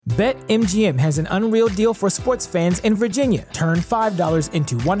BetMGM has an unreal deal for sports fans in Virginia. Turn $5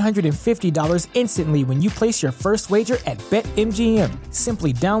 into $150 instantly when you place your first wager at BetMGM.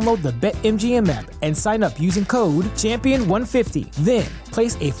 Simply download the BetMGM app and sign up using code Champion150. Then,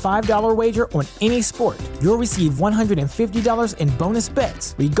 place a $5 wager on any sport. You'll receive $150 in bonus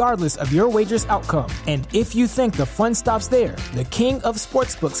bets, regardless of your wager's outcome. And if you think the fun stops there, the King of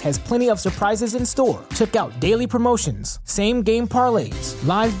Sportsbooks has plenty of surprises in store. Check out daily promotions, same-game parlays,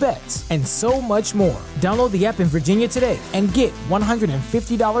 live bets, and so much more. Download the app in Virginia today and get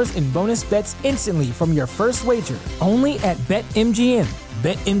 $150 in bonus bets instantly from your first wager. Only at BetMGM.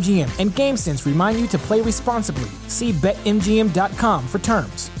 BetMGM and GameSense remind you to play responsibly. See BetMGM.com for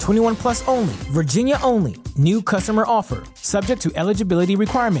terms. 21 plus only. Virginia only. New customer offer. Subject to eligibility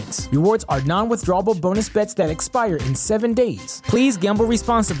requirements. Rewards are non-withdrawable bonus bets that expire in 7 days. Please gamble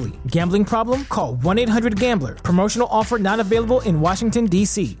responsibly. Gambling problem? Call 1-800-GAMBLER. Promotional offer not available in Washington,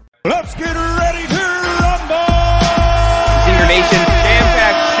 D.C. Let's get ready to rumble! Senior Nation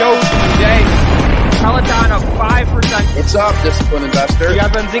jam-packed show today. Peloton up 5%. What's up, disciplined investor? We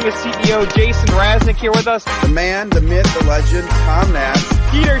got Benzinga CEO Jason Raznick here with us. The man, the myth, the legend, Tom Nash.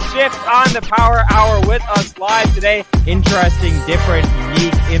 Peter Schiff on the Power Hour with us live today. Interesting, different,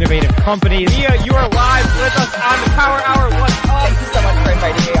 unique, innovative companies. Mia, you are live with us on the Power Hour. What's up? Thank you so much for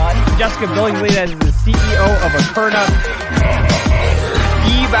inviting me on. Jessica Billingsley, that is the CEO of Akerna.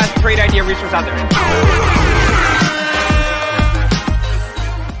 The best trade idea resource out there.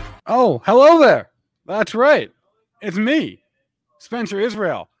 Oh, hello there. That's right. It's me, Spencer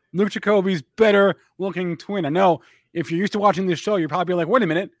Israel, Luke Jacoby's better-looking twin. I know if you're used to watching this show, you're probably like, wait a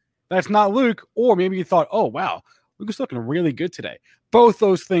minute, that's not Luke. Or maybe you thought, oh, wow, Luke is looking really good today. Both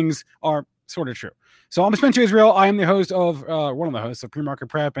those things are sort of true. So I'm Spencer Israel. I am the host of, one of the hosts of Pre-Market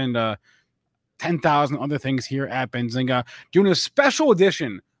Prep and 10,000 other things here at Benzinga, doing a special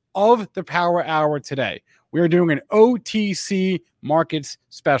edition of the Power Hour today. We are doing an OTC Markets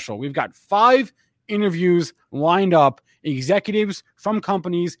Special. We've got 5 interviews lined up, executives from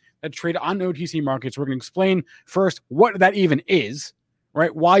companies that trade on OTC markets. We're going to explain first what that even is,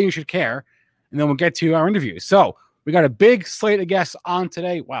 right? Why you should care. And then we'll get to our interviews. So we got a big slate of guests on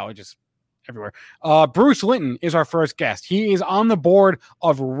today. Wow, it just everywhere. Bruce Linton is our first guest. He is on the board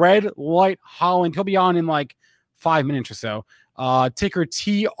of Red Light Holland. He'll be on in like 5 minutes or so. Ticker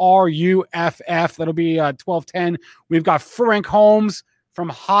TRUFF. That'll be 12:10. We've got Frank Holmes from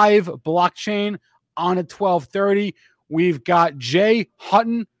Hive Blockchain on at 12:30. We've got Jay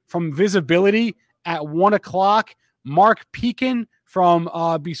Hutton from Visibility at 1 o'clock. Mark Pekin from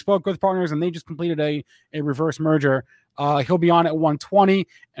Bespoke Growth Partners, and they just completed a reverse merger. He'll be on at 1:20.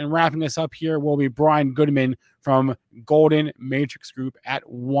 And wrapping us up here will be Brian Goodman from Golden Matrix Group at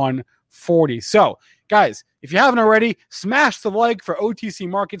 1:40. So, guys, if you haven't already, smash the like for OTC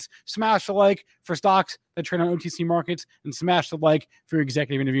markets, smash the like for stocks that trade on OTC markets, and smash the like for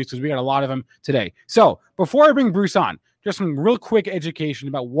executive interviews because we got a lot of them today. So before I bring Bruce on, just some real quick education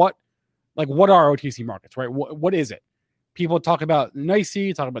about what are OTC markets, right? What is it? People talk about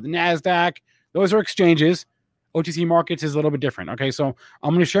NYSE, talk about the NASDAQ. Those are exchanges. OTC markets is a little bit different. Okay, so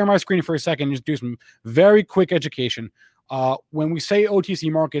I'm going to share my screen for a second and just do some very quick education. When we say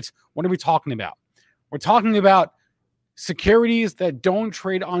OTC markets, what are we talking about? We're talking about securities that don't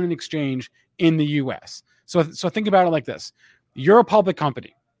trade on an exchange in the U.S. So think about it like this. You're a public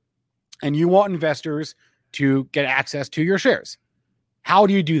company, and you want investors to get access to your shares. How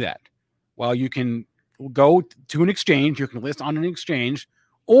do you do that? Well, you can go to an exchange. You can list on an exchange,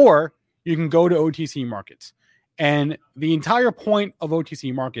 or you can go to OTC markets. And the entire point of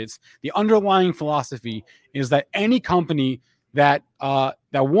OTC markets, the underlying philosophy is that any company that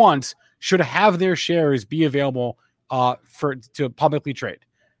wants should have their shares be available to publicly trade.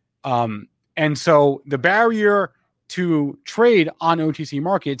 And so the barrier to trade on OTC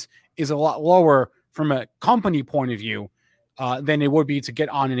markets is a lot lower from a company point of view than it would be to get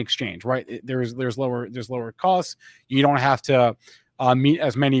on an exchange, right? There's lower costs. You don't have to meet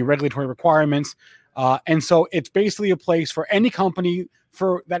as many regulatory requirements. And so it's basically a place for any company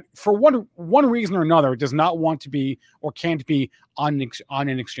for one reason or another does not want to be or can't be on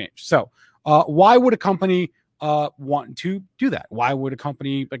an exchange. So why would a company want to do that? Why would a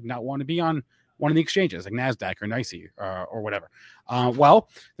company not want to be on one of the exchanges like NASDAQ or NYSE or whatever? Well,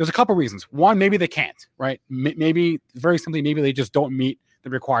 there's a couple reasons. One, maybe they can't, right? Maybe very simply, maybe they just don't meet the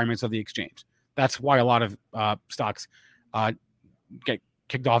requirements of the exchange. That's why a lot of stocks get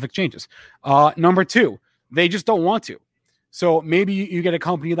kicked off exchanges. Number two, they just don't want to. So maybe you get a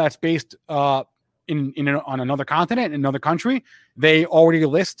company that's based on another continent, in another country. They already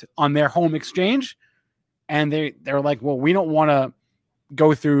list on their home exchange, and they're like, well, we don't want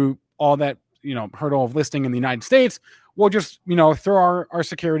go through all that, hurdle of listing in the United States. We'll just, throw our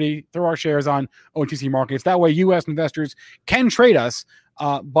security, throw our shares on OTC markets. That way U.S. investors can trade us,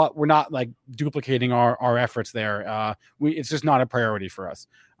 but we're not like duplicating our efforts there. It's just not a priority for us.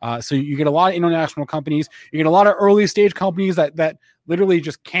 So you get a lot of international companies. You get a lot of early stage companies that literally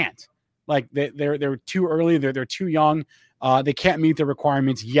just can't. Like they're too early. They're too young. They can't meet the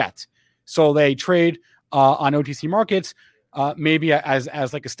requirements yet. So they trade on OTC markets, maybe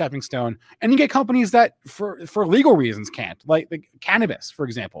as like a stepping stone. And you get companies that for legal reasons can't. Like cannabis, for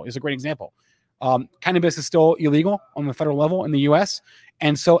example, is a great example. Cannabis is still illegal on the federal level in the U.S.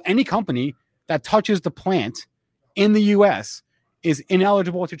 And so any company that touches the plant in the U.S. is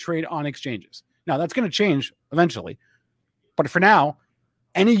ineligible to trade on exchanges. Now, that's going to change eventually. But for now,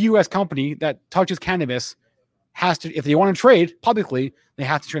 any U.S. company that touches cannabis has to, if they want to trade publicly, they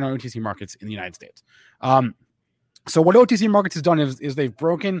have to trade on OTC markets in the United States. So what OTC markets has done is they've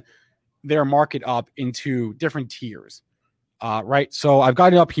broken their market up into different tiers, right? So I've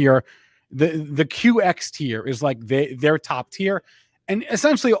got it up here. The QX tier is like their top tier. And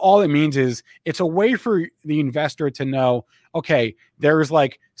essentially all it means is it's a way for the investor to know, okay, there's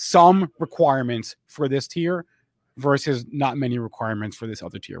like some requirements for this tier versus not many requirements for this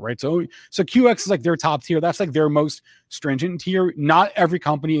other tier, right? So QX is like their top tier. That's like their most stringent tier. Not every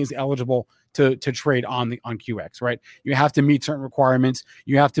company is eligible to trade on QX, right? You have to meet certain requirements.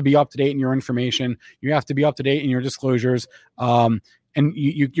 You have to be up to date in your information. You have to be up to date in your disclosures. And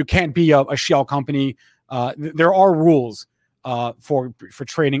you can't be a shell company. There are rules for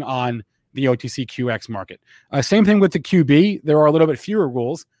trading on the OTC QX market. Same thing with the QB. There are a little bit fewer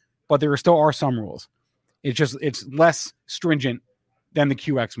rules, but there still are some rules. It's less stringent than the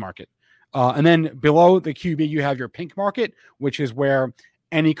QX market. And then below the QB, you have your pink market, which is where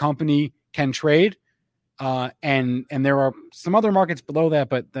any company can trade. And there are some other markets below that,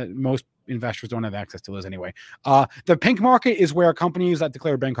 but most investors don't have access to those anyway. The pink market is where companies that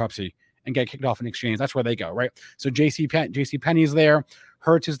declare bankruptcy and get kicked off an exchange, that's where they go, right? So JCPenney is there,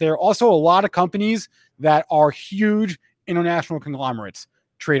 Hertz is there. Also, a lot of companies that are huge international conglomerates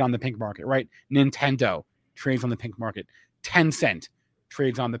trade on the pink market, right? Nintendo trades on the pink market. Tencent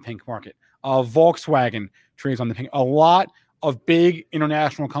trades on the pink market. Volkswagen trades on the pink. A lot of big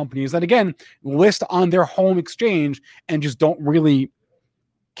international companies that, again, list on their home exchange and just don't really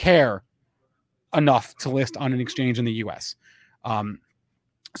care enough to list on an exchange in the U.S.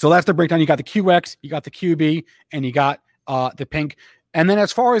 So that's the breakdown. You got the QX, you got the QB, and you got the pink. And then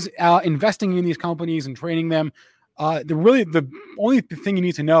as far as investing in these companies and trading them, the only thing you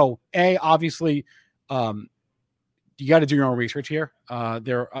need to know, obviously, you got to do your own research here.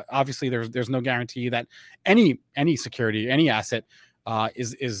 There's no guarantee that any security, any asset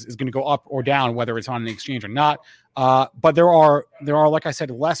is going to go up or down, whether it's on an exchange or not. But there are, like I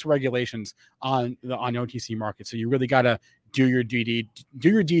said, less regulations on OTC markets. So you really got to do your DD,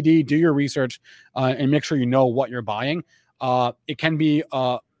 do your research, and make sure you know what you're buying. It can be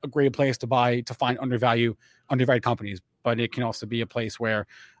a great place to find undervalued companies, but it can also be a place where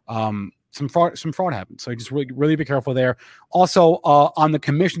some fraud happens. So just really be careful there. Also, on the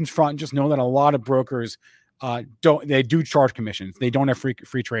commissions front, just know that a lot of brokers do charge commissions. They don't have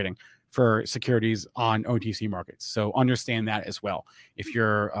free trading for securities on OTC markets. So understand that as well. If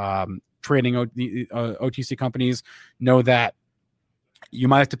you're trading OTC companies, know that you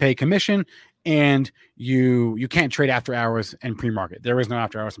might have to pay commission, and you can't trade after hours and pre-market. There is no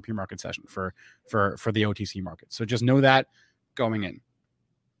after hours and pre-market session for the OTC market. So just know that going in.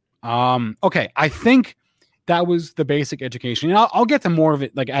 Okay, I think that was the basic education, and I'll get to more of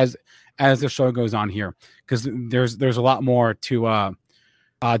it like as the show goes on here, because there's a lot more to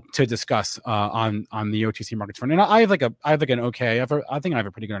discuss on the OTC markets front. And I think I have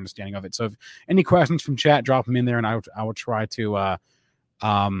a pretty good understanding of it. So if any questions from chat, drop them in there, and I will try to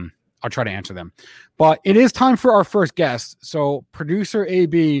I'll try to answer them. But it is time for our first guest. So producer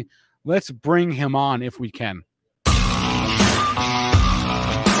AB, let's bring him on if we can.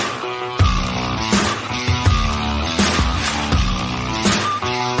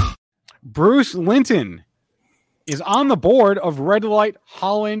 Bruce Linton is on the board of Red Light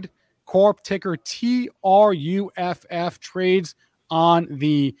Holland Corp, ticker TRUFF, trades on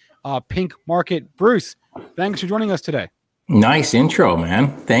the pink market. Bruce, thanks for joining us today. Nice intro,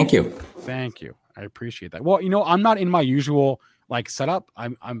 man. Thank you. Thank you. I appreciate that. Well, I'm not in my usual setup. I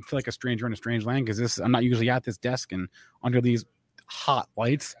feel like a stranger in a strange land because I'm not usually at this desk and under these hot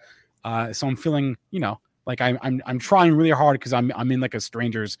lights. So I'm feeling, like I'm trying really hard because I'm in like a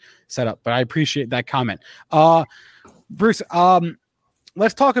stranger's setup, but I appreciate that comment. Bruce,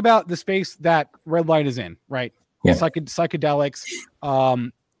 let's talk about the space that Red Light is in, right? Yeah. Psychedelics.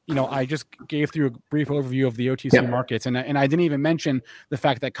 I just gave through a brief overview of the OTC markets, and I didn't even mention the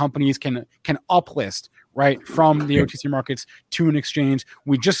fact that companies can uplist right from the OTC markets to an exchange.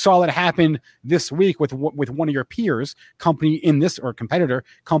 We just saw that happen this week with one of your peers, competitor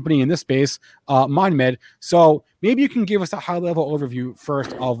company in this space, MindMed. So maybe you can give us a high level overview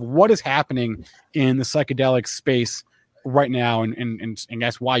first of what is happening in the psychedelic space right now, and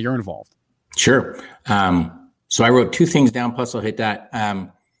guess why you're involved. Sure. So I wrote two things down, plus I'll hit that.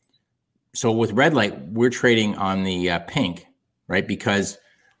 So with Red Light, we're trading on the pink, right? Because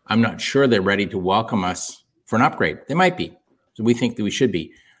I'm not sure they're ready to welcome us for an upgrade. They might be. So we think that we should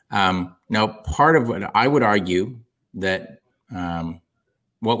be. Now, part of what I would argue that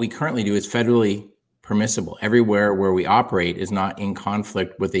what we currently do is federally permissible. Everywhere where we operate is not in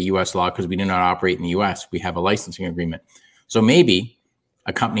conflict with the U.S. law because we do not operate in the U.S. We have a licensing agreement. So maybe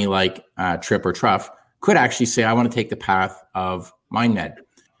a company like Trip or Truff could actually say, I want to take the path of MindMed.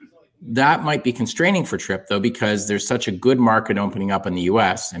 That might be constraining for Trip, though, because there's such a good market opening up in the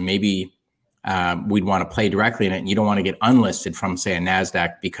U.S., and maybe we'd want to play directly in it, and you don't want to get unlisted from, say, a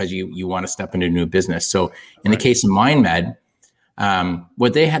NASDAQ because you want to step into a new business. So in the case of MindMed,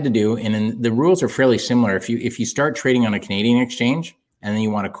 what they had to do, and the rules are fairly similar. If you start trading on a Canadian exchange and then you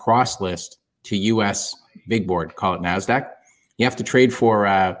want to cross-list to U.S. big board, call it NASDAQ, you have to trade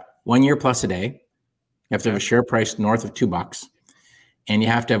for 1 year plus a day. You have to have a share price north of $2. And you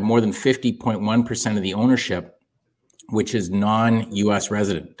have to have more than 50.1% of the ownership, which is non-U.S.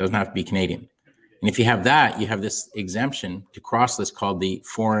 resident. Doesn't have to be Canadian. And if you have that, you have this exemption to cross-list called the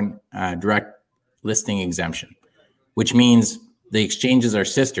foreign direct listing exemption, which means the exchanges are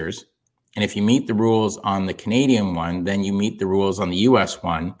sisters. And if you meet the rules on the Canadian one, then you meet the rules on the U.S.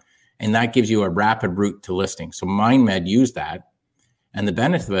 one. And that gives you a rapid route to listing. So MindMed used that. And the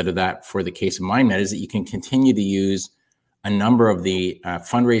benefit of that for the case of MindMed is that you can continue to use a number of the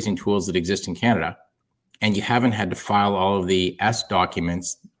fundraising tools that exist in Canada, and you haven't had to file all of the S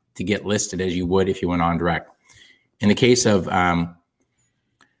documents to get listed as you would if you went on direct. In the case of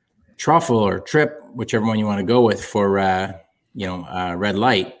Truffle or Trip, whichever one you want to go with for Red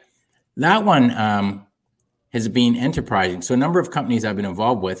Light, that one has been enterprising. So a number of companies I've been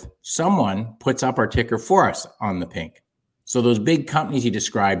involved with, someone puts up our ticker for us on the pink. So those big companies you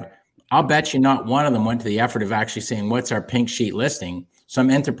described, I'll bet you not one of them went to the effort of actually saying, what's our pink sheet listing? Some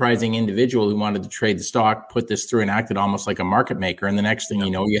enterprising individual who wanted to trade the stock put this through and acted almost like a market maker. And the next thing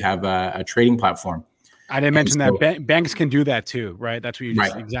you know, you have a trading platform. I didn't mention that banks can do that too, right? That's what you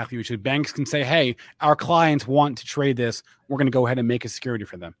just exactly what you should. Banks can say, hey, our clients want to trade this. We're going to go ahead and make a security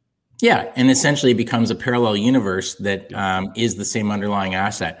for them. Yeah, and essentially it becomes a parallel universe that is the same underlying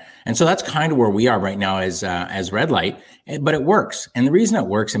asset. And so that's kind of where we are right now as Red Light, but it works. And the reason it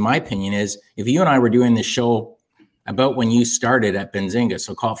works, in my opinion, is if you and I were doing this show about when you started at Benzinga,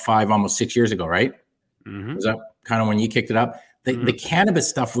 so call it almost 6 years ago, right? Mm-hmm. Was that kind of when you kicked it up? The cannabis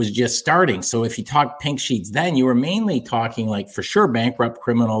stuff was just starting. So if you talk pink sheets then, you were mainly talking like for sure bankrupt,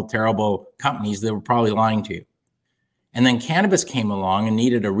 criminal, terrible companies that were probably lying to you. And then cannabis came along and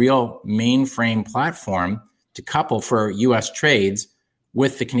needed a real mainframe platform to couple for U.S. trades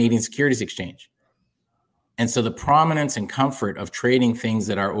with the Canadian Securities Exchange. And so the prominence and comfort of trading things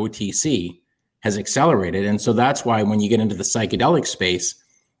that are OTC has accelerated. And so that's why when you get into the psychedelic space,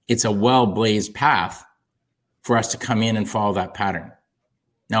 it's a well-blazed path for us to come in and follow that pattern.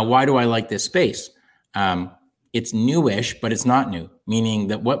 Now, why do I like this space? It's newish, but it's not new, meaning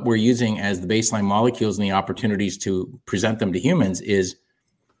that what we're using as the baseline molecules and the opportunities to present them to humans is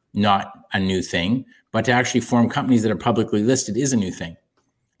not a new thing, but to actually form companies that are publicly listed is a new thing.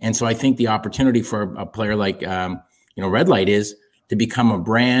 And so I think the opportunity for a player like Red Light is to become a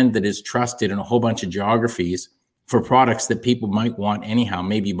brand that is trusted in a whole bunch of geographies for products that people might want anyhow,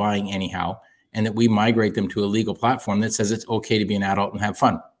 maybe buying anyhow, and that we migrate them to a legal platform that says it's okay to be an adult and have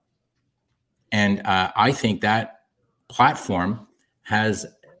fun. And I think that platform has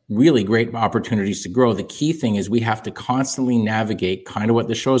really great opportunities to grow. The key thing is we have to constantly navigate kind of what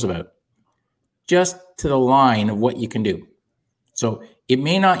the show's about, just to the line of what you can do. So it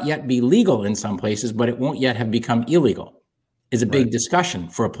may not yet be legal in some places, but it won't yet have become illegal. Is a big discussion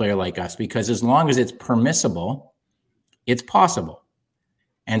for a player like us, because as long as it's permissible, it's possible.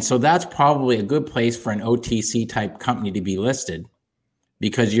 And so that's probably a good place for an OTC type company to be listed,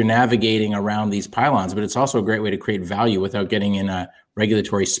 because you're navigating around these pylons, but it's also a great way to create value without getting in a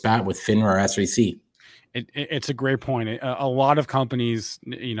regulatory spat with FINRA or SEC. It's a great point. A lot of companies,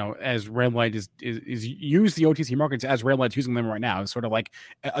 as Red Light is use the OTC markets as Red Light's using them right now. It's sort of like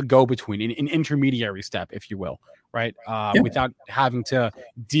a go-between, an intermediary step, if you will, right? Without having to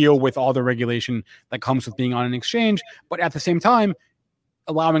deal with all the regulation that comes with being on an exchange, but at the same time,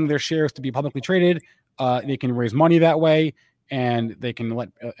 allowing their shares to be publicly traded. They can raise money that way, and they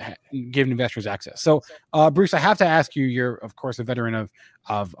can give investors access. So, Bruce, I have to ask you, you're of course a veteran of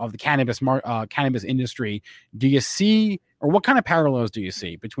the cannabis industry. Do you see, or what kind of parallels do you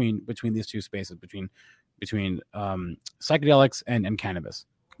see between these two spaces, between psychedelics and cannabis?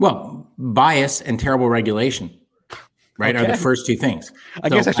 Well, bias and terrible regulation, right, are the first two things. I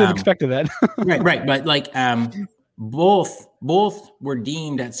guess I should have expected that. right. But like both were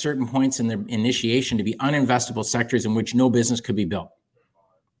deemed at certain points in their initiation to be uninvestable sectors in which no business could be built.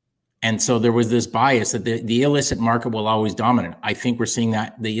 And so there was this bias that the illicit market will always dominate. I think we're seeing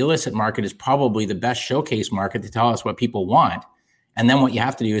that the illicit market is probably the best showcase market to tell us what people want. And then what you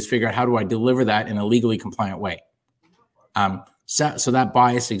have to do is figure out, how do I deliver that in a legally compliant way? So that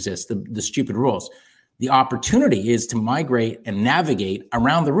bias exists, the stupid rules. The opportunity is to migrate and navigate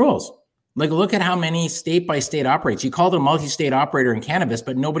around the rules. Like, look at how many state by state operates. You call it a multi-state operator in cannabis,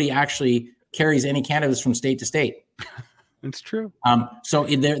 but nobody actually carries any cannabis from state to state. It's true. So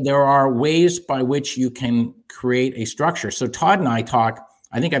there are ways by which you can create a structure. So Todd and I talk,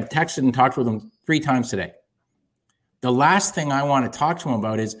 I think I've texted and talked with him 3 times today. The last thing I want to talk to him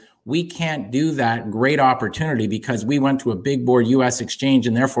about is, we can't do that great opportunity because we went to a big board U.S. exchange,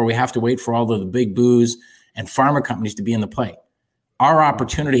 and therefore we have to wait for all of the big booze and pharma companies to be in the play. Our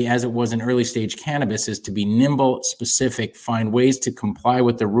opportunity, as it was in early stage cannabis, is to be nimble, specific, find ways to comply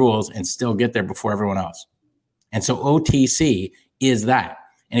with the rules and still get there before everyone else. And so OTC is that.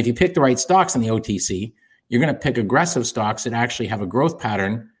 And if you pick the right stocks in the OTC, you're going to pick aggressive stocks that actually have a growth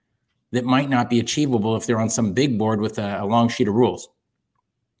pattern that might not be achievable if they're on some big board with a long sheet of rules.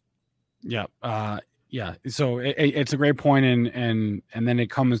 Yeah. So it's a great point. And then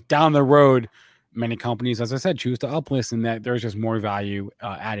it comes down the road. Many companies, as I said, choose to uplist, and that there's just more value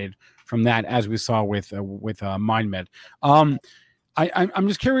added from that, as we saw with MindMed. I'm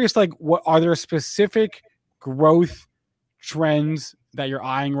just curious, like, what are there specific growth trends that you're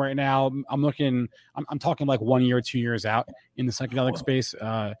eyeing right now? I'm talking like 1 year, 2 years out in the psychedelic space.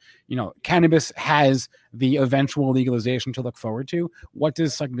 Cannabis has the eventual legalization to look forward to. What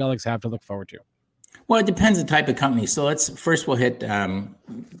does psychedelics have to look forward to? Well, it depends on the type of company. So we'll hit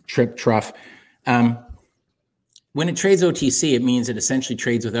Truff. When it trades OTC, it means it essentially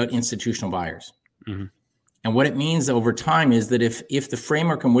trades without institutional buyers. Mm-hmm. And what it means over time is that if the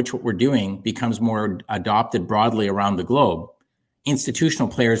framework in which what we're doing becomes more adopted broadly around the globe, institutional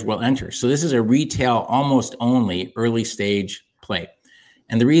players will enter. So this is a retail, almost only early stage play.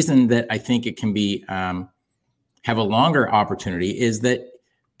 And the reason that I think it can be have a longer opportunity is that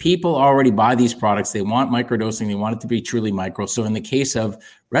people already buy these products. They want microdosing. They want it to be truly micro. So in the case of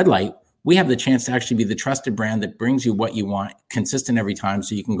Red Light, we have the chance to actually be the trusted brand that brings you what you want, consistent every time,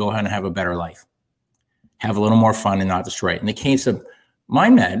 so you can go ahead and have a better life, have a little more fun and not destroy it. In the case of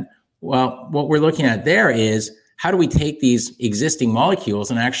MindMed, well, what we're looking at there is, how do we take these existing molecules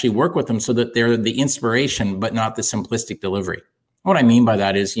and actually work with them so that they're the inspiration, but not the simplistic delivery? What I mean by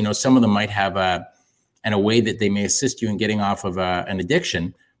that is, some of them might have a way that they may assist you in getting off of an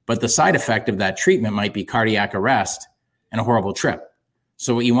addiction, but the side effect of that treatment might be cardiac arrest and a horrible trip.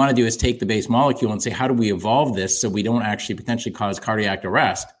 So what you want to do is take the base molecule and say, how do we evolve this so we don't actually potentially cause cardiac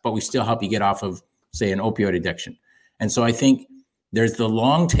arrest, but we still help you get off of, say, an opioid addiction? And so I think there's the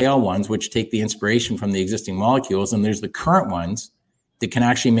long tail ones, which take the inspiration from the existing molecules, and there's the current ones that can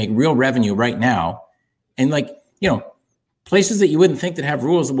actually make real revenue right now. And places that you wouldn't think that have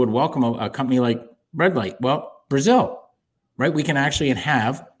rules that would welcome a company like Red Light. Well, Brazil, right? We can actually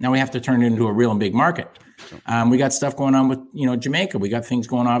now we have to turn it into a real and big market. We got stuff going on with, Jamaica. We got things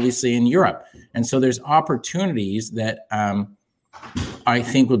going obviously in Europe. And so there's opportunities that I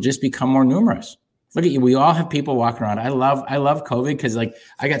think will just become more numerous. Look at you. We all have people walking around. I love COVID because, like,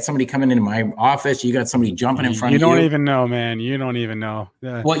 I got somebody coming into my office. You got somebody jumping in front of you. You don't even know, man. You don't even know.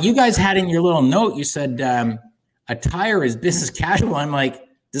 Yeah. What you guys had in your little note, you said attire is business casual. I'm like,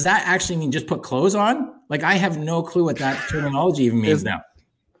 does that actually mean just put clothes on? Like, I have no clue what that terminology even means now.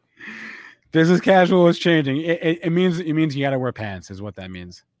 Business casual is changing. It means you got to wear pants is what that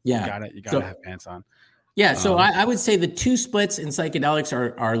means. Yeah. You got to have pants on. Yeah. So I would say the two splits in psychedelics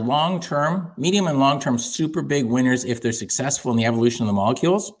are long-term, medium and long-term, super big winners if they're successful in the evolution of the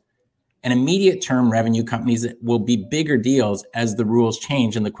molecules, and immediate term revenue companies that will be bigger deals as the rules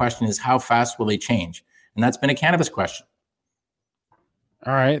change. And the question is, how fast will they change? And that's been a cannabis question.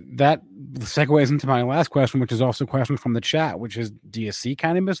 All right. That segues into my last question, which is also a question from the chat, which is, do you see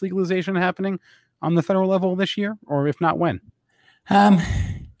cannabis legalization happening on the federal level this year? Or if not, when?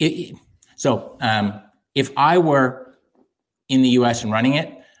 If I were in the US and running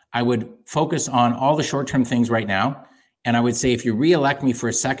it, I would focus on all the short-term things right now. And I would say, if you re-elect me for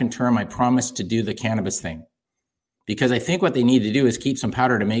a second term, I promise to do the cannabis thing. Because I think what they need to do is keep some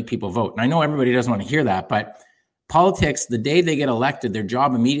powder to make people vote. And I know everybody doesn't want to hear that, but politics, the day they get elected, their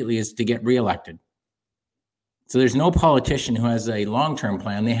job immediately is to get reelected. So there's no politician who has a long-term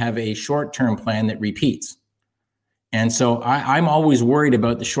plan. They have a short-term plan that repeats. And so I'm always worried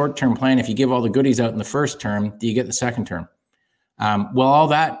about the short-term plan. If you give all the goodies out in the first term, do you get the second term? Well, all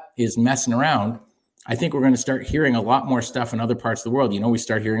that is messing around. I think we're going to start hearing a lot more stuff in other parts of the world. We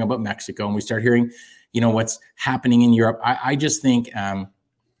start hearing about Mexico, and we start hearing, what's happening in Europe. I just think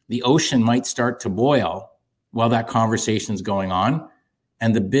the ocean might start to boil while that conversation is going on.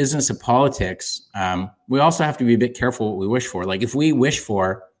 And the business of politics, we also have to be a bit careful what we wish for. Like, if we wish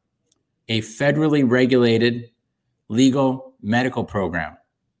for a federally regulated legal medical program,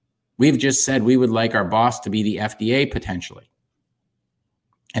 we've just said we would like our boss to be the FDA potentially.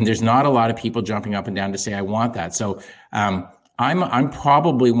 And there's not a lot of people jumping up and down to say, I want that. So I'm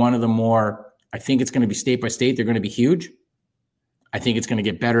probably one of the more, I think it's going to be state by state. They're going to be huge. I think it's going to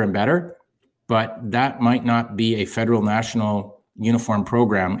get better and better, but that might not be a federal national uniform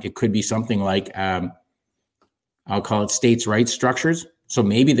program. It could be something like, I'll call it states' rights structures. So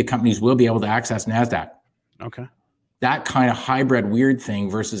maybe the companies will be able to access NASDAQ. Okay. That kind of hybrid weird thing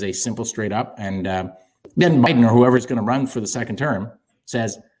versus a simple straight up. And then Biden or whoever's going to run for the second term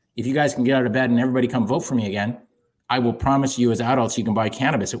says, if you guys can get out of bed and everybody come vote for me again, I will promise you as adults you can buy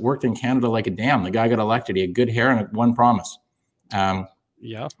cannabis. It worked in Canada like a damn. The guy got elected. He had good hair and one promise.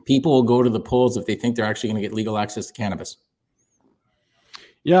 People will go to the polls if they think they're actually going to get legal access to cannabis.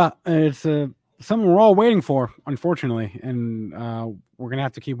 Yeah, it's something we're all waiting for, unfortunately. And we're going to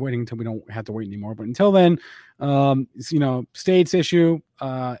have to keep waiting until we don't have to wait anymore. But until then, states issue,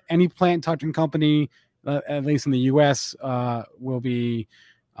 any plant touching company, at least in the U.S., will be,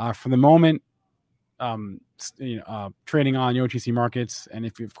 for the moment, trading on the OTC markets. And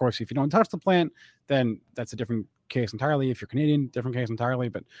if you don't touch the plant, then that's a different case entirely. If you're Canadian, different case entirely.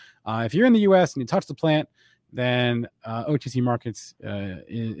 But if you're in the U.S. and you touch the plant, then OTC markets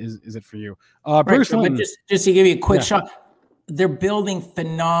is it for you. Bruce, but just to give you a quick shot, they're building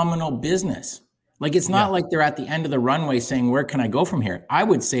phenomenal business. Like, it's not like they're at the end of the runway saying, where can I go from here? I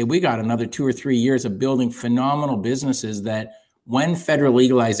would say we got another 2 or 3 years of building phenomenal businesses that when federal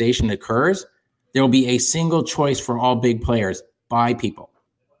legalization occurs, there will be a single choice for all big players: buy people.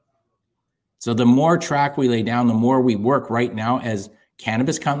 So the more track we lay down, the more we work right now as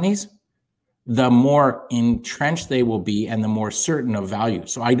cannabis companies, the more entrenched they will be and the more certain of value.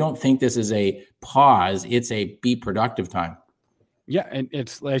 So I don't think this is a pause. It's a be productive time. Yeah, and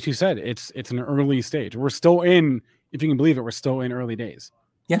it's, as you said, it's an early stage. We're still in, if you can believe it, we're still in early days.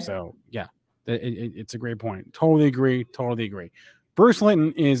 Yeah. So, yeah, it's a great point. Totally agree. Bruce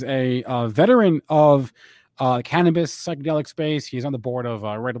Linton is a veteran of cannabis psychedelic space. He's on the board of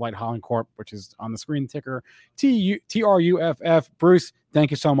Red Light Holland Corp, which is on the screen ticker TRUFF. Bruce,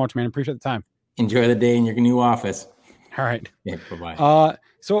 thank you so much, man. Appreciate the time. Enjoy the day in your new office. All right. Yeah, bye-bye.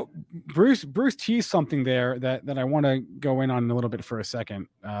 So Bruce teased something there that I want to go in on a little bit for a second.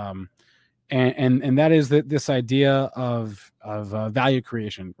 And that is that this idea of value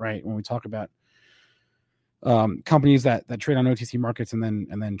creation, right? When we talk about companies that trade on OTC markets and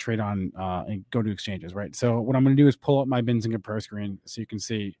then trade on and go to exchanges, right? So what I'm going to do is pull up my Benzinga Pro screen so you can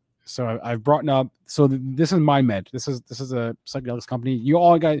see. So I've brought up. So this is MindMed. This is a psychedelics company. You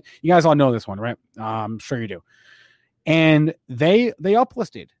guys all know this one, right? I'm sure you do. And they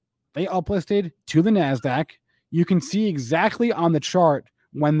uplisted. They uplisted to the NASDAQ. You can see exactly on the chart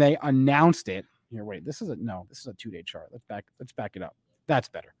when they announced it. Here, wait. This is a 2-day chart. Let's back it up. That's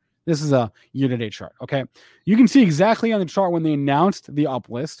better. This is a year-to-date chart. Okay. You can see exactly on the chart when they announced the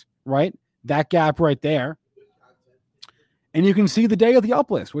uplist, right? That gap right there. And you can see the day of the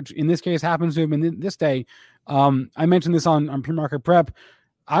uplist, which in this case happens to have been this day. I mentioned this on pre-market prep.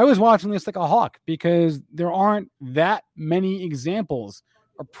 I was watching this like a hawk because there aren't that many examples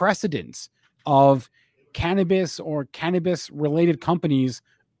or precedents of cannabis or cannabis-related companies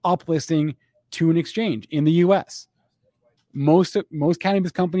uplisting to an exchange in the U.S. Most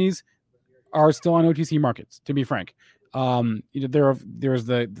cannabis companies are still on OTC markets, to be frank. There's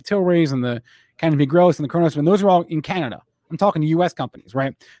the Tilrays and the Canopy Growth and the Kronos, and those are all in Canada. I'm talking to U.S. companies,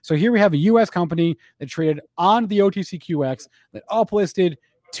 right? So here we have a U.S. company that traded on the OTCQX that uplisted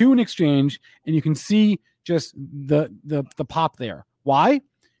to an exchange, and you can see just the pop there. Why?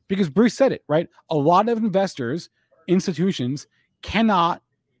 Because Bruce said it, right? A lot of investors, institutions, cannot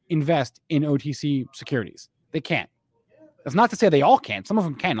invest in OTC securities. They can't. That's not to say they all can't. Some of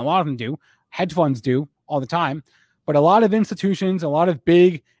them can. A lot of them do. Hedge funds do. all the time, but a lot of institutions, a lot of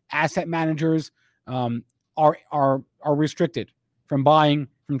big asset managers are restricted from buying,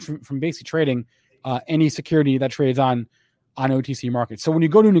 from basically trading any security that trades on OTC markets. So when you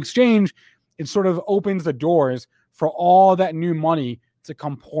go to an exchange, it sort of opens the doors for all that new money to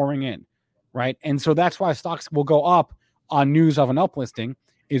come pouring in, right? And so that's why stocks will go up on news of an uplisting,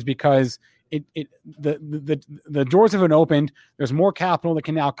 is because the doors have been opened. There's more capital that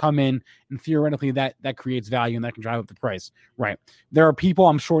can now come in, and theoretically that creates value and that can drive up the price, right? There are people,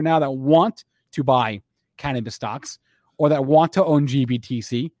 I'm sure now, that want to buy cannabis stocks or that want to own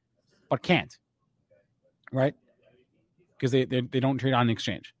GBTC but can't, right? Because they don't trade on an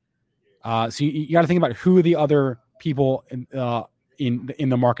exchange. So you got to think about who the other people in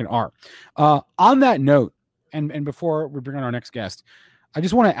the market are. On that note, and before we bring on our next guest, I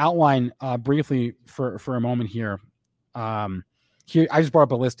just want to outline briefly for a moment here. Here, I just brought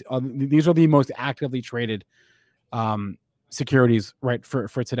up a list. These are the most actively traded securities, right,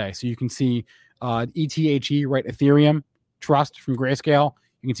 for today. So you can see ETHE, right, Ethereum Trust from Grayscale.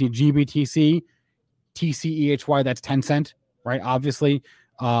 You can see GBTC, TCEHY, that's Tencent, right? Obviously,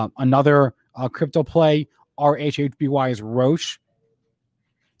 another crypto play, RHHBY is Roche.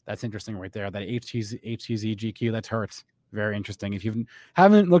 That's interesting right there. That HTZ that's Hertz. Very interesting. If you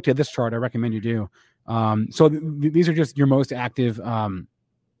haven't looked at this chart, I recommend you do. So these are just your most active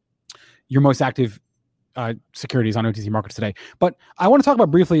securities on OTC markets today. But I want to talk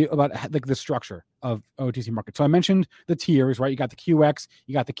about briefly about like the structure of OTC markets. So I mentioned the tiers, right? You got the QX,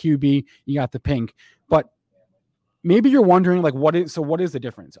 you got the QB, you got the pink. But maybe you're wondering, like, what is the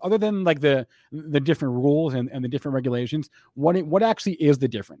difference? Other than like the different rules and the different regulations, what actually is the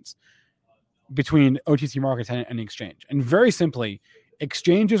difference between OTC markets and an exchange? And very simply,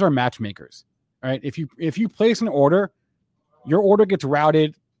 exchanges are matchmakers, right? If you place an order, your order gets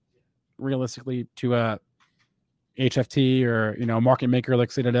routed realistically to a HFT or market maker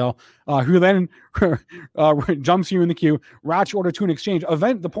like Citadel, who then jumps you in the queue, routes your order to an exchange.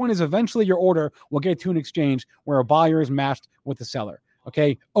 The point is, eventually your order will get to an exchange where a buyer is matched with the seller.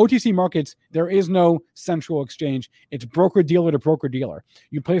 Okay, OTC markets, there is no central exchange. It's broker dealer to broker dealer.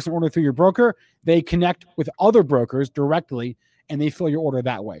 You place an order through your broker, they connect with other brokers directly, and they fill your order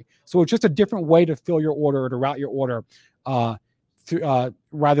that way. So it's just a different way to fill your order or to route your order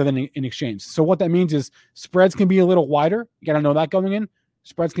rather than in exchange. So what that means is spreads can be a little wider. You got to know that going in.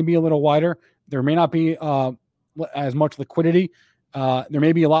 Spreads can be a little wider. There may not be as much liquidity. There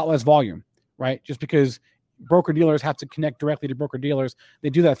may be a lot less volume, right? Just because broker dealers have to connect directly to broker dealers. They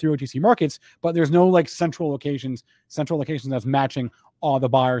do that through OTC markets, but there's no like central locations that's matching all the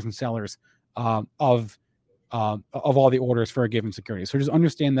buyers and sellers of all the orders for a given security. So just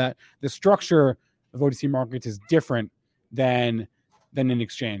understand that the structure of OTC markets is different than an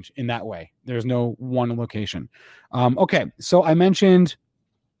exchange in that way. There's no one location. Okay, so I mentioned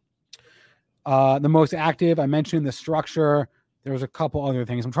the most active. I mentioned the structure. There was a couple other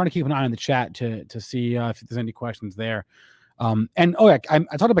things. I'm trying to keep an eye on the chat to see if there's any questions there. I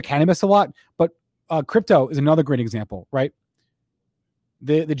talked about cannabis a lot, but crypto is another great example, right?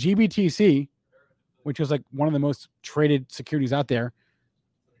 The GBTC, which is like one of the most traded securities out there,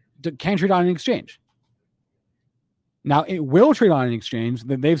 can't trade on an exchange. Now it will trade on an exchange.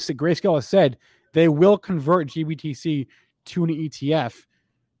 Grayscale has said they will convert GBTC to an ETF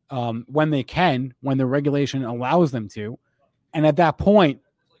when the regulation allows them to. And at that point,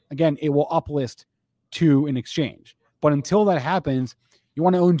 again, it will uplist to an exchange. But until that happens, you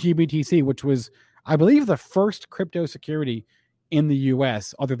want to own GBTC, which was, I believe, the first crypto security in the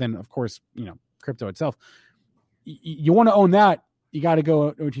US, other than, of course, crypto itself. You want to own that, you got to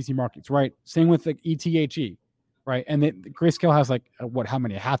go OTC markets, right? Same with the ETHE, right? And Grayscale has like, how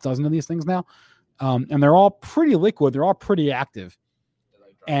many? A half dozen of these things now? And they're all pretty liquid. They're all pretty active.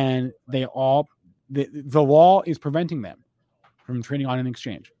 And the law is preventing them from trading on an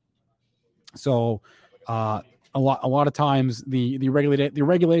exchange. So a lot of times the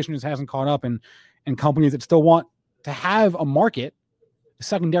regulation just hasn't caught up, and companies that still want to have a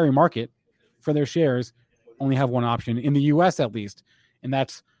secondary market for their shares only have one option in the US at least, and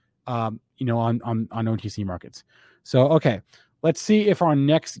that's on OTC markets. So okay, let's see if our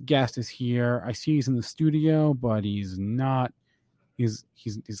next guest is here. I see he's in the studio, but he's not. His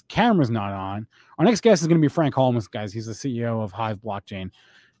camera's not on. Our next guest is going to be Frank Holmes, guys. He's the CEO of Hive Blockchain.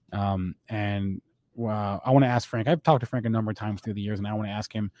 I want to ask Frank. I've talked to Frank a number of times through the years, and I want to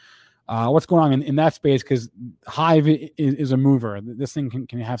ask him what's going on in that space, because Hive is a mover. This thing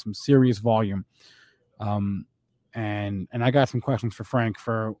can have some serious volume. And I got some questions for Frank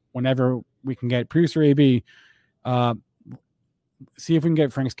for whenever we can get producer AB. See if we can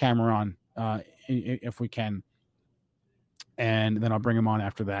get Frank's camera on if we can. And then I'll bring him on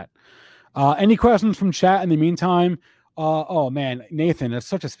after that. Any questions from chat in the meantime? Oh man, Nathan, that's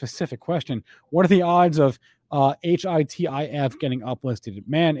such a specific question. What are the odds of HITIF getting uplisted?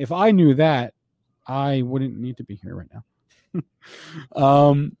 Man, if I knew that, I wouldn't need to be here right now.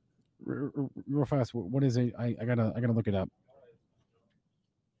 Real fast, what is it? I gotta look it up.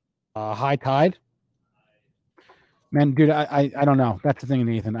 High tide. Man, dude, I don't know. That's the thing,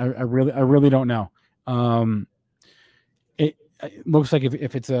 Nathan. I really don't know. It looks like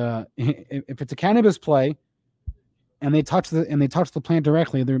if it's a cannabis play, and they touch the plant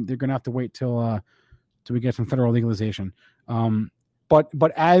directly, they're gonna have to wait till we get some federal legalization.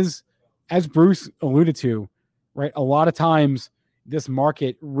 But as Bruce alluded to, right, a lot of times this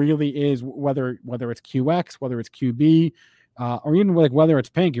market really is, whether it's QX, whether it's QB, or even like whether it's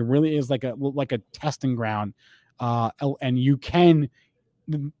pink, it really is like a testing ground. And you can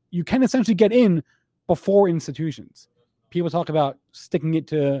essentially get in before institutions. People talk about sticking it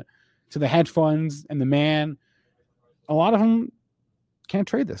to the hedge funds and the man. A lot of them can't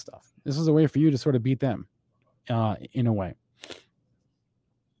trade this stuff. This is a way for you to sort of beat them in a way.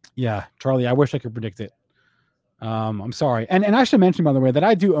 Yeah, Charlie, I wish I could predict it. I'm sorry. And I should mention, by the way, that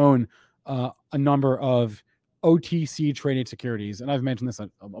I do own a number of OTC traded securities. And I've mentioned this a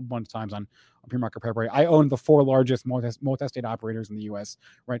bunch of times on pre-market preparation. I own the 4 largest multi-state operators in the U.S.,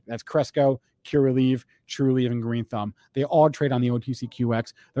 right? That's Cresco, Curaleaf, Trulieve, and Green Thumb. They all trade on the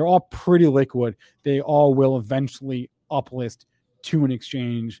OTCQX. They're all pretty liquid. They all will eventually uplist to an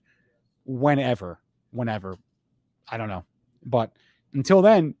exchange whenever. I don't know. But until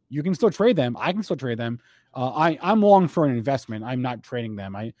then, you can still trade them. I can still trade them. I'm long for an investment. I'm not trading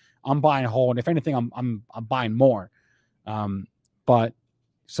them. I'm buying hold. If anything, I'm buying more. But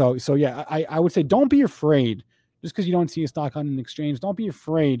so yeah, I would say don't be afraid just because you don't see a stock on an exchange. Don't be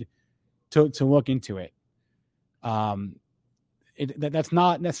afraid to look into it. That's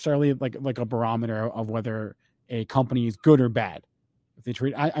not necessarily like a barometer of whether a company is good or bad. If they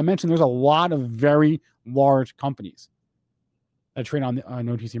trade, I mentioned there's a lot of very large companies that trade on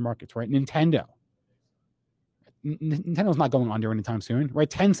OTC markets, right? Nintendo's not going under anytime soon, right?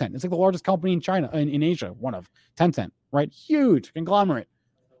 Tencent, it's like the largest company in China, in Asia, one of Tencent, right? Huge conglomerate,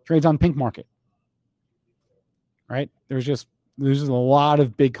 trades on pink market, right? There's just a lot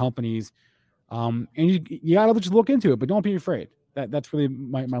of big companies, and you gotta just look into it, but don't be afraid. That's really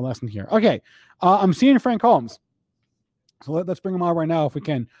my lesson here. Okay, I'm seeing Frank Holmes, so let's bring him on right now if we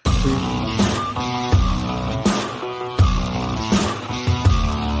can.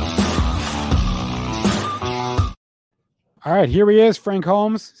 All right, here he is, Frank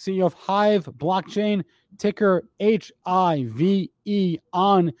Holmes, CEO of Hive Blockchain, ticker HIVE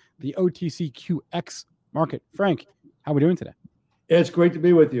on the OTCQX market. Frank, how are we doing today? It's great to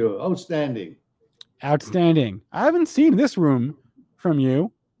be with you. Outstanding. I haven't seen this room from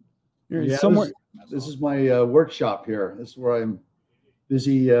you. You're somewhere. This is my workshop here. This is where I'm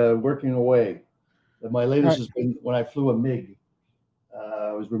busy working away. My latest has been when I flew a MiG.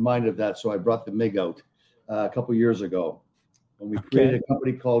 I was reminded of that, so I brought the MiG out a couple years ago. And we created a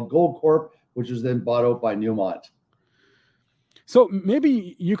company called Gold Corp, which was then bought out by Newmont. So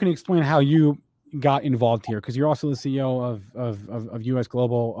maybe you can explain how you got involved here, because you're also the CEO of U.S.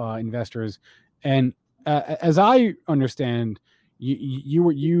 Global Investors, and as I understand,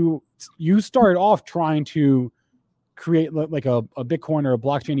 you started off trying to create like a Bitcoin or a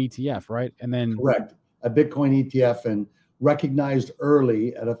blockchain ETF, right? And then correct, a Bitcoin ETF, and recognized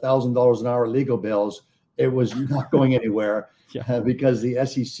early at $1,000 an hour legal bills, it was not going anywhere. Because the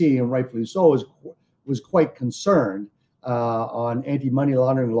SEC, and rightfully so, was quite concerned on anti-money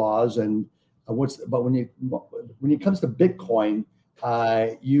laundering laws. And but when it comes to Bitcoin,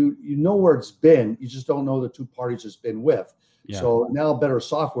 you know where it's been, you just don't know the two parties it's been with. Yeah. So now better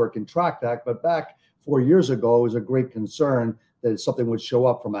software can track that. But back 4 years ago, it was a great concern that something would show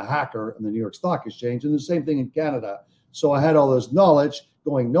up from a hacker in the New York Stock Exchange, and the same thing in Canada. So I had all this knowledge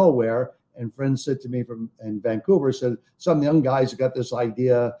going nowhere. And friends said to me in Vancouver, said, some young guys got this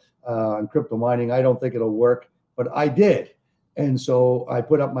idea on crypto mining. I don't think it'll work, but I did. And so I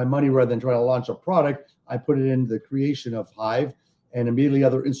put up my money rather than trying to launch a product. I put it into the creation of Hive, and immediately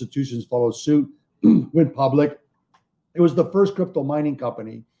other institutions followed suit, went public. It was the first crypto mining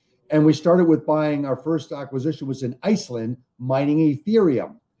company. And we started with buying, our first acquisition was in Iceland, mining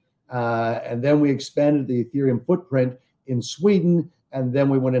Ethereum. And then we expanded the Ethereum footprint in Sweden. And then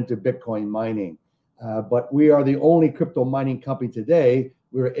we went into Bitcoin mining. But we are the only crypto mining company today.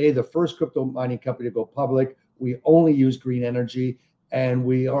 We were the first crypto mining company to go public. We only use green energy, and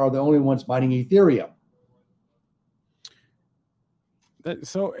we are the only ones mining Ethereum.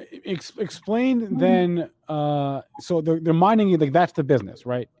 So explain then. So they're mining, like that's the business,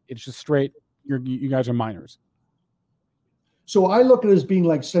 right? It's just straight. You guys are miners. So I look at it as being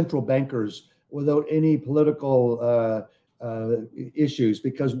like central bankers without any political issues,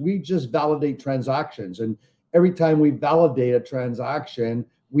 because we just validate transactions, and every time we validate a transaction,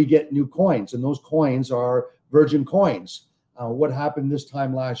 we get new coins, and those coins are virgin coins. What happened this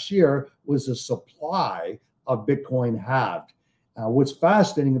time last year was the supply of Bitcoin halved. What's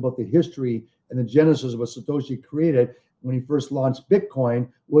fascinating about the history and the genesis of what Satoshi created when he first launched Bitcoin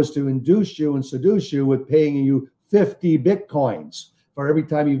was to induce you and seduce you with paying you 50 Bitcoins for every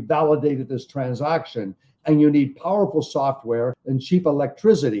time you validated this transaction. And you need powerful software and cheap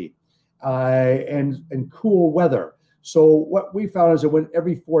electricity and cool weather. So what we found is that when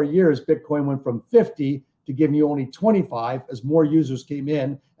every 4 years, Bitcoin went from 50 to giving you only 25 as more users came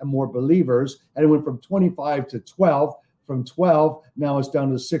in and more believers. And it went from 25 to 12. From 12, now it's down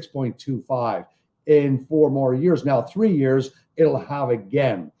to 6.25. In 4 more years, now 3 years, it'll have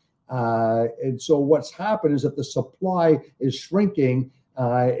again. And so what's happened is that the supply is shrinking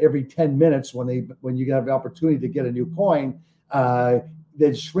every 10 minutes when you have the opportunity to get a new coin.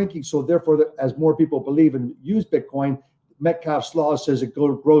 That's shrinking. So therefore, as more people believe and use Bitcoin, Metcalfe's law says it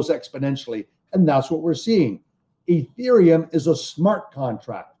grows exponentially. And that's what we're seeing. Ethereum is a smart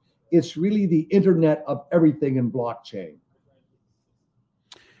contract. It's really the internet of everything in blockchain.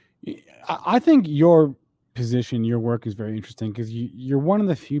 I think your position, your work is very interesting because you're one of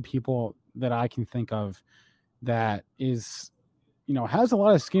the few people that I can think of that is, has a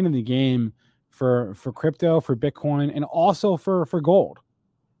lot of skin in the game for crypto, for Bitcoin, and also for gold,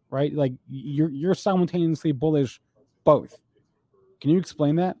 right? Like you're simultaneously bullish both. Can you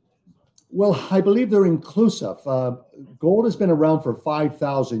explain that? Well, I believe they're inclusive. Gold has been around for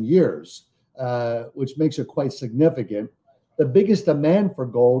 5,000 years, which makes it quite significant. The biggest demand for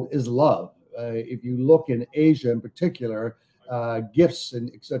gold is love. If you look in Asia in particular, gifts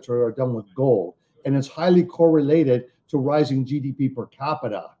and et cetera are done with gold. And it's highly correlated to rising GDP per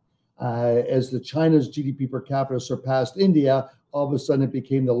capita. As China's GDP per capita surpassed India, all of a sudden it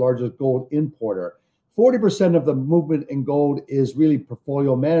became the largest gold importer. 40% of the movement in gold is really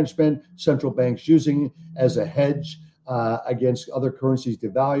portfolio management, central banks using as a hedge against other currencies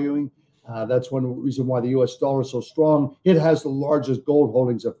devaluing. That's one reason why the US dollar is so strong. It has the largest gold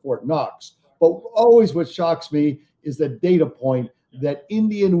holdings at Fort Knox. But always what shocks me is the data point that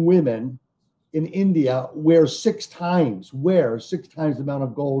Indian women in India wear 6 times the amount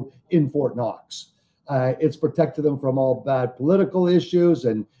of gold in Fort Knox. It's protected them from all bad political issues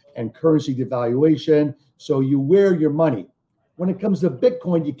and currency devaluation. So you wear your money. When it comes to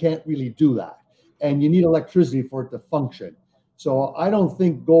Bitcoin, you can't really do that. And you need electricity for it to function. So I don't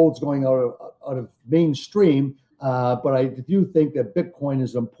think gold's going out of mainstream, but I do think that Bitcoin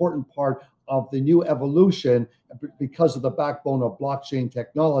is an important part of the new evolution because of the backbone of blockchain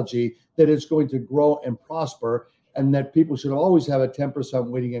technology, that it's going to grow and prosper, and that people should always have a 10%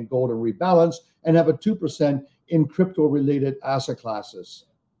 weighting in gold and rebalance and have a 2% in crypto-related asset classes.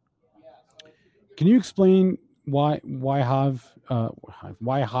 Can you explain why Hive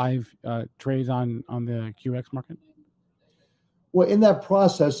trades on the QX market? Well, in that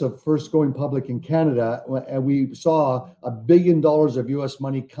process of first going public in Canada, we saw $1 billion of U.S.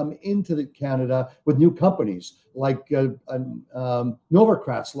 money come into Canada with new companies, like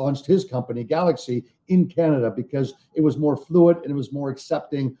Novacrats launched his company, Galaxy, in Canada because it was more fluid and it was more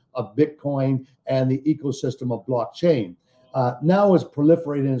accepting of Bitcoin and the ecosystem of blockchain. Now it's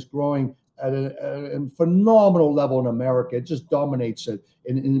proliferating and it's growing at a phenomenal level in America. It just dominates it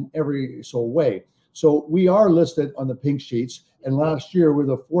in every way. So we are listed on the pink sheets. And last year, we're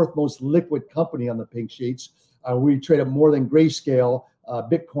the 4th most liquid company on the pink sheets. We traded more than Grayscale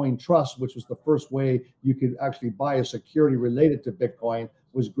Bitcoin Trust, which was the first way you could actually buy a security related to Bitcoin,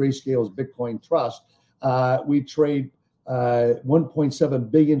 was Grayscale's Bitcoin Trust. We trade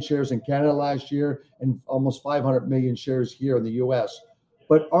 1.7 billion shares in Canada last year and almost 500 million shares here in the US.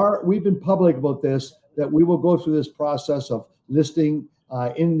 But we've been public about this, that we will go through this process of listing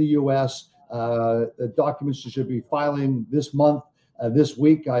in the US. The documents should be filing this month, this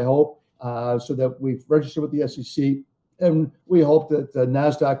week, I hope, so that we've registered with the SEC. And we hope that the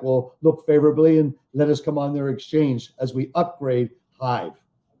NASDAQ will look favorably and let us come on their exchange as we upgrade Hive.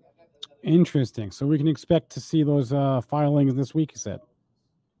 Interesting. So we can expect to see those filings this week, you said?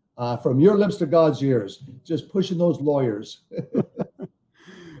 From your lips to God's ears, just pushing those lawyers.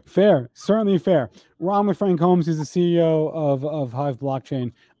 Fair, certainly fair. We're on with Frank Holmes. He's the CEO of Hive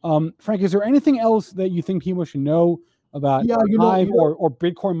Blockchain. Frank, is there anything else that you think people should know about Hive or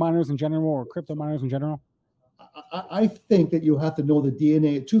Bitcoin miners in general or crypto miners in general? I think that you have to know the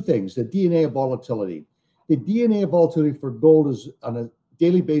DNA, two things, the DNA of volatility. The DNA of volatility for gold is on a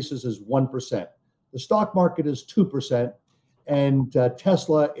daily basis is 1%. The stock market is 2%, and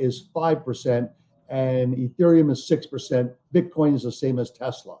Tesla is 5%, and Ethereum is 6%. Bitcoin is the same as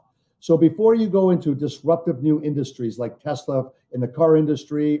Tesla. So before you go into disruptive new industries like Tesla in the car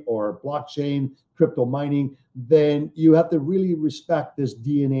industry or blockchain, crypto mining, then you have to really respect this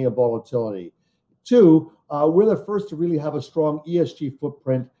DNA of volatility. Two, we're the first to really have a strong ESG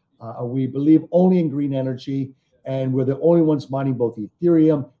footprint. We believe only in green energy, and we're the only ones mining both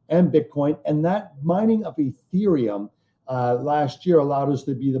Ethereum and Bitcoin. And that mining of Ethereum last year allowed us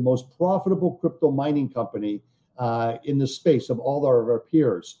to be the most profitable crypto mining company in the space of all our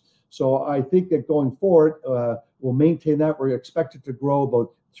peers. So I think that going forward, we'll maintain that. We're expected to grow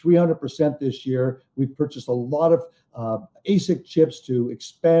about 300% this year. We've purchased a lot of ASIC chips to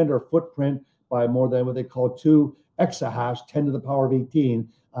expand our footprint by more than what they call 2 exahash, 10 to the power of 18.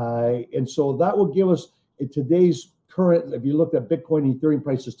 And so that will give us, in today's current, if you looked at Bitcoin and Ethereum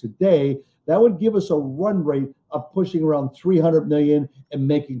prices today, that would give us a run rate of pushing around 300 million and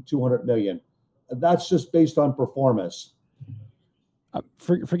making 200 million. That's just based on performance.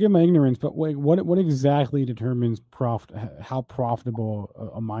 Forgive my ignorance, but what exactly determines how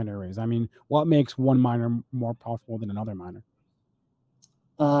profitable a miner is? I mean, what makes one miner more profitable than another miner?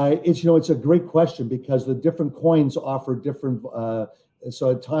 It's a great question because the different coins offer different.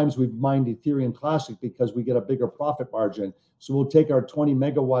 So at times we've mined Ethereum Classic because we get a bigger profit margin. So we'll take our 20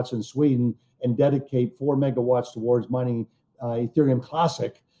 megawatts in Sweden and dedicate 4 megawatts towards mining Ethereum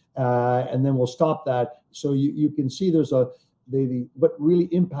Classic, and then we'll stop that. So you can see there's what really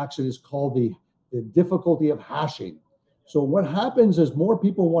impacts it is called the difficulty of hashing. So what happens is more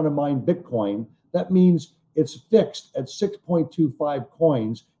people want to mine Bitcoin. That means it's fixed at 6.25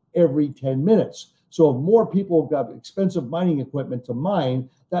 coins every 10 minutes. So if more people got expensive mining equipment to mine,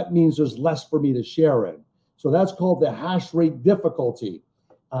 that means there's less for me to share in. So that's called the hash rate difficulty.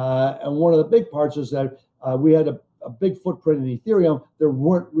 And one of the big parts is that we had a big footprint in Ethereum. There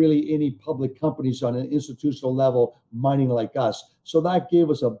weren't really any public companies on an institutional level mining like us. So that gave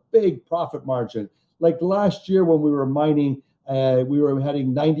us a big profit margin. Like last year when we were mining, we were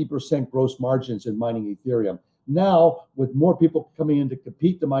having 90% gross margins in mining Ethereum. Now, with more people coming in to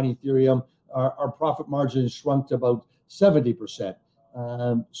compete to mine Ethereum, our profit margin shrunk to about 70%.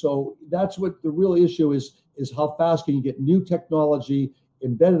 So that's what the real issue is how fast can you get new technology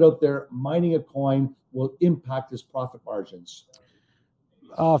embedded out there. Mining a coin will impact its profit margins.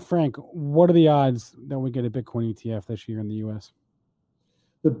 Frank, what are the odds that we get a Bitcoin ETF this year in the U.S.?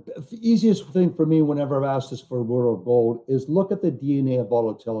 The easiest thing for me whenever I've asked this for World of Gold is look at the DNA of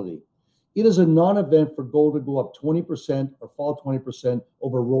volatility. It is a non-event for gold to go up 20% or fall 20%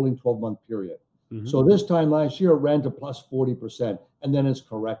 over a rolling 12-month period. Mm-hmm. So this time last year, it ran to plus 40%, and then it's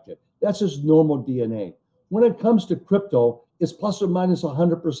corrected. That's just normal DNA. When it comes to crypto, it's plus or minus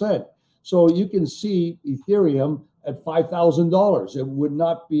 100%. So you can see Ethereum at $5,000. It would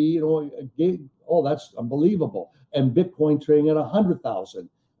not be, that's unbelievable. And Bitcoin trading at 100,000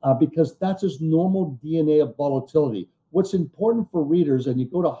 because that's just normal DNA of volatility. What's important for readers, and you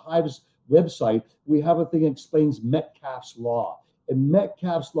go to Hive's website, we have a thing that explains Metcalfe's law. And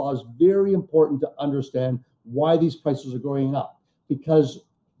Metcalfe's law is very important to understand why these prices are going up, because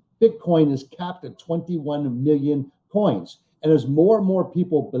Bitcoin is capped at 21 million coins. And as more and more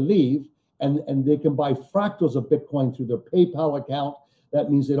people believe, and they can buy fractals of Bitcoin through their PayPal account,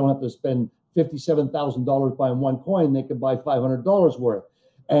 that means they don't have to spend $57,000 buying one coin. They can buy $500 worth.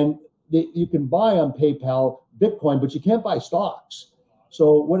 And you can buy on PayPal Bitcoin, but you can't buy stocks.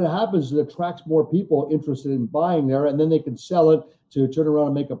 So what happens is it attracts more people interested in buying there, and then they can sell it to turn around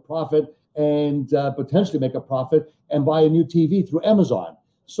and make a profit and potentially make a profit and buy a new TV through Amazon.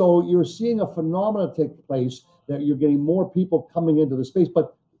 So you're seeing a phenomenon take place that you're getting more people coming into the space,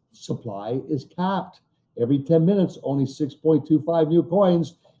 but supply is capped. Every 10 minutes, only 6.25 new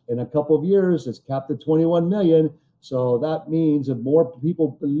coins. In a couple of years, it's capped at 21 million. So that means if more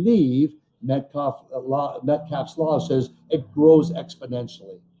people believe Metcalfe's law says it grows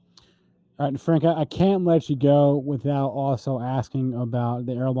exponentially. All right, Frank, I can't let you go without also asking about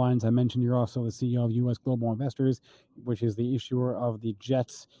the airlines. I mentioned you're also the CEO of U.S. Global Investors, which is the issuer of the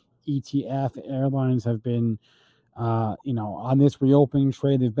JETS ETF. Airlines have been, on this reopening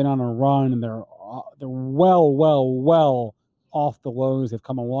trade. They've been on a run, and they're well off the lows. They've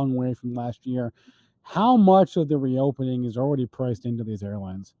come a long way from last year. How much of the reopening is already priced into these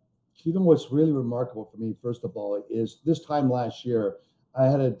airlines? You know what's really remarkable for me, first of all, is this time last year, I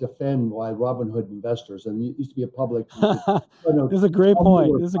had to defend why Robinhood investors, and it used to be a public. This is a great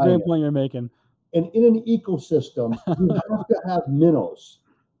point. This is a great point you're making. And in an ecosystem, you have to have minnows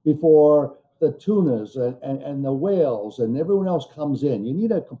before the tunas and the whales and everyone else comes in. You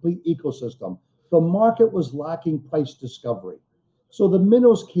need a complete ecosystem. The market was lacking price discovery. So the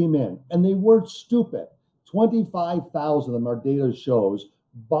minnows came in, and they weren't stupid. 25,000 of them, our data shows,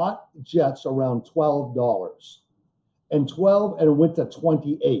 bought jets around $12 and it went to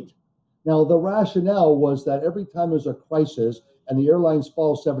 28. Now, the rationale was that every time there's a crisis and the airlines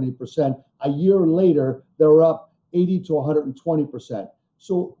fall 70%, a year later, they're up 80 to 120%.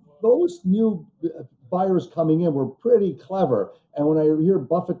 So those new buyers coming in were pretty clever. And when I hear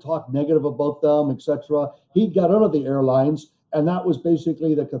Buffett talk negative about them, etc., he got out of the airlines, and that was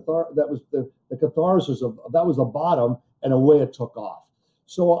basically the catharsis of that was the bottom, and away it took off.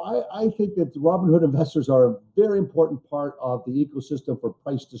 So I think that Robinhood investors are a very important part of the ecosystem for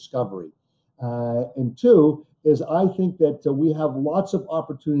price discovery. And two is I think that we have lots of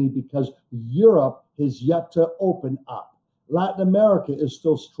opportunity because Europe is yet to open up. Latin America is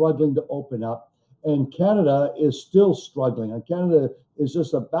still struggling to open up, and Canada is still struggling. And Canada is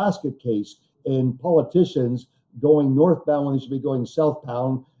just a basket case in politicians going northbound when they should be going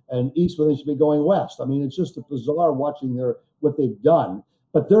southbound, and east when they should be going west. I mean, it's just bizarre watching what they've done.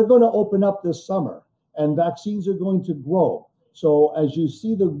 But they're going to open up this summer, and vaccines are going to grow. So as you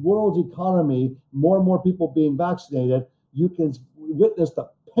see the world's economy, more and more people being vaccinated, you can witness the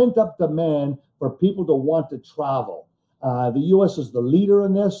pent-up demand for people to want to travel. The U.S. is the leader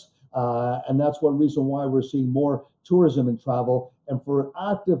in this, and that's one reason why we're seeing more tourism and travel. And for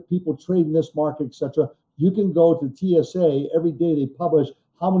active people trading this market, etc., you can go to TSA. Every day they publish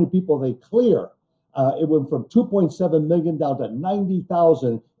how many people they clear. It went from 2.7 million down to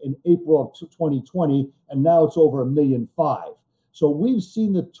 90,000 in April of 2020, and now it's over 1.5 million. So we've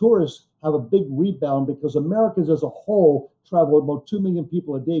seen the tourists have a big rebound because Americans as a whole travel about 2 million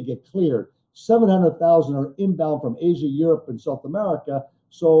people a day get cleared. 700,000 are inbound from Asia, Europe, and South America.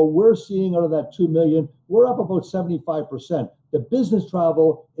 So we're seeing out of that 2 million, we're up about 75%. The business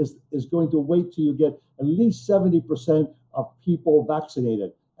travel is going to wait till you get at least 70% of people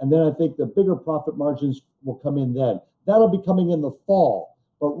vaccinated. And then I think the bigger profit margins will come in then. That'll be coming in the fall.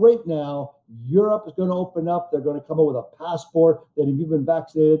 But right now, Europe is going to open up. They're going to come up with a passport that if you've been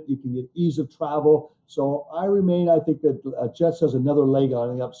vaccinated, you can get ease of travel. So I think that Jets has another leg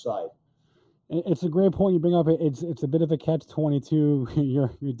on the upside. It's a great point you bring up. It's a bit of a catch-22.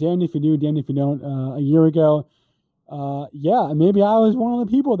 You're damned if you do, damned if you don't. A year ago, maybe I was one of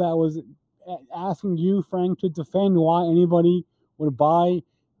the people that was asking you, Frank, to defend why anybody would buy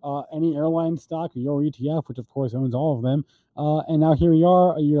any airline stock or your ETF, which of course owns all of them. And now here we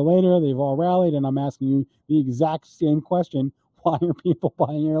are a year later, they've all rallied, and I'm asking you the exact same question. Why are people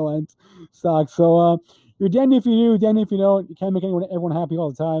buying airline stocks? So you're damned if you do, damned if you don't. You can't make everyone happy all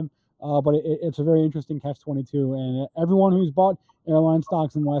the time. But it's a very interesting catch-22. And everyone who's bought airline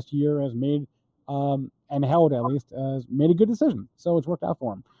stocks in the last year has made, and held at least, has made a good decision. So it's worked out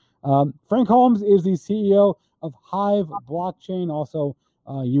for him. Frank Holmes is the CEO of Hive Blockchain, also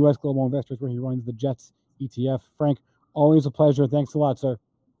U.S. Global Investors, where he runs the Jets ETF. Frank, always a pleasure. Thanks a lot, sir.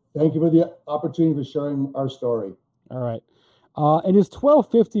 Thank you for the opportunity for sharing our story. All right. It is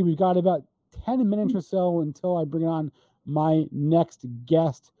 12:50. We've got about 10 minutes or so until I bring on my next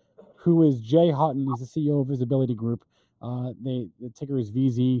guest, who is Jay Hutton. He's the CEO of Visibility Group. The ticker is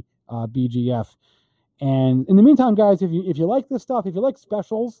VZ BGF. And in the meantime, guys, if you like this stuff, if you like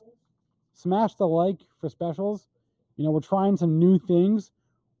specials, smash the like for specials. You know, we're trying some new things.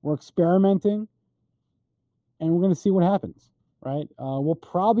 We're experimenting. And we're going to see what happens, right? We'll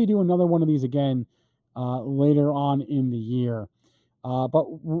probably do another one of these again later on in the year.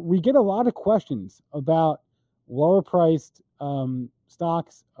 But we get a lot of questions about lower priced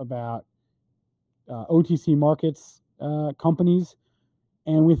stocks, about OTC markets companies.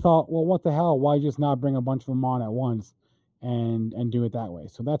 And we thought, well, what the hell? Why just not bring a bunch of them on at once and do it that way?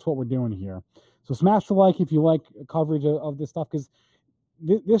 So that's what we're doing here. So smash the like if you like coverage of this stuff, because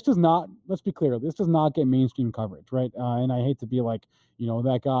this does not, let's be clear, this does not get mainstream coverage, right? And I hate to be like,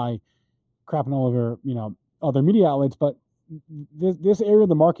 that guy crapping all over, other media outlets, but this area of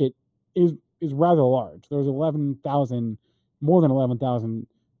the market is rather large. There's more than 11,000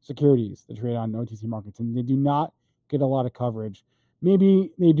 securities that trade on OTC markets, and they do not get a lot of coverage.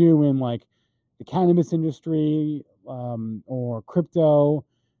 Maybe they do in like the cannabis industry or crypto,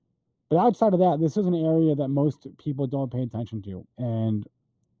 but outside of that, this is an area that most people don't pay attention to, and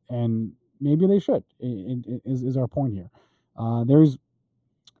maybe they should. Is our point here? There's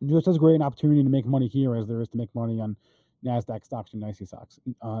just as great an opportunity to make money here as there is to make money on NASDAQ stocks and NYSE stocks.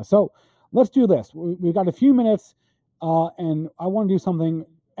 So let's do this. We've got a few minutes, and I want to do something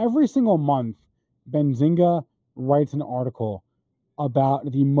every single month. Benzinga writes an article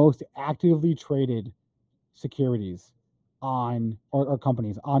about the most actively traded securities on or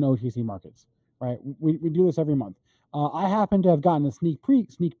companies on OTC markets, right? We do this every month. I happen to have gotten a sneak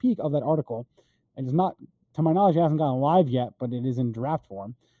peek of that article. And it's not, to my knowledge, it hasn't gotten live yet, but it is in draft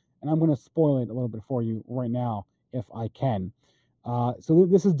form. And I'm going to spoil it a little bit for you right now if I can. So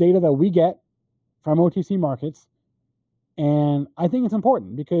this is data that we get from OTC markets. And I think it's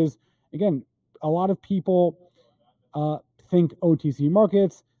important because, again, a lot of people think OTC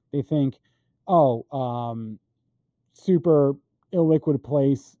markets, they think, super illiquid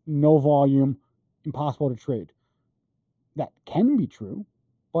place, no volume, impossible to trade. That can be true,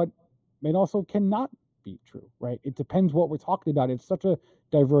 but it also cannot be true, right? It depends what we're talking about. It's such a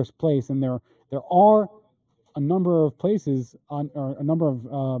diverse place, and there are a number of places or a number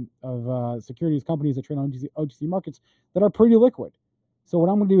of securities companies that trade on OTC markets that are pretty liquid. So what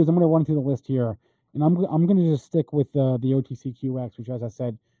I'm going to do is I'm going to run through the list here, and I'm going to just stick with the OTCQX, which, as I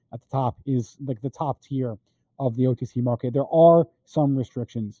said at the top, is like the top tier of the OTC market. There are some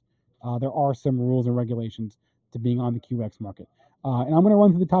restrictions. There are some rules and regulations to being on the QX market. And I'm going to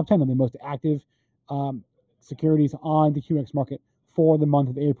run through the top 10 of the most active securities on the QX market for the month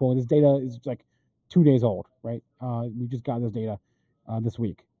of April. This data is like 2 days old, right? We just got this data this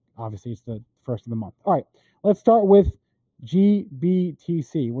week. Obviously, it's the first of the month. All right, let's start with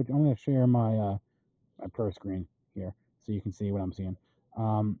GBTC, which I'm going to share my pro screen here so you can see what I'm seeing.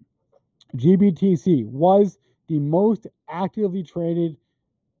 GBTC was the most actively traded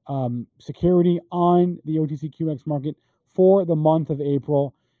security on the OTCQX market for the month of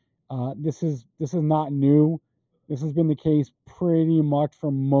April. This is not new. This has been the case pretty much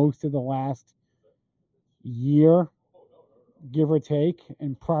for most of the last year, give or take.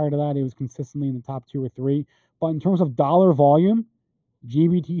 And prior to that, it was consistently in the top 2 or 3. But in terms of dollar volume,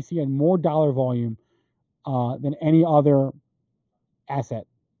 GBTC had more dollar volume than any other asset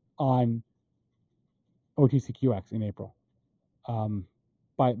on OTCQX in April.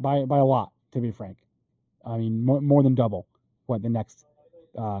 By a lot, to be frank. I mean, more than double what the next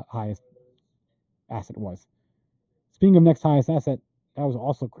highest asset was. Speaking of next highest asset, that was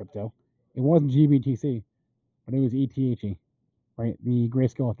also crypto. It wasn't GBTC, but it was ETHE, right? The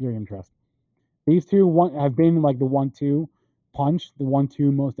Grayscale Ethereum Trust. These two have been like the 1-2 punch, the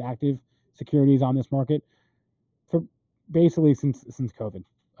 1-2 most active securities on this market for basically since COVID.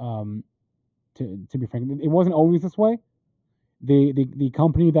 To be frank, it wasn't always this way. The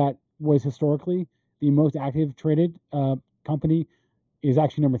company that was historically the most active traded company is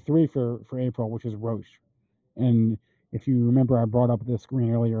actually number 3 for April, which is Roche. And if you remember, I brought up the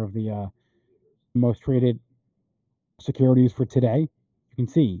screen earlier of the most traded securities for today. You can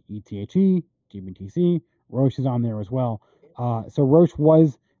see ETHE, GBTC, Roche is on there as well. So Roche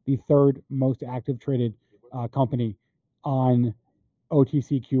was the 3rd most active traded company on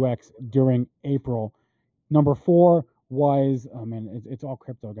OTCQX during April. Number 4 was, it's all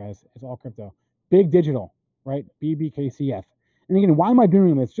crypto, guys. It's all crypto. Big Digital, right? BBKCF. And again, why am I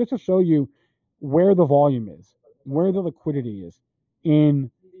doing this? Just to show you where the volume is, where the liquidity is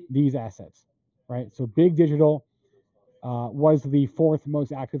in these assets, right? So Big Digital was the 4th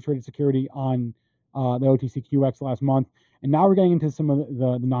most active traded security on the OTCQX last month. And now we're getting into some of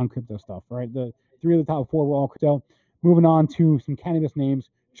the non-crypto stuff, right? The 3 of the top 4 were all crypto. Moving on to some cannabis names.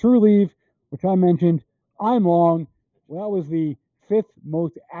 TrueLeaf, which I mentioned, I'm long. Well, that was the 5th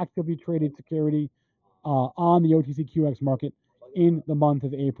most actively traded security on the OTCQX market in the month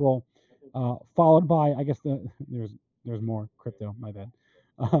of April, followed by, I guess there's more crypto, my bad.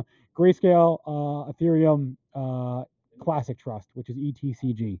 Grayscale, Ethereum, Classic Trust, which is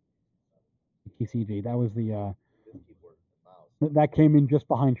ETCG. ETCG. That was the that came in just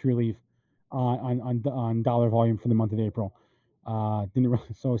behind TrueLeaf on dollar volume for the month of April.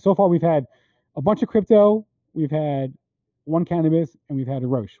 So far we've had a bunch of crypto, we've had one cannabis, and we've had a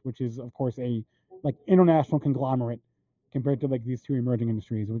Roche, which is of course a like international conglomerate compared to like these 2 emerging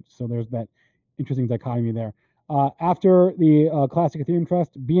industries. So there's that interesting dichotomy there. After the Classic Ethereum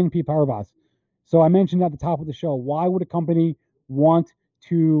Trust, BNP Paribas. So I mentioned at the top of the show, why would a company want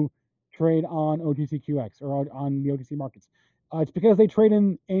to trade on OTCQX or on the OTC markets? It's because they trade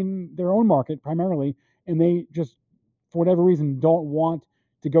in their own market primarily, and they just, for whatever reason, don't want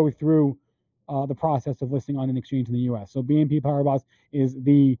to go through the process of listing on an exchange in the U.S. So BNP Paribas is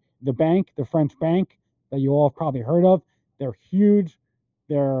the bank, the French bank that you all have probably heard of. They're huge,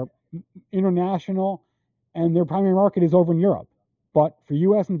 they're international, and their primary market is over in Europe. But for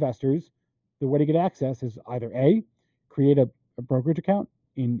U.S. investors, the way to get access is either A, create a brokerage account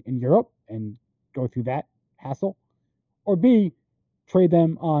in Europe and go through that hassle, or B, trade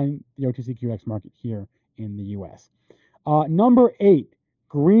them on the OTCQX market here in the US. Number 8,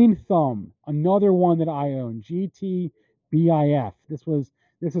 Green Thumb, another one that I own, GTBIF.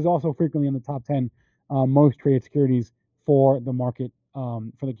 This is also frequently in the top 10 most traded securities for the market,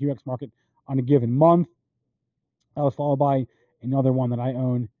 for the QX market on a given month. That was followed by another one that I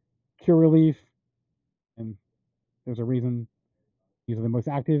own, Cureleaf, and there's a reason these are the most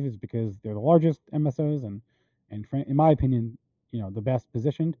active is because they're the largest MSOs and in my opinion, the best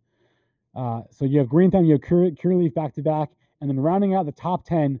positioned. So you have Green Thumb, you have Cureleaf back to back, and then rounding out the top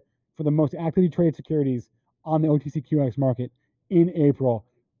 10 for the most actively traded securities on the OTCQX market in April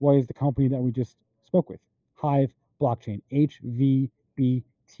was the company that we just spoke with, Hive Blockchain, HVBTF.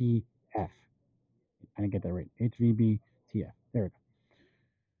 I didn't get that right. HVBTF. There we go.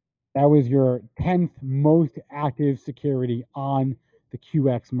 That was your 10th most active security on the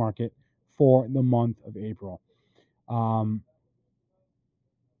QX market for the month of April.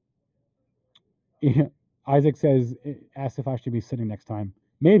 Isaac asks if I should be sitting next time.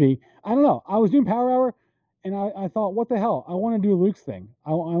 Maybe. I don't know. I was doing Power Hour, and I thought, what the hell? I want to do Luke's thing.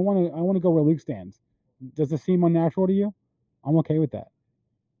 I want to go where Luke stands. Does this seem unnatural to you? I'm okay with that.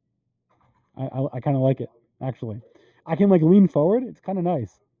 I kind of like it, actually. I can lean forward. It's kind of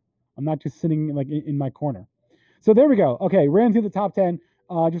nice. I'm not just sitting in my corner. So there we go. Okay, ran through the top 10.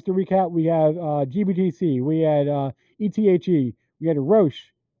 Just to recap, we have GBTC, we had ETHE, we had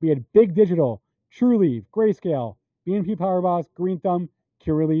Roche, we had Big Digital, Trueleaf, Grayscale, BNP Paribas, Green Thumb,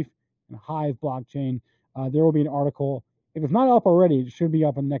 Cureleaf, and Hive Blockchain. There will be an article. If it's not up already, it should be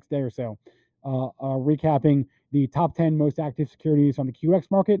up in the next day or so, recapping the top 10 most active securities on the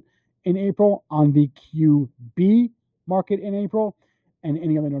QX market in April, on the QB market in April, and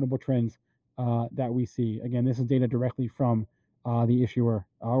any other notable trends that we see. Again, this is data directly from the issuer,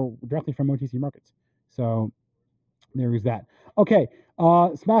 directly from OTC Markets. So there is that. Okay,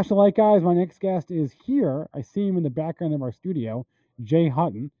 smash the like, guys. My next guest is here. I see him in the background of our studio, Jay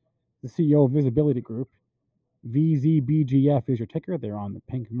Hutton, the CEO of Visibility Group. VZBGF is your ticker. They're on the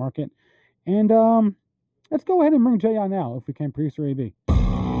pink market. And let's go ahead and bring Jay on now, if we can, producer AB.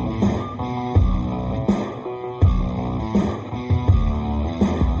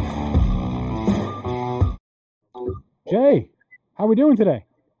 Jay, how are we doing today?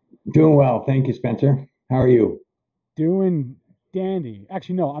 Doing well. Thank you, Spencer. How are you? Doing dandy.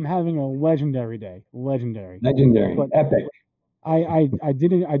 Actually, no, I'm having a legendary day. Legendary. But epic. I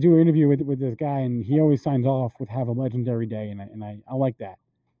do an interview with this guy, and he always signs off with "Have a legendary day," and I like that.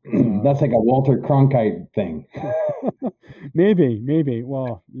 That's like a Walter Cronkite thing. Maybe.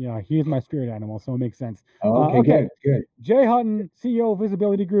 Well, yeah, he's my spirit animal, so it makes sense. Okay, good. Jay Hutton, CEO of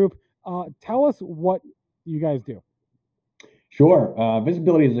Visibility Group. Tell us what you guys do. Sure.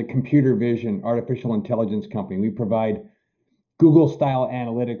 Visibility is a computer vision artificial intelligence company. We provide Google-style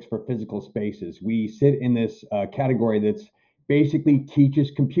analytics for physical spaces. We sit in this category that's basically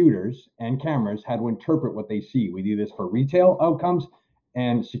teaches computers and cameras how to interpret what they see. We do this for retail outcomes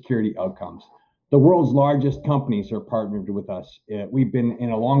and security outcomes. The world's largest companies are partnered with us. We've been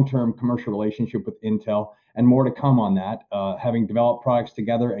in a long-term commercial relationship with Intel, and more to come on that, having developed products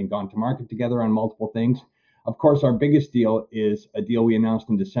together and gone to market together on multiple things. Of course, our biggest deal is a deal we announced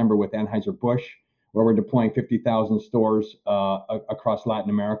in December with Anheuser-Busch, where we're deploying 50,000 stores across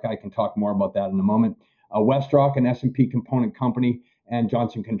Latin America. I can talk more about that in a moment. WestRock, an S&P component company, and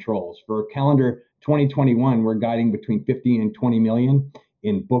Johnson Controls. For calendar 2021, we're guiding between 15 and 20 million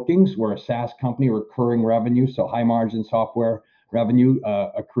in bookings. We're a SaaS company, recurring revenue, so high margin software revenue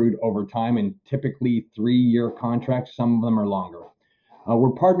accrued over time, and typically 3-year contracts. Some of them are longer.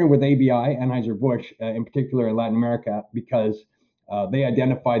 We're partnered with ABI, Anheuser-Busch, in particular in Latin America, because they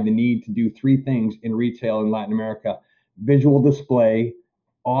identified the need to do 3 things in retail in Latin America: visual display,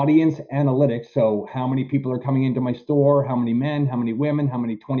 audience analytics, so how many people are coming into my store, how many men, how many women, how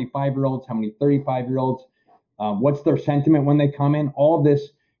many 25-year-olds, how many 35-year-olds, what's their sentiment when they come in. All of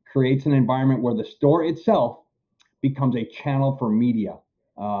this creates an environment where the store itself becomes a channel for media,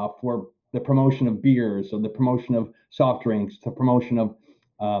 for the promotion of beers, or the promotion of soft drinks, the promotion of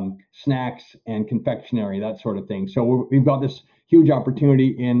snacks and confectionery, that sort of thing. So we've got this huge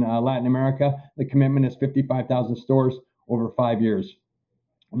opportunity in Latin America. The commitment is 55,000 stores over 5 years.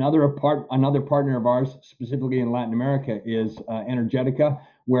 Another partner of ours, specifically in Latin America, is Energetica,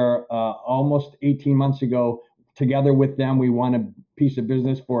 where almost 18 months ago, together with them, we won a piece of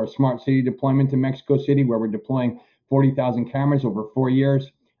business for a smart city deployment in Mexico City, where we're deploying 40,000 cameras over 4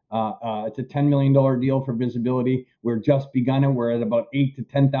 years. It's a $10 million deal for Visibility. We're just begun it. We're at about 8,000 to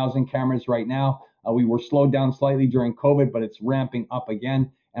 10,000 cameras right now. We were slowed down slightly during COVID, but it's ramping up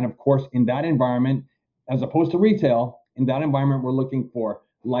again. And of course, in that environment, as opposed to retail, In that environment, we're looking for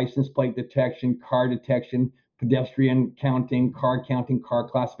license plate detection, car detection, pedestrian counting, car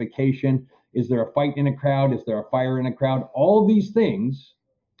classification. Is there a fight in a crowd? Is there a fire in a crowd? All of these things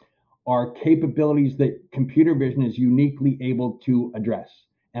are capabilities that computer vision is uniquely able to address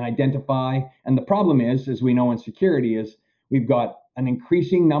and identify. And the problem is, as we know in security, is we've got an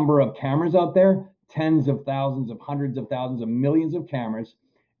increasing number of cameras out there, tens of thousands of hundreds of thousands of millions of cameras,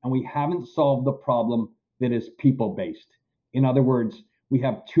 and we haven't solved the problem that is people-based. In other words, we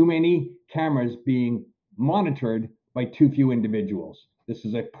have too many cameras being monitored by too few individuals. This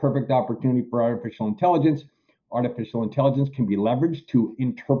is a perfect opportunity for artificial intelligence. Artificial intelligence can be leveraged to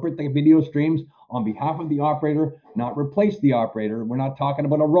interpret the video streams on behalf of the operator, not replace the operator. We're not talking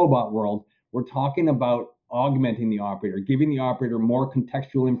about a robot world. We're talking about augmenting the operator, giving the operator more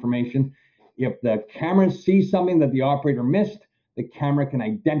contextual information. If the camera sees something that the operator missed, the camera can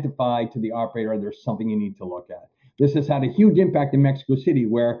identify to the operator there's something you need to look at. This has had a huge impact in Mexico City,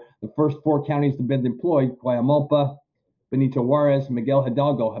 where the first 4 counties that have been deployed, Guayamalpa, Benito Juarez, Miguel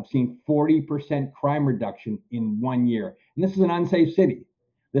Hidalgo, have seen 40% crime reduction in 1 year. And this is an unsafe city.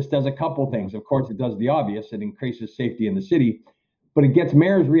 This does a couple things. Of course, it does the obvious. It increases safety in the city, but it gets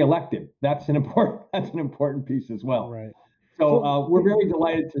mayors reelected. That's an important piece as well. Right. So we're very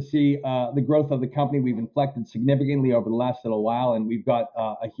delighted to see the growth of the company. We've inflected significantly over the last little while, and we've got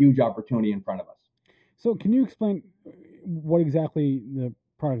a huge opportunity in front of us. So can you explain what exactly the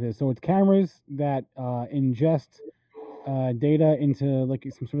product is? So it's cameras that ingest data into like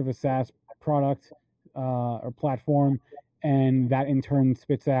some sort of a SaaS product or platform, and that in turn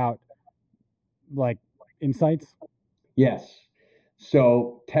spits out like insights? Yes.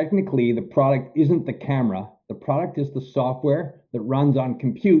 So technically, the product isn't the camera. The product is the software that runs on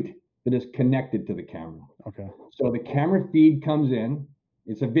compute that is connected to the camera. Okay. So the camera feed comes in.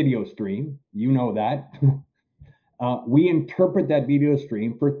 It's a video stream. You know that. We interpret that video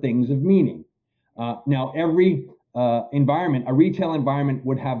stream for things of meaning. Now, every environment, a retail environment,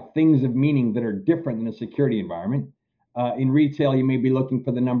 would have things of meaning that are different than a security environment. In retail, you may be looking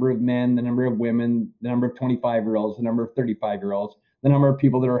for the number of men, the number of women, the number of 25-year-olds, the number of 35-year-olds, the number of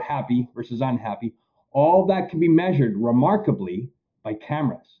people that are happy versus unhappy. All that can be measured remarkably by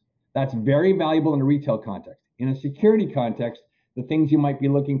cameras. That's very valuable in a retail context. In a security context, the things you might be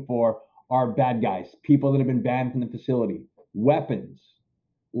looking for are bad guys, people that have been banned from the facility, weapons,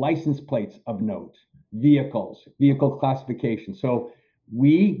 license plates of note, vehicles, vehicle classification. So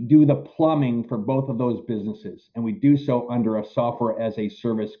we do the plumbing for both of those businesses, and we do so under a software as a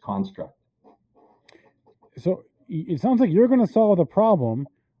service construct. So it sounds like you're going to solve the problem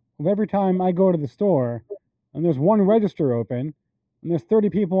of every time I go to the store and there's one register open and there's 30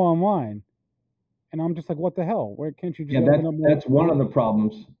 people online. And I'm just like, what the hell? Where can't you just open up more? That's one of the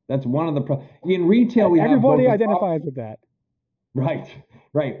problems. That's one of the problems. In retail, we everybody identifies with that. Right.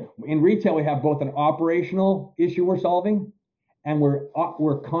 In retail, we have both an operational issue we're solving, and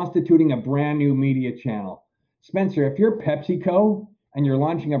we're constituting a brand new media channel. Spencer, if you're PepsiCo and you're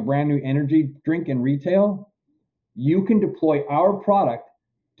launching a brand new energy drink in retail, you can deploy our product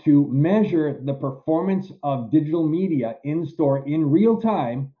to measure the performance of digital media in store in real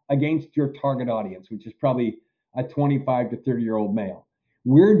time against your target audience, which is probably a 25 to 30-year-old male.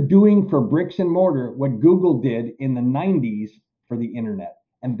 We're doing for bricks and mortar what Google did in the 90s for the internet.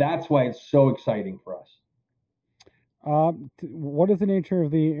 And that's why it's so exciting for us. What is the nature of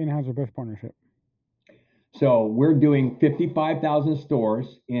the Anheuser-Busch partnership? So we're doing 55,000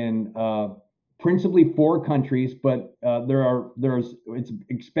 stores in principally 4 countries, but it's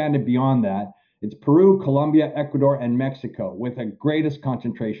expanded beyond that. It's Peru, Colombia, Ecuador, and Mexico, with the greatest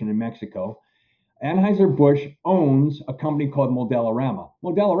concentration in Mexico. Anheuser-Busch owns a company called Modelorama.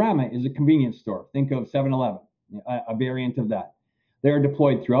 Modelorama is a convenience store. Think of 7-Eleven, a variant of that. They are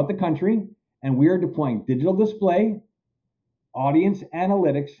deployed throughout the country, and we are deploying digital display, audience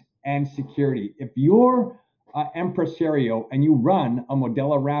analytics, and security. If you're an impresario and you run a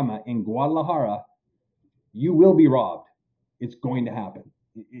Modelorama in Guadalajara, you will be robbed. It's going to happen.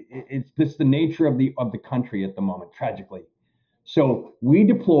 It's just the nature of the country at the moment, tragically. So we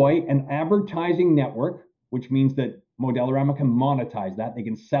deploy an advertising network, which means that Modelorama can monetize that. They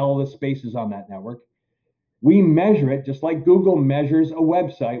can sell the spaces on that network. We measure it just like Google measures a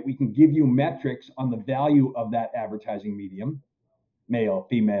website. We can give you metrics on the value of that advertising medium, male,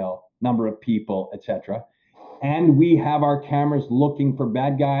 female, number of people, etc. And we have our cameras looking for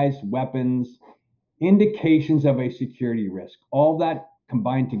bad guys, weapons, indications of a security risk. All that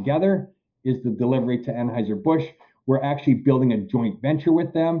combined together is the delivery to Anheuser-Busch. We're actually building a joint venture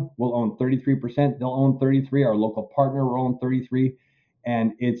with them. We'll own 33%. They'll own 33%. Our local partner will own 33%.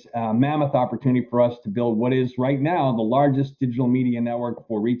 And it's a mammoth opportunity for us to build what is right now the largest digital media network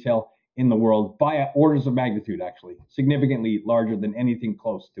for retail in the world by orders of magnitude, actually, significantly larger than anything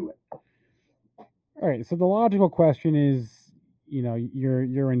close to it. All right. So the logical question is, you're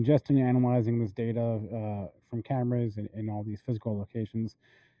ingesting and analyzing this data from cameras and all these physical locations.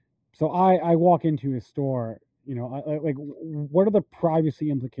 So I walk into a store, what are the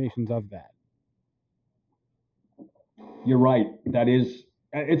privacy implications of that? You're right. That is,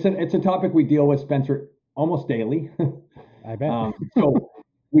 it's a topic we deal with, Spencer, almost daily. I bet. So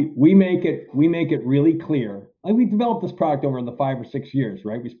we make it really clear. Like, we developed this product over the 5 or 6 years,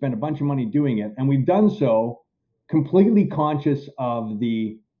 right? We spent a bunch of money doing it, and we've done so completely conscious of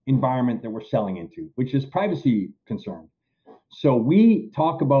the environment that we're selling into, which is privacy concerned. So we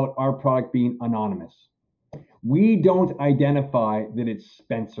talk about our product being anonymous. We don't identify that it's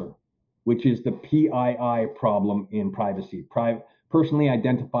Spencer, which is the PII problem in privacy, personally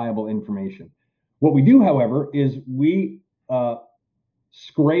identifiable information. What we do, however, is we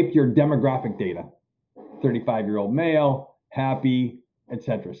scrape your demographic data. 35-year-old male, happy,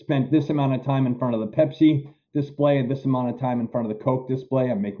 etc. Spent this amount of time in front of the Pepsi display, this amount of time in front of the Coke display.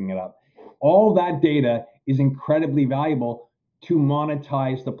 I'm making it up. All that data is incredibly valuable to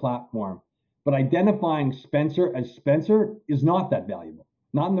monetize the platform. But identifying Spencer as Spencer is not that valuable,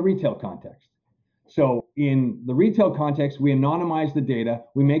 not in the retail context. So in the retail context, we anonymize the data.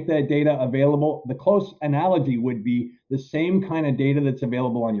 We make that data available. The close analogy would be the same kind of data that's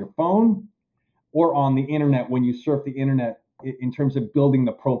available on your phone or on the internet when you surf the internet in terms of building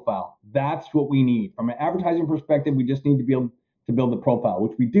the profile. That's what we need. From an advertising perspective, we just need to be able to build the profile,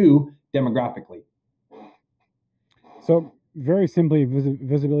 which we do demographically. So very simply,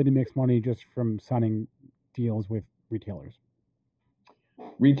 visibility makes money just from signing deals with retailers.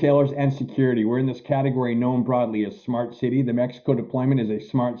 Retailers and security. We're in this category known broadly as smart city. The Mexico deployment is a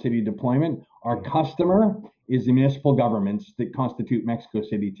smart city deployment. Our customer is the municipal governments that constitute Mexico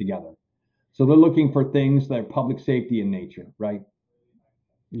City together. So they're looking for things that are public safety in nature, right?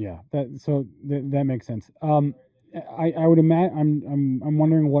 Yeah, that makes sense. I would imagine. I'm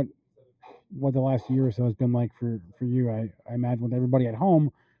wondering what the last year or so has been like for you. I imagine with everybody at home,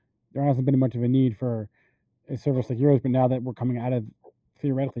 there hasn't been much of a need for a service like yours. But now that we're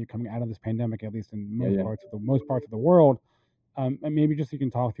theoretically coming out of this pandemic, at least in most parts of the world, and maybe just you can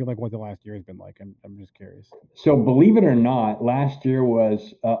talk through like what the last year has been like. I'm just curious. So believe it or not, last year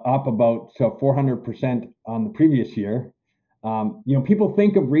was up about 400% on the previous year. People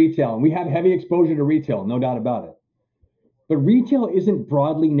think of retail, and we have heavy exposure to retail, no doubt about it. But retail isn't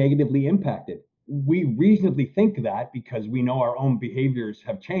broadly negatively impacted. We reasonably think that because we know our own behaviors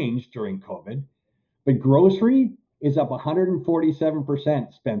have changed during COVID. But grocery is up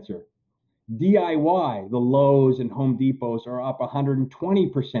 147%, Spencer. DIY, the Lowe's and Home Depots are up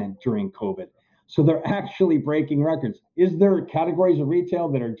 120% during COVID. So they're actually breaking records. Is there categories of retail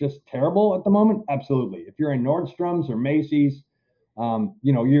that are just terrible at the moment? Absolutely. If you're in Nordstrom's or Macy's,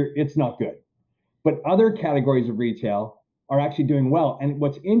 it's not good. But other categories of retail are actually doing well. And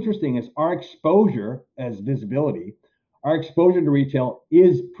what's interesting is our exposure as visibility, our exposure to retail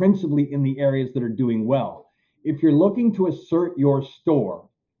is principally in the areas that are doing well. If you're looking to assert your store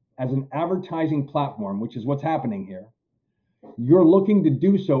as an advertising platform, which is what's happening here, you're looking to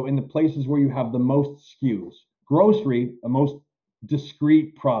do so in the places where you have the most SKUs. Grocery, the most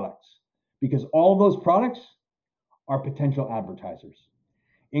discrete products, because all of those products are potential advertisers.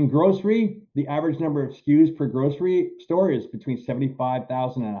 In grocery, the average number of SKUs per grocery store is between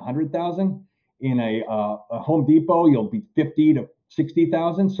 75,000 and 100,000. In a Home Depot, you'll be 50 to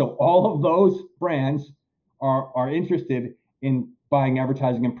 60,000. So all of those brands are interested in buying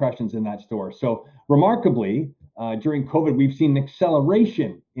advertising impressions in that store. So remarkably, during COVID, we've seen an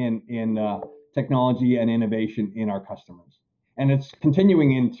acceleration in technology and innovation in our customers. And it's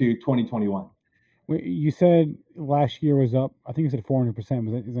continuing into 2021. You said last year was up, I think you said 400%. Is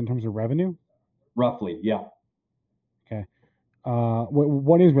that in terms of revenue? Roughly, yeah. Okay.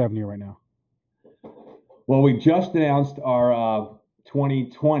 What is revenue right now? Well, we just announced our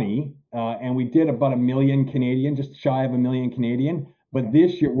 2020, and we did about $1 million Canadian, just shy of $1 million Canadian. But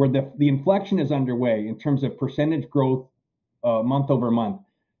this year, where the inflection is underway in terms of percentage growth month over month.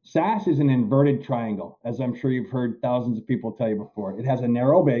 SaaS is an inverted triangle, as I'm sure you've heard thousands of people tell you before. It has a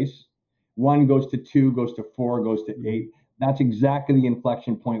narrow base. 1 goes to 2, goes to 4, goes to 8. That's exactly the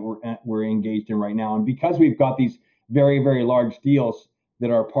inflection point we're engaged in right now. And because we've got these very, very large deals that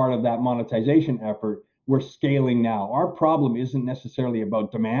are part of that monetization effort, we're scaling now. Our problem isn't necessarily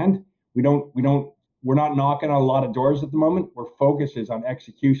about demand. We're not knocking on a lot of doors at the moment. Our focus is on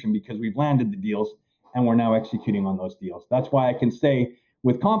execution because we've landed the deals and we're now executing on those deals. That's why I can say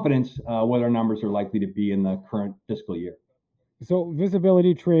with confidence what our numbers are likely to be in the current fiscal year. So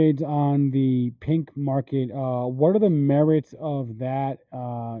visibility trades on the pink market. What are the merits of that?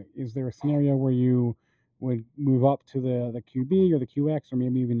 Is there a scenario where you would move up to the QB or the QX or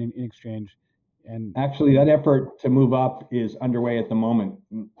maybe even in exchange? And actually, that effort to move up is underway at the moment.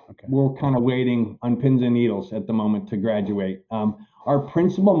 Okay. We're kind of waiting on pins and needles at the moment to graduate. Our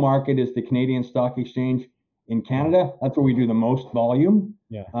principal market is the Canadian Stock Exchange in Canada. That's where we do the most volume.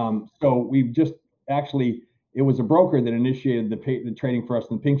 Yeah. So we've just actually, it was a broker that initiated the trading for us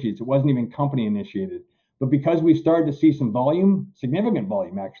in the pink sheets. It wasn't even company initiated. But because we started to see some volume, significant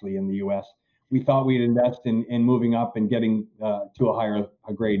volume actually in the US, we thought we'd invest in moving up and getting to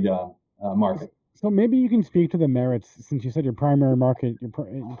a grade market. So maybe you can speak to the merits, since you said your primary market, your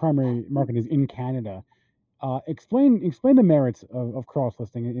primary market is in Canada. Explain the merits of cross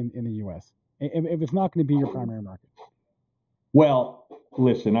listing in the US if it's not going to be your primary market. Well,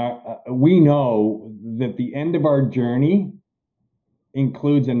 listen, we know that the end of our journey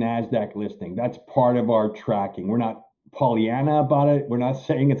includes a NASDAQ listing. That's part of our tracking. We're not Pollyanna about it. We're not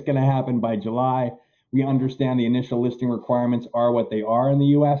saying it's going to happen by July. We understand the initial listing requirements are what they are in the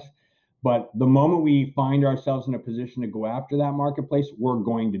US. But the moment we find ourselves in a position to go after that marketplace, we're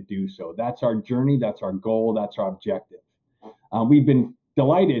going to do so. That's our journey. That's our goal. That's our objective. We've been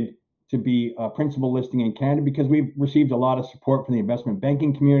delighted to be a principal listing in Canada because we've received a lot of support from the investment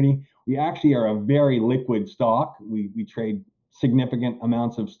banking community. We actually are a very liquid stock. We trade significant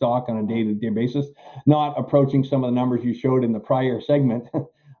amounts of stock on a day-to-day basis, not approaching some of the numbers you showed in the prior segment,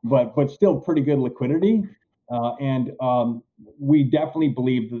 but still pretty good liquidity. And we definitely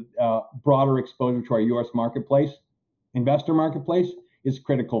believe that broader exposure to our U.S. marketplace, investor marketplace, is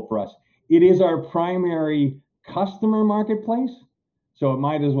critical for us. It is our primary customer marketplace, so it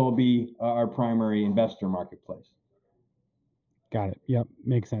might as well be our primary investor marketplace. Got it. Yep,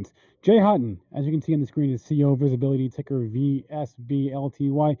 makes sense. Jay Hutton, as you can see on the screen, is CEO of Visibility, ticker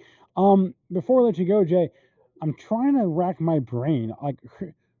VSBLTY. Before I let you go, Jay, I'm trying to rack my brain. Like,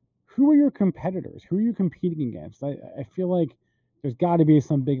 who are your competitors? Who are you competing against? I feel like there's got to be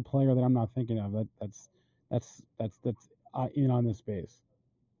some big player that I'm not thinking of that's in on this space.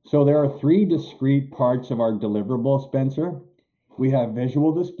 So there are three discrete parts of our deliverable, Spencer. We have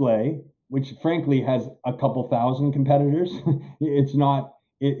visual display, which frankly has a couple thousand competitors.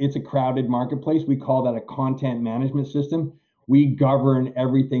 It's a crowded marketplace. We call that a content management system. We govern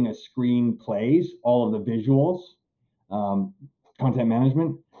everything a screen plays, all of the visuals, content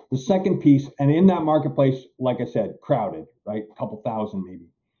management. The second piece, and in that marketplace, like I said, crowded, right? A couple thousand maybe.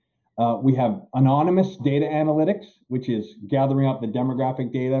 We have anonymous data analytics, which is gathering up the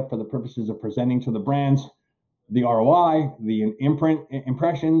demographic data for the purposes of presenting to the brands the ROI, the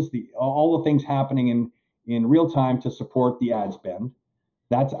impressions, all the things happening in real time to support the ad spend.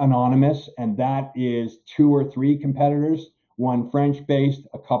 That's anonymous, and that is 2 or 3 competitors, one French-based,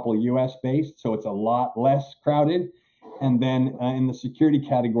 a couple US-based, so it's a lot less crowded. And then in the security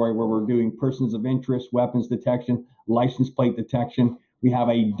category, where we're doing persons of interest, weapons detection, license plate detection, we have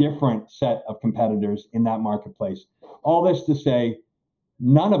a different set of competitors in that marketplace. All this to say,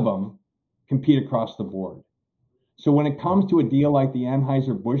 none of them compete across the board. So when it comes to a deal like the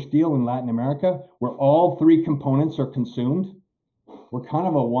Anheuser-Busch deal in Latin America, where all 3 components are consumed, we're kind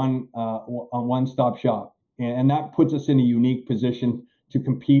of a one-stop shop. And that puts us in a unique position to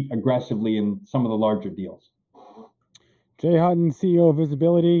compete aggressively in some of the larger deals. Jay Hutton, CEO of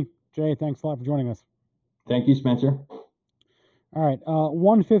Visibility. Jay, thanks a lot for joining us. Thank you, Spencer. All right,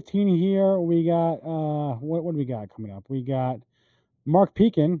 1:15 here. We got what do we got coming up? We got Mark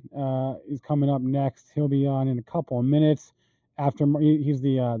Pekin is coming up next. He'll be on in a couple of minutes. After he's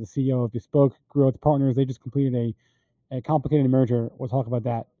the CEO of Bespoke Growth Partners. They just completed a complicated merger. We'll talk about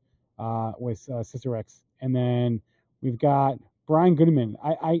that with SisterX. And then we've got Brian Goodman.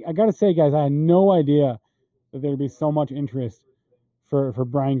 I got to say, guys, I had no idea that there'd be so much interest for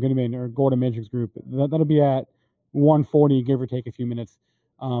Brian Goodman or Golden Matrix Group. That'll be at 1:40, give or take a few minutes.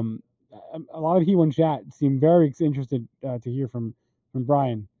 A lot of people in chat seem very interested to hear from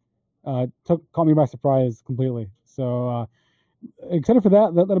Brian. Caught me by surprise completely. So excited for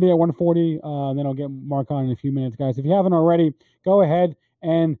that. That'll be at 1:40. Then I'll get Mark on in a few minutes, guys. If you haven't already, go ahead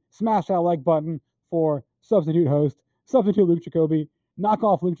and smash that like button for substitute host, substitute Luke Jacoby, knock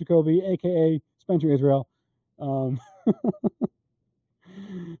off Luke Jacoby, aka Spencer Israel. I'm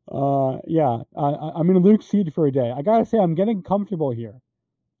in Luke's seat for a day. I gotta say, I'm getting comfortable here.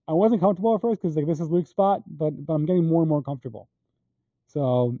 I wasn't comfortable at first because this is Luke's spot, but I'm getting more and more comfortable.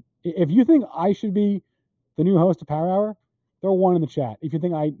 So if you think I should be the new host of Power Hour, throw 1 in the chat. If you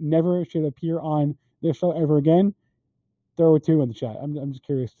think I never should appear on this show ever again, throw a 2 in the chat. I'm just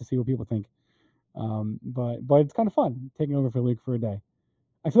curious to see what people think. But it's kind of fun taking over for Luke for a day.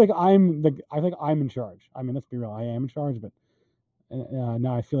 I feel like I'm in charge. I mean, let's be real. I am in charge, but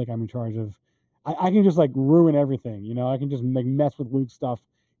now I feel like I'm in charge of. I can just like ruin everything. You know, I can just like mess with Luke's stuff,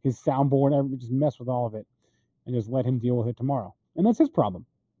 his soundboard, just mess with all of it, and just let him deal with it tomorrow. And that's his problem.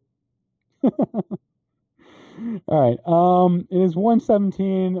 All right. It is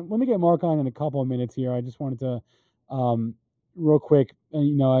 1:17. Let me get Mark on in a couple of minutes here. I just wanted to, real quick,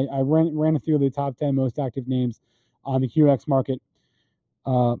 I ran through the top 10 most active names on the QX market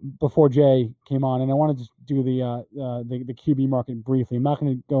before Jay came on, and I wanted to do the QB market briefly. I'm not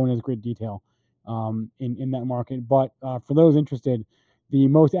going to go into as great detail in that market, but for those interested, the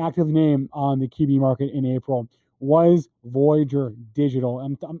most active name on the QB market in April was Voyager Digital.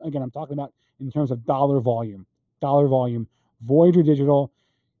 I'm talking about in terms of dollar volume. Voyager Digital.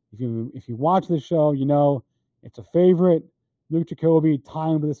 If you watch the show, you know it's a favorite. Luke Jacoby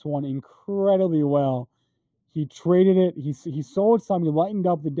timed this one incredibly well. He traded it. He sold some. He lightened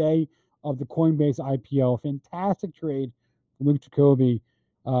up the day of the Coinbase IPO. Fantastic trade for Luke Jacoby.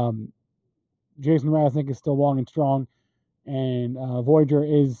 Jason Raznick is still long and strong, and Voyager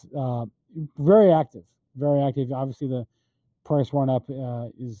is very active. Very active. Obviously, the price run up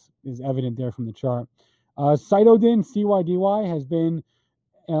is evident there from the chart. Cytodin, CYDY, has been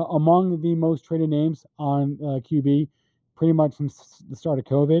among the most traded names on QB pretty much since the start of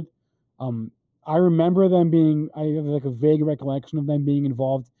COVID. I remember them being, I have like a vague recollection of them being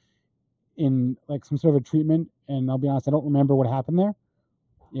involved in like some sort of a treatment, and I'll be honest, I don't remember what happened there,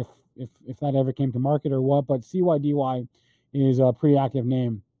 if that ever came to market or what, but CYDY is a pretty active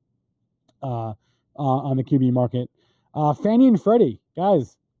name on the QB market. Fannie and Freddie,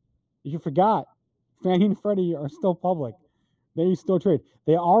 guys, if you forgot, Fannie and Freddie are still public. They still trade.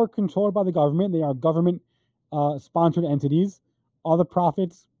 They are controlled by the government. They are government sponsored entities. All the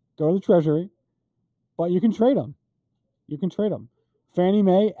profits go to the Treasury, but you can trade them. Fannie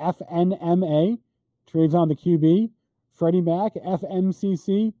Mae, FNMA, trades on the QB. Freddie Mac,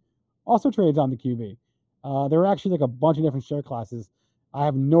 FMCC, also trades on the QB. There are actually like a bunch of different share classes. I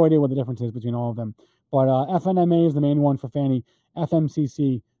have no idea what the difference is between all of them. But FNMA is the main one for Fannie,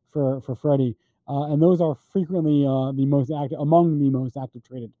 FMCC for Freddie. And those are frequently among the most active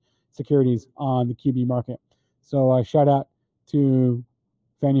traded securities on the QB market. So shout out to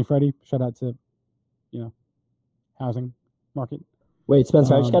Fannie and Freddie. Shout out to, housing market. Wait,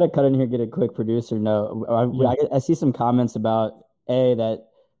 Spencer, I just got to cut in here, get a quick producer note. I see some comments about that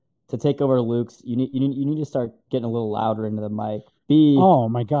to take over Luke's, you need to start getting a little louder into the mic. B, oh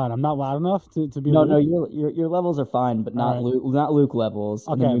my God, I'm not loud enough to be. No, your levels are fine, but not right. not Luke levels.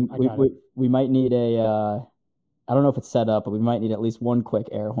 Okay, we might need a. I don't know if it's set up, but we might need at least one quick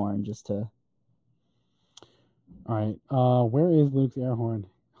air horn just to. All right, where is Luke's air horn?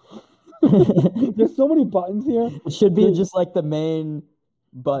 There's so many buttons here. It should be just like the main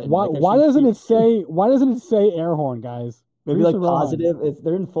button. Why doesn't it say air horn, guys? Maybe like positive. If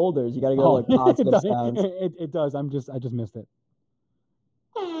they're in folders, you got to go like positive sounds. It does. I just missed it.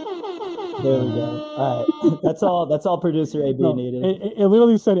 There we go. All right, that's all. Producer AB needed. It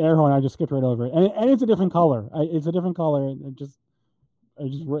literally said air horn. I just skipped right over it, and it's a different color. It's a different color.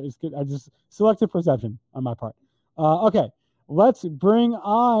 I just selective perception on my part. Okay, let's bring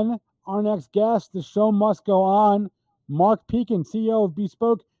on our next guest. The show must go on. Mark Pekin, CEO of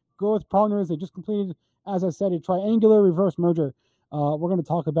Bespoke Growth Partners. They just completed, as I said, a triangular reverse merger. We're going to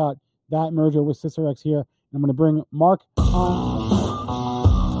talk about that merger with SysRX here. And I'm going to bring Mark on.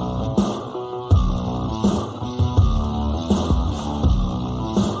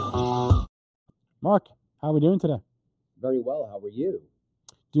 Mark, how are we doing today? Very well. How are you?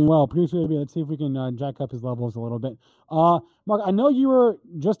 Doing well. Producer, let's see if we can jack up his levels a little bit. Mark, I know you were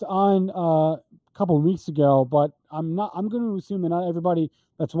just on a couple of weeks ago, but I'm going to assume that not everybody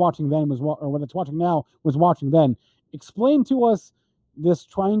that's watching then that's watching now was watching then. Explain to us this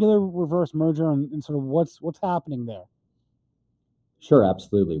triangular reverse merger and sort of what's happening there. Sure,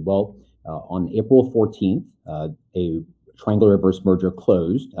 absolutely. Well, on April 14th, a triangular reverse merger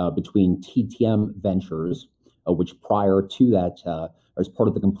closed between TTM Ventures, which prior to that, as part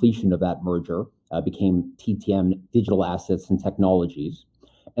of the completion of that merger, became TTM Digital Assets and Technologies,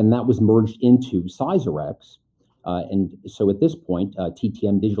 and that was merged into SysRX. And so at this point,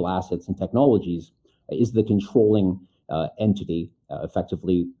 TTM Digital Assets and Technologies is the controlling entity,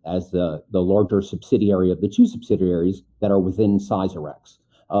 effectively as the larger subsidiary of the two subsidiaries that are within SysRX.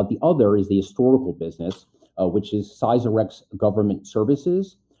 The other is the historical business, which is SysRX Government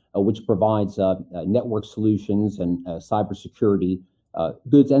Services, which provides network solutions and cybersecurity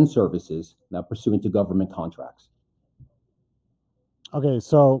goods and services pursuant to government contracts. Okay,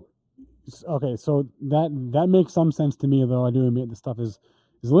 so that makes some sense to me, though I do admit this stuff is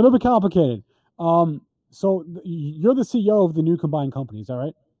a little bit complicated. So you're the CEO of the new combined company, is that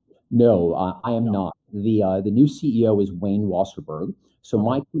right? No, I am not. The new CEO is Wayne Wasserberg. So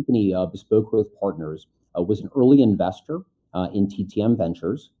my company, Bespoke Growth Partners, was an early investor in TTM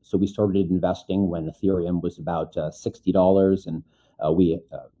Ventures. So we started investing when Ethereum was about $60, and we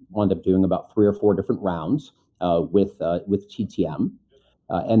wound up doing about 3 or 4 different rounds with TTM.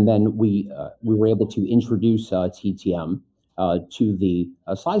 And then we were able to introduce TTM to the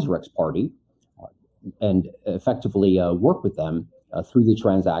Sizerex party and effectively work with them through the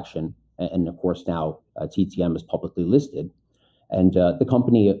transaction. And of course, now TTM is publicly listed. And the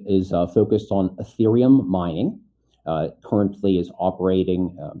company is focused on Ethereum mining. Currently is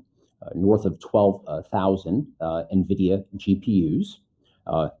operating north of 12,000 NVIDIA GPUs,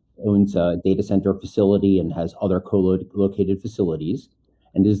 owns a data center facility and has other co-located facilities,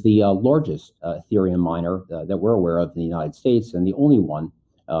 and is the largest Ethereum miner that we're aware of in the United States, and the only one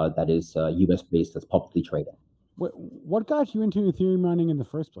that is US-based that's publicly traded. What got you into Ethereum mining in the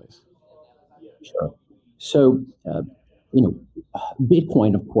first place? Sure. So,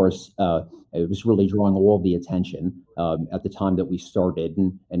 Bitcoin, of course, it was really drawing all the attention at the time that we started,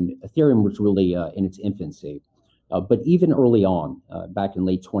 and Ethereum was really in its infancy. But even early on, back in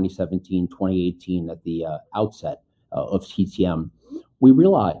late 2017, 2018, at the outset of TTM, we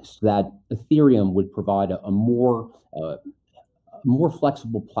realized that Ethereum would provide a more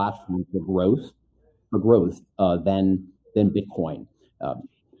flexible platform for growth than Bitcoin.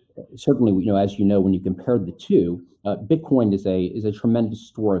 Certainly, as you know, when you compare the two, Bitcoin is a tremendous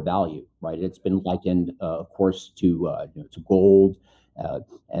store of value, right? It's been likened, of course, to gold,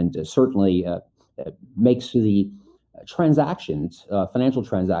 and certainly makes the transactions, financial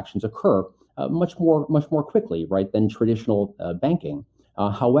transactions, occur much more quickly, right, than traditional banking.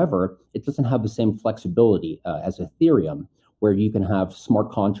 However, it doesn't have the same flexibility as Ethereum, where you can have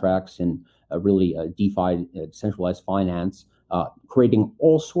smart contracts and really DeFi, decentralized finance, creating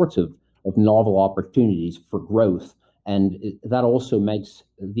all sorts of novel opportunities for growth. And that also makes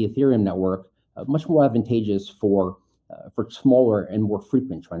the Ethereum network much more advantageous for smaller and more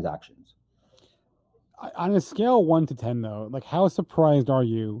frequent transactions. On a scale 1 to 10, though, like how surprised are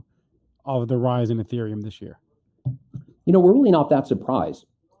you of the rise in Ethereum this year? We're really not that surprised,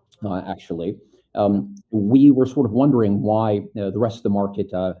 actually. We were sort of wondering why the rest of the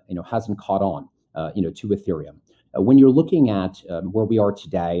market, hasn't caught on, to Ethereum. When you're looking at where we are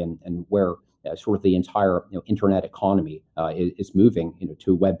today and where sort of the entire internet economy is moving,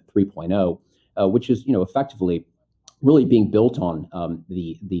 to Web 3.0, which is effectively really being built on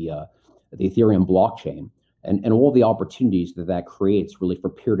the Ethereum blockchain and all the opportunities that creates really for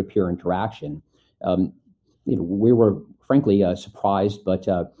peer-to-peer interaction. We were frankly surprised, but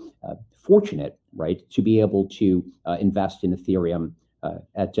fortunate, right, to be able to invest in Ethereum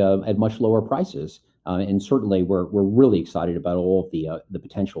at much lower prices. And certainly, we're really excited about all of the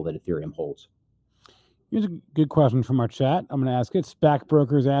potential that Ethereum holds. Here's a good question from our chat. I'm going to ask it. SPAC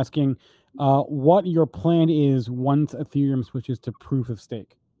Broker is asking what your plan is once Ethereum switches to proof of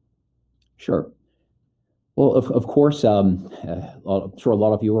stake. Sure. Well, of course, I'm sure a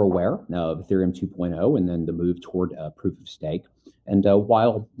lot of you are aware of Ethereum 2.0 and then the move toward proof of stake. And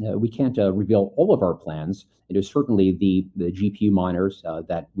while we can't reveal all of our plans, it is certainly the GPU miners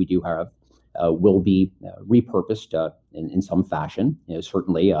that we do have will be repurposed in some fashion.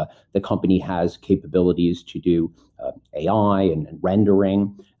 Certainly, the company has capabilities to do AI and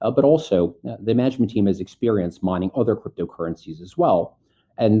rendering, but also the management team has experience mining other cryptocurrencies as well.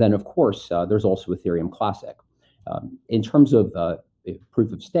 And then, of course, there's also Ethereum Classic. In terms of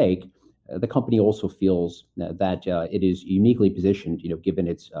proof of stake, the company also feels that it is uniquely positioned, given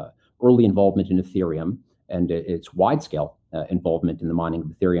its early involvement in Ethereum and its wide-scale involvement in the mining of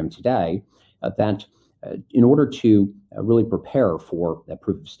Ethereum today, that in order to really prepare for that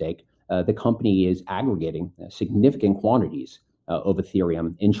proof of stake, the company is aggregating significant quantities of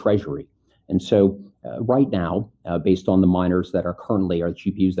Ethereum in treasury. And so right now, based on the miners that are currently, or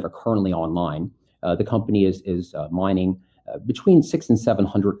GPUs that are currently online, the company is mining between 600 and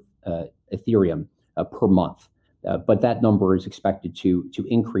 700 Ethereum per month. But that number is expected to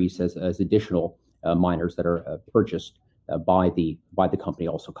increase as additional miners that are purchased by the company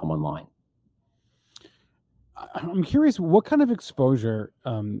also come online. I'm curious, what kind of exposure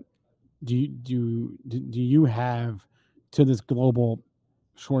do you have to this global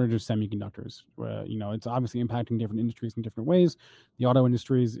shortage of semiconductors? It's obviously impacting different industries in different ways. The auto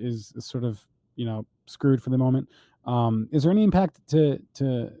industry is sort of screwed for the moment. Is there any impact to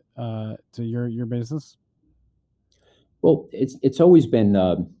your business? Well, it's always been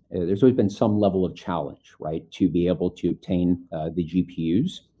there's always been some level of challenge, right, to be able to obtain the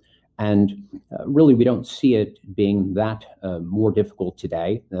GPUs, and really we don't see it being that more difficult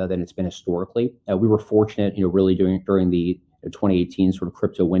today than it's been historically. We were fortunate, really during the 2018 sort of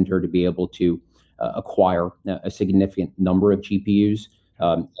crypto winter to be able to acquire a significant number of GPUs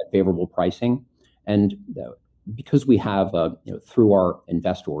at favorable pricing, and because we have through our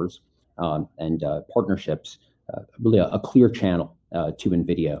investors and partnerships. Really a clear channel to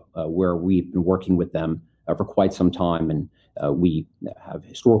NVIDIA, where we've been working with them for quite some time, and we have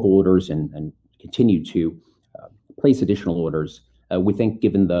historical orders and continue to place additional orders. We think,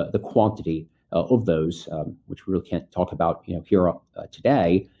 given the quantity of those, which we really can't talk about, here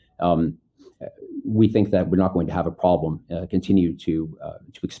today, we think that we're not going to have a problem continue to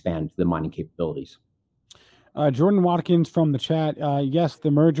expand the mining capabilities. Jordan Watkins from the chat. Yes,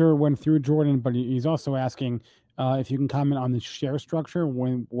 the merger went through, Jordan, but he's also asking if you can comment on the share structure,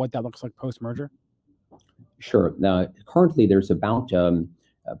 what that looks like post-merger. Sure. Now, currently, there's about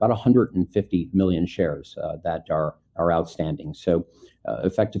 150 million shares that are outstanding. So,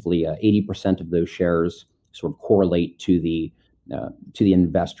 effectively, 80% of those shares sort of correlate to the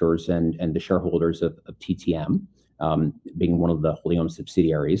investors and the shareholders of TTM, being one of the wholly owned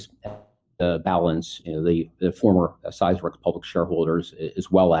subsidiaries. The balance, the former Sizerex public shareholders,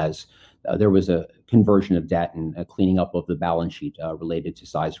 as well as there was a conversion of debt and a cleaning up of the balance sheet related to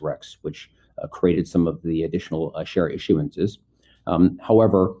Sizerex, which created some of the additional share issuances.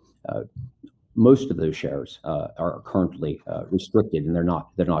 However, most of those shares are currently restricted, and they're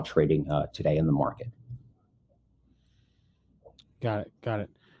not trading today in the market. Got it.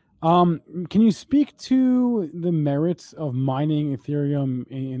 Can you speak to the merits of mining Ethereum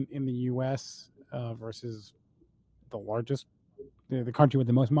in the U.S. Versus the largest, the country with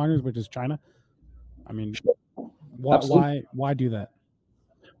the most miners, which is China? I mean, why do that?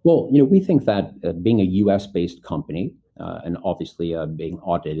 Well, we think that being a U.S.-based company and obviously being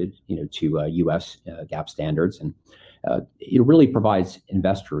audited, to U.S. GAAP standards, and it really provides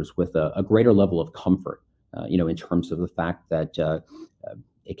investors with a greater level of comfort, in terms of the fact that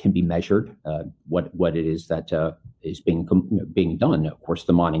it can be measured what it is that is being done. Of course,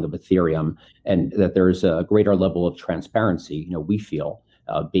 the mining of Ethereum, and that there's a greater level of transparency. We feel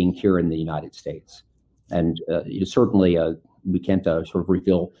being here in the United States, and certainly we can't sort of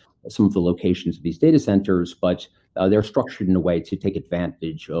reveal some of the locations of these data centers, but they're structured in a way to take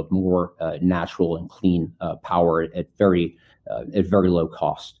advantage of more natural and clean power at very low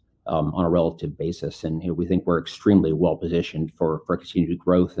cost. On a relative basis, and we think we're extremely well positioned for continued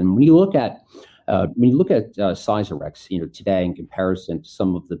growth. And when you look at Sizerex, today in comparison to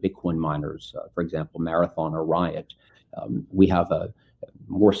some of the Bitcoin miners, for example, Marathon or Riot, we have a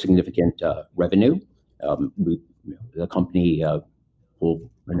more significant revenue. The company will,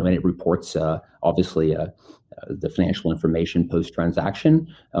 when it reports, obviously the financial information post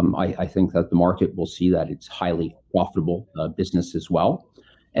transaction. I think that the market will see that it's highly profitable business as well.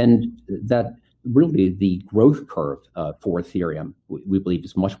 And that really the growth curve for Ethereum, we believe,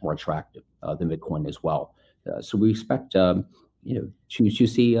 is much more attractive than Bitcoin as well. So we expect, to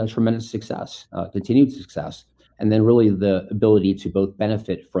see tremendous success, continued success, and then really the ability to both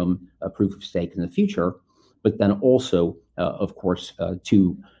benefit from a proof of stake in the future, but then also, of course,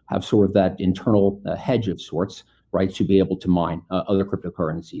 to have sort of that internal hedge of sorts, right, to be able to mine other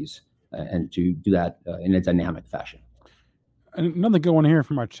cryptocurrencies and to do that in a dynamic fashion. Another good one here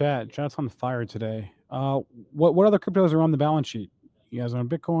from our chat. Chat's on fire today. What other cryptos are on the balance sheet? You guys on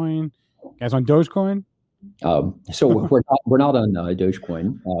Bitcoin? You guys on Dogecoin? So we're not on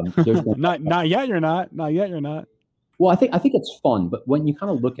Dogecoin. Dogecoin. Not yet. You're not. Not yet. You're not. Well, I think it's fun, but when you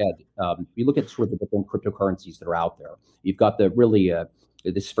kind of look at sort of the different cryptocurrencies that are out there, you've got the really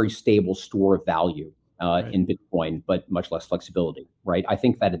this very stable store of value in Bitcoin, but much less flexibility, right? I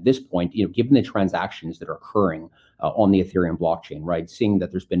think that at this point, given the transactions that are occurring on the Ethereum blockchain, right, seeing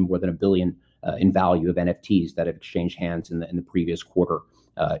that there's been more than $1 billion in value of NFTs that have exchanged hands in the previous quarter,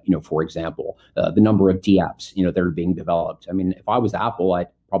 for example, the number of dApps, that are being developed. I mean, if I was Apple, I'd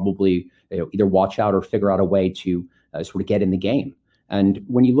probably either watch out or figure out a way to sort of get in the game. And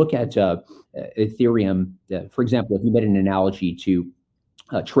when you look at Ethereum, for example, if you made an analogy to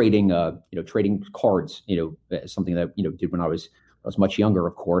trading cards, something that did when I was much younger,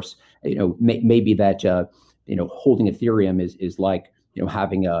 of course, maybe that holding Ethereum is like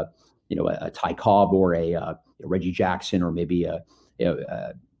having a Ty Cobb or a Reggie Jackson or maybe a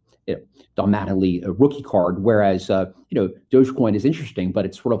Don Mattingly, a rookie card, whereas Dogecoin is interesting, but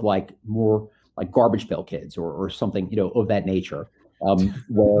it's sort of like more like Garbage Pail Kids or something, of that nature,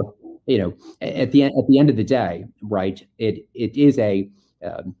 where, at the end of the day, right, it is a,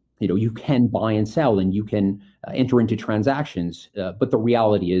 you can buy and sell and you can enter into transactions, but the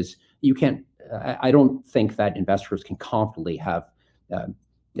reality is you can't. I don't think that investors can confidently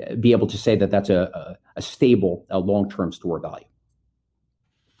be able to say that that's a stable, long-term store value.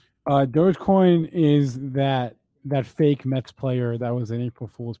 Dogecoin is that fake Mets player that was an April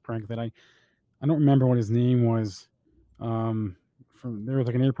Fool's prank that I don't remember what his name was. There was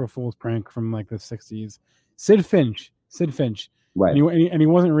like an April Fool's prank from like the 60s. Sid Finch. Right. And he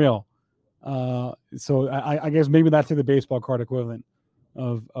wasn't real. So I guess maybe that's the baseball card equivalent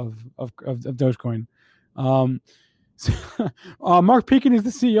of Dogecoin. Mark Pekin is the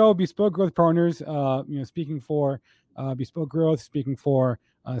CEO of Bespoke Growth Partners. Speaking for Bespoke Growth, speaking for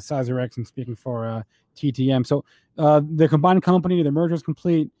SizeRx, and speaking for TTM. So the combined company, the merger is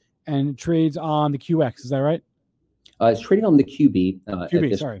complete and trades on the QX. Is that right? It's trading on the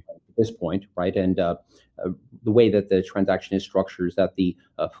QB. Sorry. At this point, right? And the way that the transaction is structured is that the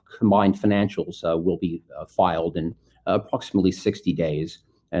combined financials will be filed in approximately 60 days.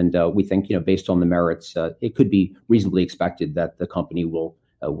 And we think, based on the merits, it could be reasonably expected that the company will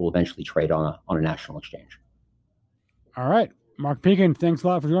eventually trade on a national exchange. All right. Mark Pekin, thanks a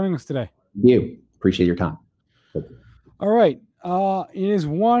lot for joining us today. You. Appreciate your time. All right. It is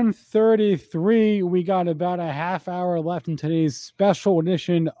 1:33. We got about a half hour left in today's special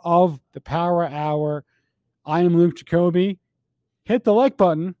edition of the Power Hour. I am Luke Jacoby. Hit the like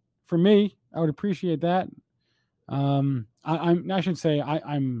button for me. I would appreciate that. I should say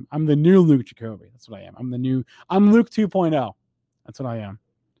I'm the new Luke Jacoby. That's what I am. I'm Luke 2.0. That's what I am.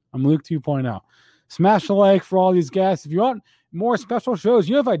 I'm Luke 2.0. Smash the like for all these guests. If you want more special shows,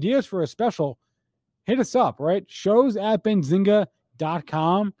 you have ideas for a special, hit us up, right?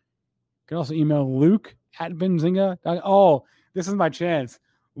 shows@benzinga.com. You can also email luke@benzinga.com. Oh, this is my chance.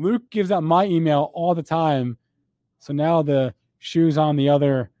 Luke gives out my email all the time. So now the shoe's on the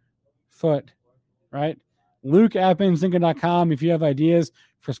other foot, right? luke@benzinga.com. If you have ideas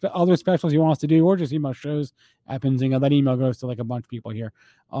for other specials you want us to do, or just email shows@benzinga. That email goes to like a bunch of people here.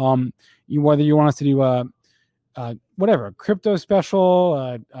 Whether you want us to do whatever, a crypto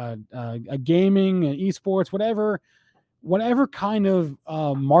special, a gaming, an esports, whatever kind of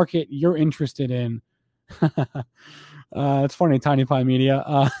market you're interested in. It's funny, Tiny Pie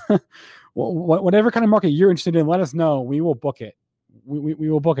Media. Whatever kind of market you're interested in, let us know. We will book it. We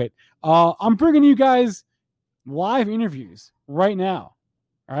will book it. I'm bringing you guys live interviews right now.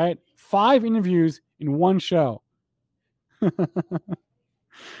 All right. 5 interviews in one show.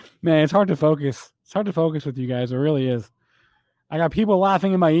 Man, it's hard to focus. It's hard to focus with you guys. It really is. I got people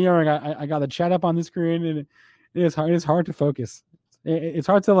laughing in my ear. I got the chat up on the screen, and it is hard. It's hard to focus. It's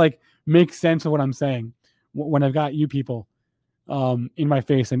hard to like make sense of what I'm saying when I've got you people in my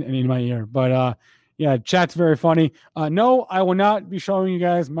face and in my ear. But yeah, chat's very funny. No, I will not be showing you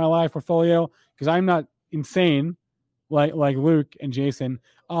guys my live portfolio because I'm not insane like Luke and Jason.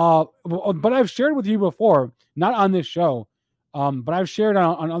 But I've shared with you before, not on this show, but I've shared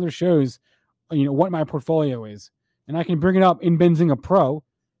on other shows, what my portfolio is, and I can bring it up in Benzinga Pro,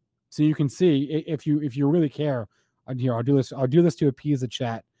 so you can see if you really care. Here, I'll do this. I'll do this to appease the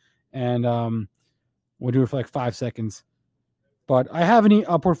chat, and we'll do it for like 5 seconds. But I have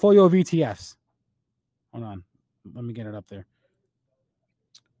a portfolio of ETFs. Hold on, let me get it up there.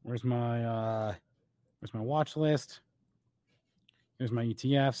 Where's my watch list? Here's my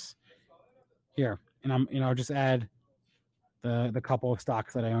ETFs. Here, and I'll just add the couple of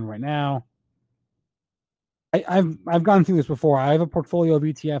stocks that I own right now. I've gone through this before. I have a portfolio of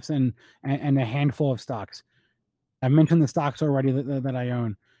ETFs and a handful of stocks. I've mentioned the stocks already that I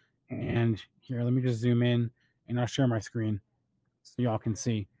own. And here, let me just zoom in and I'll share my screen so y'all can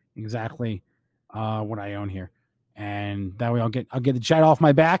see exactly what I own here. And that way I'll get the chat off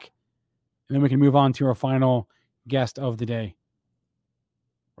my back, and then we can move on to our final guest of the day.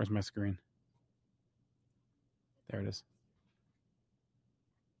 Where's my screen? There it is.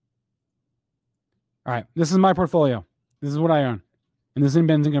 All right, this is my portfolio. This is what I own, and this is in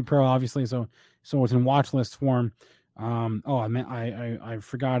Benzinga Pro, obviously. So it's in watch list form. I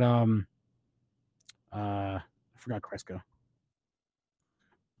forgot. I forgot Cresco.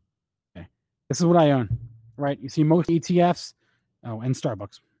 Okay, this is what I own. Right, you see most ETFs. Oh, and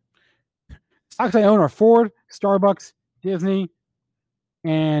Starbucks. Stocks I own are Ford, Starbucks, Disney,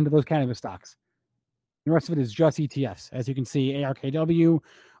 and those cannabis stocks. The rest of it is just ETFs. As you can see, ARKW,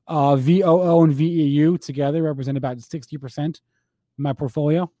 VOO, and VEU together represent about 60% of my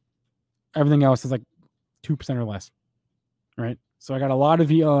portfolio. Everything else is like 2% or less, right? So I got a lot of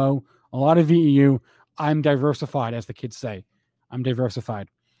VOO, a lot of VEU. I'm diversified, as the kids say. I'm diversified.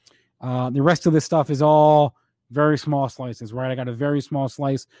 The rest of this stuff is all very small slices, right? I got a very small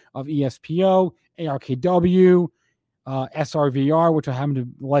slice of ESPO, ARKW, SRVR, which I happen to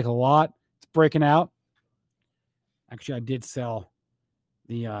like a lot. It's breaking out. Actually, I did sell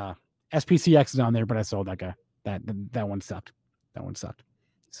the SPCX is on there, but I sold that guy. That one sucked. That one sucked.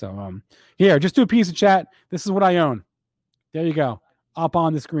 So here, just do a piece of chat. This is what I own. There you go. Up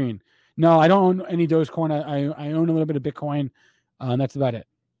on the screen. No, I don't own any Dogecoin. I own a little bit of Bitcoin. That's about it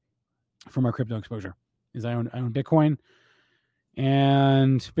for my crypto exposure. Is I own Bitcoin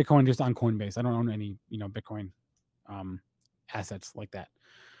and Bitcoin just on Coinbase. I don't own any Bitcoin assets like that.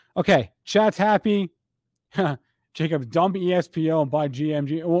 Okay, chat's happy. Jacob, dump ESPO and buy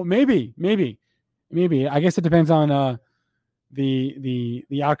GMG. Well, maybe. I guess it depends on the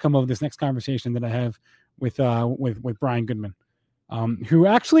outcome of this next conversation that I have with Brian Goodman, who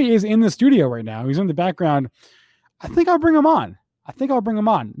actually is in the studio right now. He's in the background. I think I'll bring him on.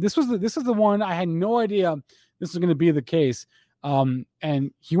 This is the one I had no idea this was going to be the case.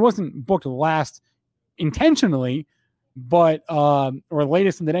 And he wasn't booked last intentionally, but or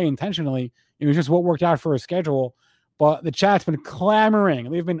latest in the day intentionally. It was just what worked out for his schedule. But the chat's been clamoring.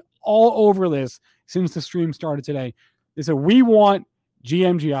 They've been all over this since the stream started today. They said, we want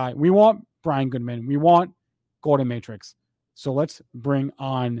GMGI. We want Brian Goodman. We want Golden Matrix. So let's bring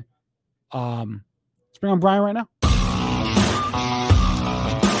on Brian right now.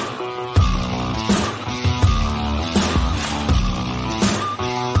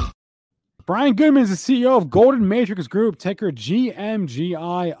 Brian Goodman is the CEO of Golden Matrix Group, ticker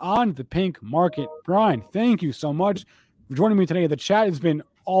GMGI on the Pink Market. Brian, thank you so much for joining me today. The chat has been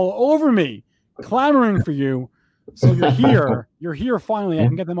all over me, clamoring for you. So you're here. You're here finally. I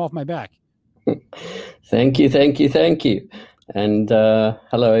can get them off my back. Thank you. And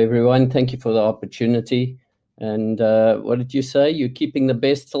hello, everyone. Thank you for the opportunity. And what did you say? You're keeping the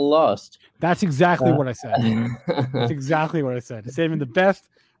best till last. That's exactly what I said. That's exactly what I said. Saving the best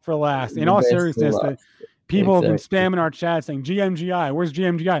for last. In all seriousness, that people have been spamming our chat saying GMGI. Where's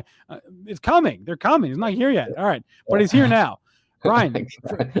GMGI? It's coming. They're coming. It's not here yet. All right, but it's here now. Brian,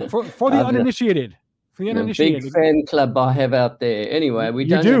 for the uninitiated, big fan club I have out there. Anyway, we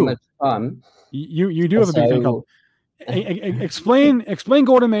don't have much time. You do have a big fan club. Explain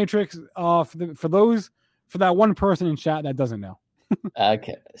Golden Matrix for that one person in chat that doesn't know.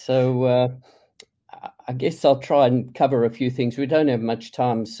 Okay, so I guess I'll try and cover a few things. We don't have much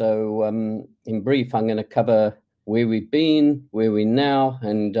time, so in brief, I'm going to cover where we've been, where we're now,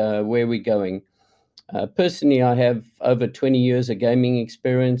 and where we're going. Personally, I have over 20 years of gaming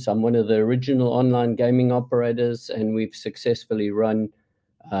experience. I'm one of the original online gaming operators, and we've successfully run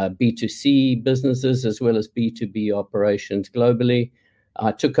B2C businesses as well as B2B operations globally.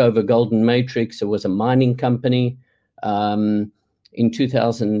 I took over Golden Matrix. It was a mining company. In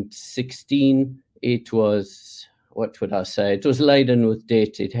 2016, it was, what would I say? It was laden with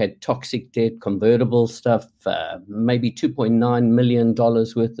debt. It had toxic debt, convertible stuff, maybe $2.9 million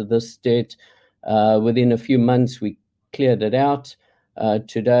worth of this debt. Within a few months, we cleared it out.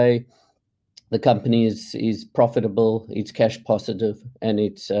 Today, the company is profitable, it's cash positive, and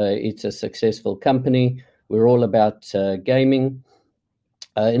it's a successful company. We're all about gaming.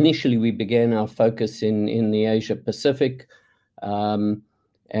 Initially, we began our focus in the Asia Pacific, and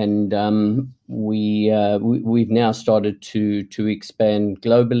we've now started to expand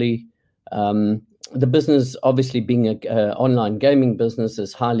globally. The business, obviously being an online gaming business,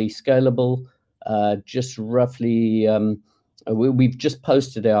 is highly scalable. Just roughly, we've just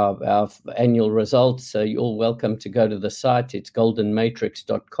posted our annual results, so you're all welcome to go to the site. It's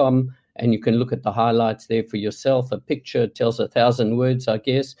goldenmatrix.com, and you can look at the highlights there for yourself. A picture tells 1,000 words, I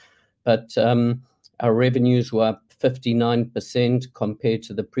guess, but our revenues were up 59% compared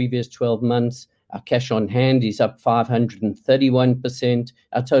to the previous 12 months. Our cash on hand is up 531%.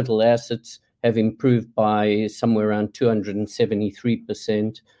 Our total assets have improved by somewhere around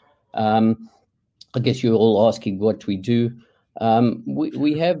 273%. I guess you're all asking what we do.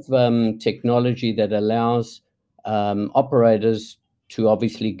 We have technology that allows operators to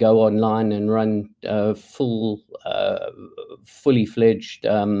obviously go online and run fully fledged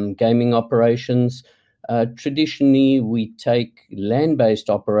gaming operations. Traditionally, we take land-based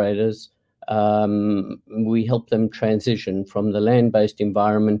operators. We help them transition from the land-based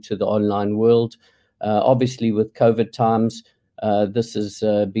environment to the online world. Obviously, with COVID times, this has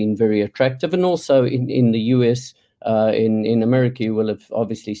been very attractive. And also in the US, in America, you will have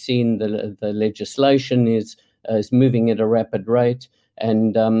obviously seen the legislation is moving at a rapid rate,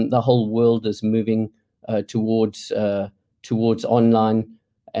 and the whole world is moving towards online.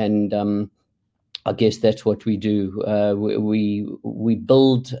 and I guess that's what we do. We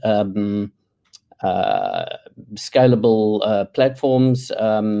build scalable platforms,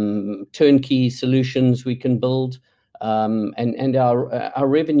 turnkey solutions we can build, and our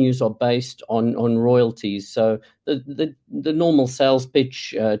revenues are based on royalties. So the normal sales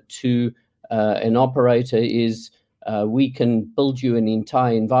pitch to an operator is we can build you an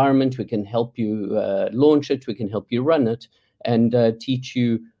entire environment, we can help you launch it, we can help you run it, and teach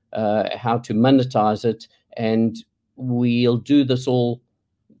you how to monetize it, and we'll do this all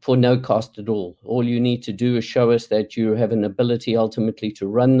for no cost at all. All you need to do is show us that you have an ability ultimately to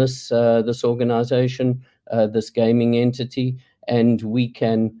run this organization, this gaming entity, and we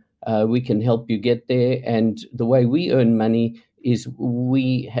can help you get there. And the way we earn money is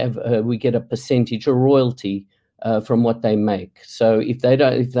we get a percentage, a royalty from what they make. So if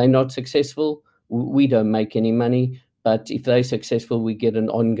they're not successful, we don't make any money. But if they're successful, we get an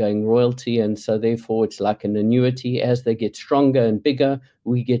ongoing royalty. And so therefore, it's like an annuity. As they get stronger and bigger,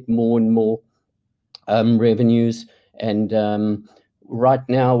 we get more and more revenues. And right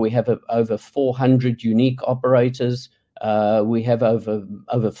now, we have over 400 unique operators. We have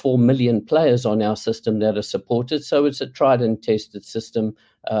over 4 million players on our system that are supported. So it's a tried and tested system.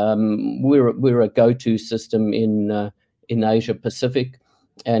 We're a go-to system in Asia Pacific.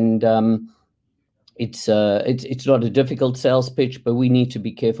 And it's not a difficult sales pitch, but we need to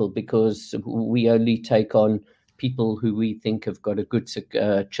be careful because we only take on people who we think have got a good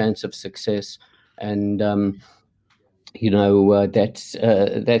chance of success. And that's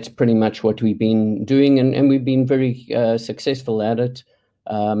pretty much what we've been doing, and we've been very successful at it.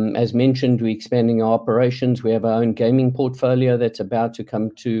 As mentioned, we're expanding our operations. We have our own gaming portfolio that's about to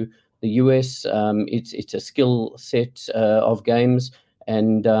come to the US. It's a skill set of games,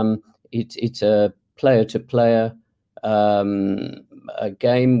 and it's a player-to-player a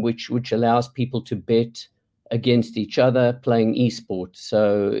game which allows people to bet against each other playing esports.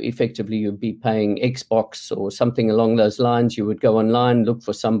 So effectively, you'd be paying Xbox or something along those lines. You would go online, look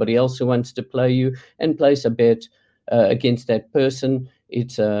for somebody else who wants to play you, and place a bet against that person. We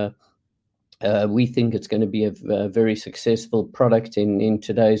think it's going to be a very successful product in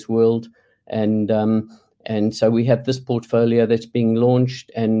today's world, and so we have this portfolio that's being launched,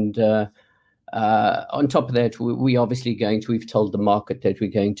 and on top of that, we obviously we've told the market that we're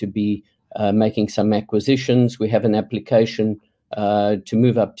going to be making some acquisitions. We have an application to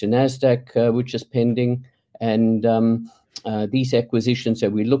move up to NASDAQ, which is pending. And these acquisitions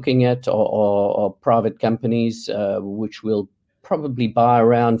that we're looking at are private companies, which will probably buy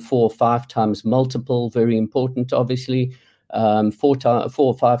around 4 or 5 times multiple. Very important, obviously, 4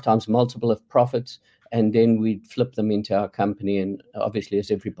 or 5 times multiple of profits. And then we'd flip them into our company. And obviously,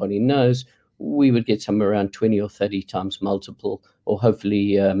 as everybody knows, we would get somewhere around 20 or 30 times multiple, or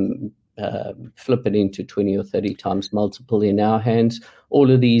hopefully flip it into 20 or 30 times multiple in our hands.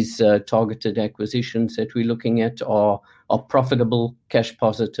 All of these targeted acquisitions that we're looking at are profitable, cash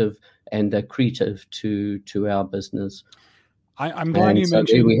positive, and accretive to our business. I'm glad you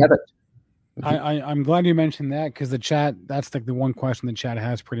mentioned. There we have it. I'm glad you mentioned that, because the chat, that's like the one question the chat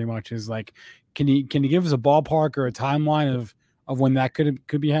has pretty much is like, can you give us a ballpark or a timeline of when that could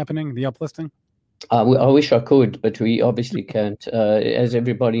be happening, the uplisting? I wish I could, but we obviously can't. As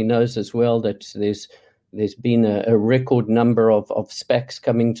everybody knows as well, that there's been a record number of SPACs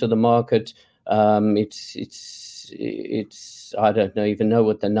coming to the market. It's I don't even know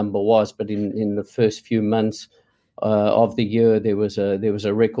what the number was, but in the first few months of the year, there was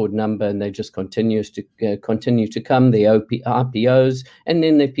a record number, and they just continue to come. The IPOs, and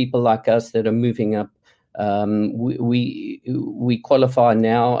then there are people like us that are moving up. We qualify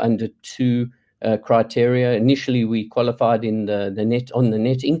now under 2 criteria. Initially, we qualified in the net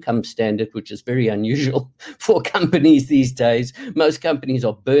income standard, which is very unusual for companies these days. Most companies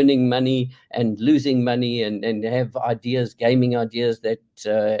are burning money and losing money, and have gaming ideas that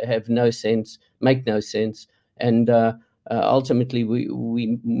have no sense, make no sense. And ultimately,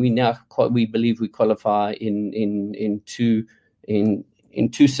 we believe we qualify in 2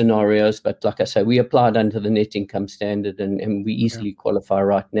 scenarios, but like I say, we applied under the net income standard, and we easily qualify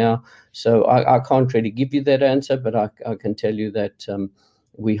right now. So I can't really give you that answer, but I can tell you that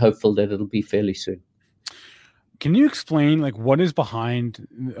we're hopeful that it'll be fairly soon. Can you explain like what is behind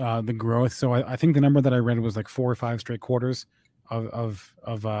the growth? So I think the number that I read was like 4 or 5 straight quarters of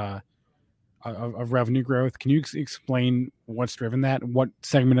revenue growth. Can you explain what's driven that? What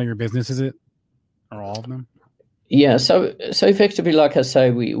segment of your business is it, or all of them? Yeah, so effectively, like I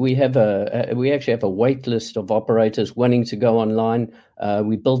say, we actually have a wait list of operators wanting to go online.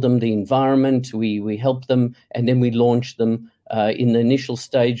 We build them the environment, we help them, and then we launch them in the initial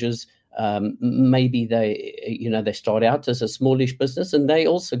stages. Maybe they start out as a smallish business, and they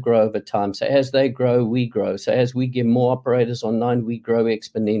also grow over time. So as they grow, we grow. So as we get more operators online, we grow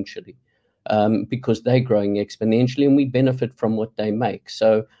exponentially because they're growing exponentially, and we benefit from what they make.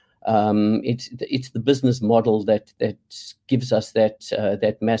 So. It's the business model that gives us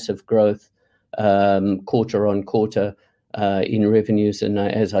that massive growth quarter on quarter in revenues, and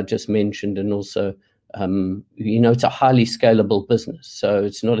as I just mentioned, and also it's a highly scalable business. So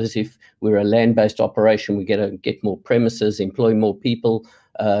it's not as if we're a land-based operation. We get more premises, employ more people.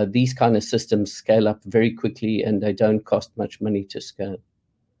 These kind of systems scale up very quickly, and they don't cost much money to scale.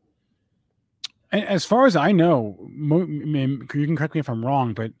 As far as I know, you can correct me if I'm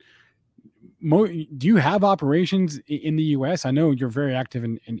wrong, but do you have operations in the U.S.? I know you're very active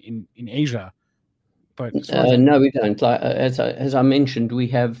in Asia, but no, we don't. As I mentioned, we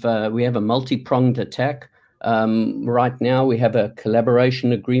have a multi-pronged attack. Right now, we have a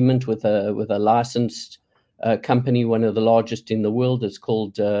collaboration agreement with a licensed company, one of the largest in the world. It's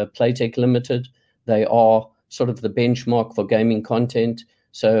called Playtech Limited. They are sort of the benchmark for gaming content.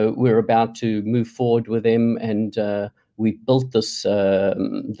 So we're about to move forward with them, and we built this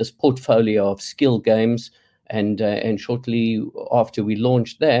portfolio of skill games. And shortly after we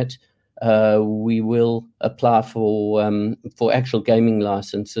launch that, we will apply for actual gaming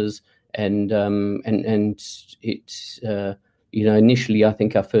licenses. And it's initially, I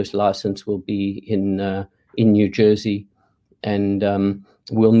think our first license will be in New Jersey, and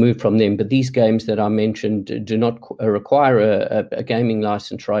we'll move from them. But these games that I mentioned do not require a gaming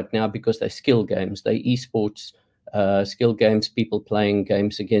license right now because they're skill games. They're esports skill games, people playing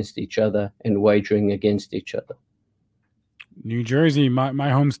games against each other and wagering against each other. New Jersey, my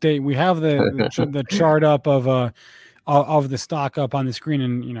home state. We have the chart up of the stock up on the screen,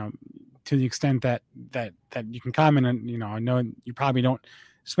 and to the extent that you can comment on, I know you probably don't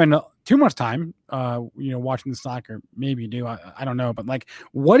spend too much time watching the stock, or maybe you do. I don't know, but like,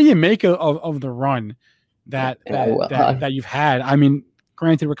 what do you make of the run that you've had? I mean,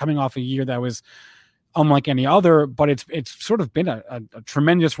 granted, we're coming off a year that was unlike any other, but it's sort of been a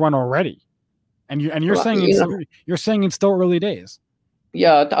tremendous run already. And you're saying it's still early days.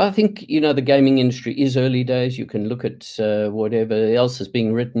 Yeah, I think the gaming industry is early days. You can look at whatever else is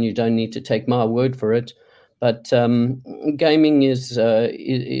being written. You don't need to take my word for it. But gaming is a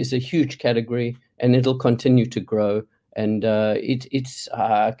huge category, and it'll continue to grow. And it's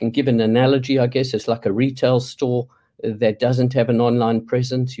I can give an analogy, I guess. It's like a retail store that doesn't have an online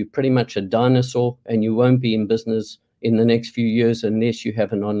presence. You're pretty much a dinosaur, and you won't be in business in the next few years unless you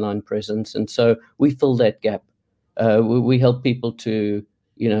have an online presence. And so we fill that gap. We help people to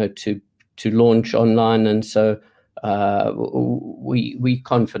launch online, and so we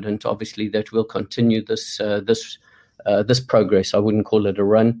confident, obviously, that we'll continue this progress. I wouldn't call it a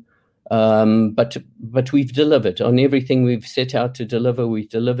run, but we've delivered on everything we've set out to deliver. We've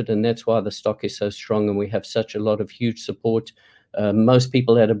delivered, and that's why the stock is so strong, and we have such a lot of huge support. Most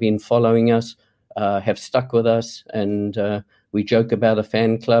people that have been following us have stuck with us, and we joke about a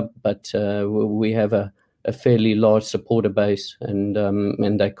fan club, but we have a fairly large supporter base,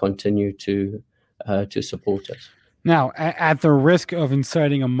 and they continue to support us. Now, at the risk of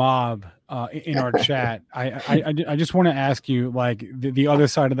inciting a mob in our chat, I just want to ask you, like, the other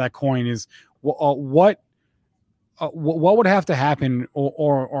side of that coin is what would have to happen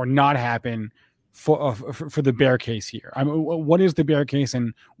or not happen for the bear case here? I mean, what is the bear case,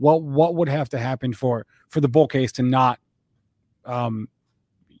 and what would have to happen for the bull case to not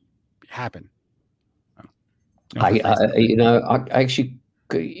happen? I actually,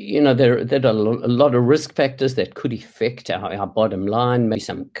 there are a lot of risk factors that could affect our bottom line. Maybe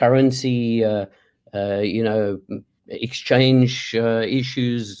some currency, exchange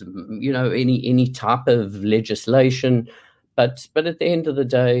issues, any type of legislation. But at the end of the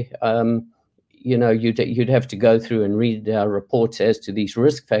day, you'd have to go through and read our reports as to these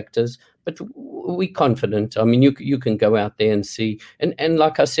risk factors. But we're confident. I mean, you can go out there and see. And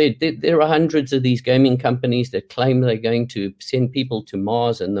like I said, there are hundreds of these gaming companies that claim they're going to send people to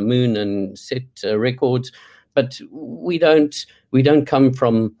Mars and the moon and set records. But we don't come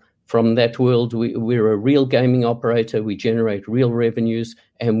from that world. We're a real gaming operator. We generate real revenues,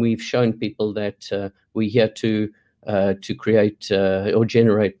 and we've shown people that we're here to create or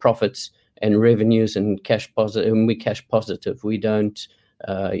generate profits and revenues and cash positive. And we're cash positive. We don't.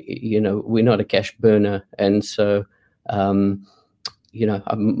 We're not a cash burner, and so much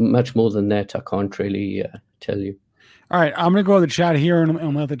more than that I can't really tell you. All right, I'm going to go to the chat here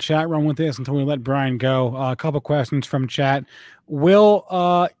and let the chat run with this until we let Brian go. A couple questions from chat. Will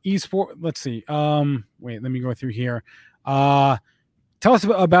esport? Let's see. Wait, let me go through here. Tell us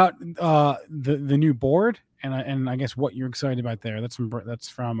about the new board and I guess what you're excited about there. That's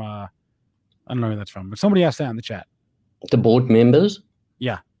from I don't know who that's from, but somebody asked that in the chat. The board members.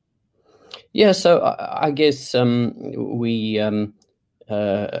 Yeah. Yeah. So I guess we.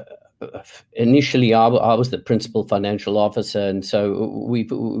 Initially, I was the principal financial officer, and so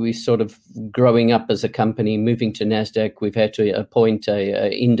we sort of growing up as a company, moving to NASDAQ. We've had to appoint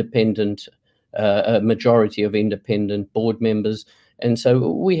a independent, a majority of independent board members, and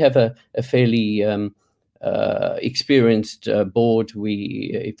so we have a fairly experienced board.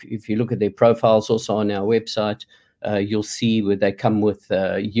 If you look at their profiles, also on our website, you'll see where they come with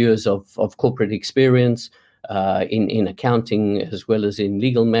years of corporate experience. In accounting as well as in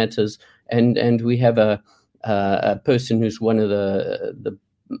legal matters, and we have a person who's one of the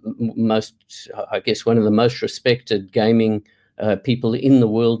most, I guess, one of the most respected gaming people in the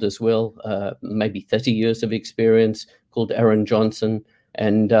world as well, maybe 30 years of experience, called Aaron Johnson,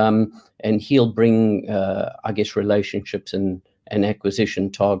 and he'll bring, I guess, relationships and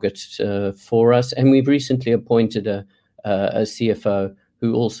acquisition targets for us. And we've recently appointed a CFO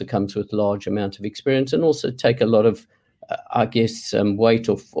who also comes with large amount of experience and also take a lot of, I guess, weight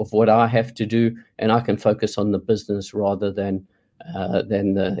of what I have to do, and I can focus on the business rather than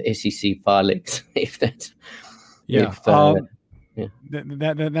the SEC filings. If that's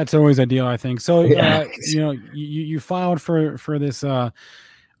that's always ideal, I think. So you filed for this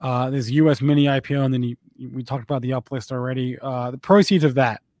this U.S. mini IPO, and then we talked about the uplist already. The proceeds of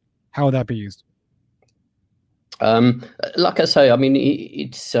that, how would that be used? Like I say, I mean,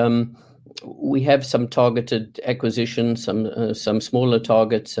 it's we have some targeted acquisitions, some smaller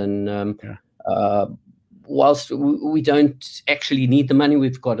targets, and whilst we don't actually need the money,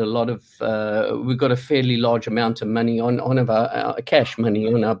 we've got a fairly large amount of money on our cash money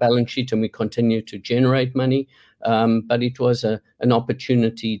on our balance sheet, and we continue to generate money. But it was an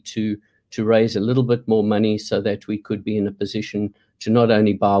opportunity to raise a little bit more money so that we could be in a position to not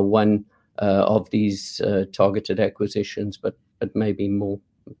only buy one of these targeted acquisitions, but maybe more.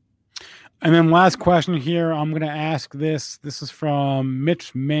 And then last question here, I'm going to ask this. This is from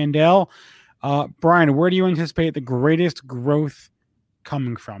Mitch Mandel. Brian, where do you anticipate the greatest growth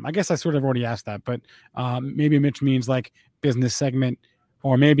coming from? I guess I sort of already asked that, but maybe Mitch means like business segment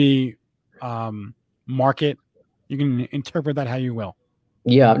or maybe market. You can interpret that how you will.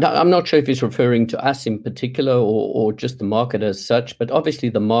 Yeah, no, I'm not sure if he's referring to us in particular or just the market as such, but obviously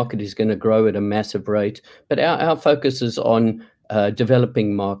the market is going to grow at a massive rate. But our focus is on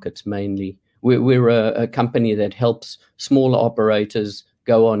developing markets mainly. We're a company that helps smaller operators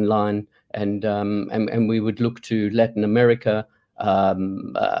go online, and we would look to Latin America,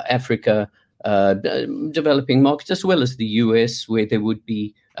 Africa, developing markets, as well as the US, where there would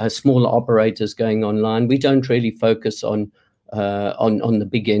be smaller operators going online. We don't really focus on the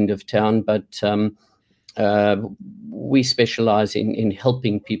big end of town, but we specialize in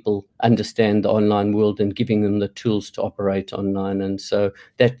helping people understand the online world and giving them the tools to operate online. And so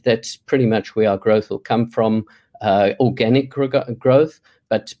that's pretty much where our growth will come from, organic growth,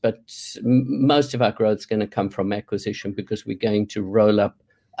 but most of our growth is going to come from acquisition, because we're going to roll up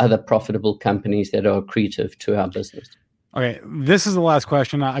other profitable companies that are accretive to our business. Okay, this is the last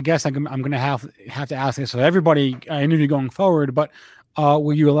question. I guess I'm going to have to ask this of everybody I interview going forward, but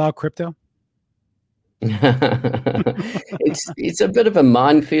will you allow crypto? It's a bit of a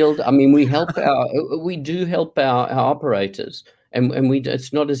minefield. I mean, we do help our operators, and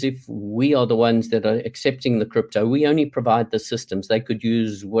it's not as if we are the ones that are accepting the crypto. We only provide the systems. They could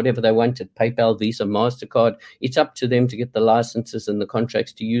use whatever they wanted, PayPal, Visa, MasterCard. It's up to them to get the licenses and the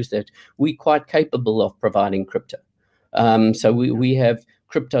contracts to use that. We're quite capable of providing crypto. So we have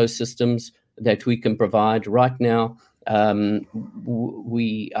crypto systems that we can provide right now. I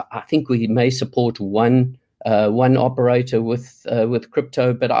think we may support one operator with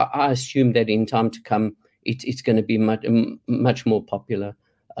crypto, but I assume that in time to come, it's going to be much more popular,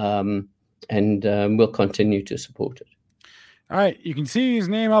 and we'll continue to support it. All right, you can see his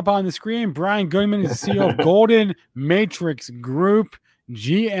name up on the screen. Brian Goodman is the CEO of Golden Matrix Group,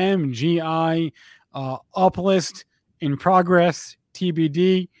 GMGI, uplist in progress,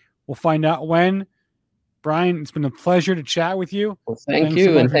 TBD. We'll find out when. Brian, it's been a pleasure to chat with you. Well, thank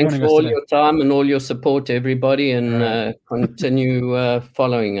you, and thanks for all your time and all your support to everybody, and continue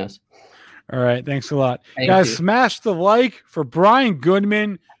following us. All right, thanks a lot. Guys, smash the like for Brian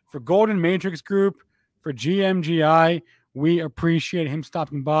Goodman, for Golden Matrix Group, for GMGI. We appreciate him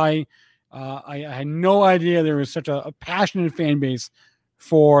stopping by. I had no idea there was such a passionate fan base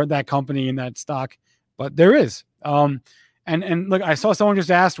for that company and that stock, but there is. And look, I saw someone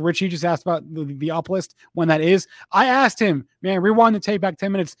just asked, Richie just asked about the uplist when that is. I asked him, man, rewind the tape back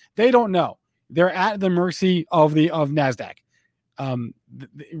 10 minutes. They don't know. They're at the mercy of NASDAQ.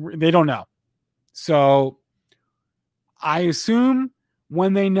 They don't know. So I assume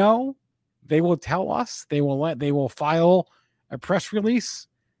when they know, they will tell us. They will file a press release,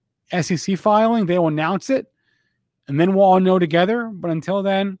 SEC filing. They will announce it, and then we'll all know together. But until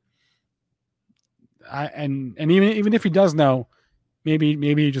then, and even if he does know, maybe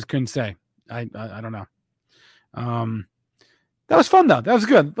he just couldn't say. I don't know. That was fun though. That was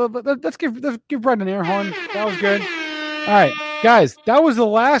good. But let's give Brett an air horn. That was good. All right, guys, that was the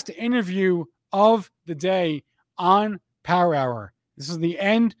last interview of the day on Power Hour. This is the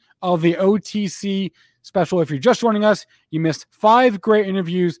end of the OTC special. If you're just joining us, you missed 5 great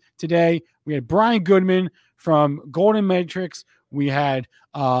interviews today. We had Brian Goodman from Golden Matrix. We had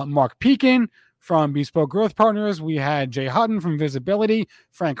Mark Pekin from Bespoke Growth Partners. We had Jay Hutton from Visibility,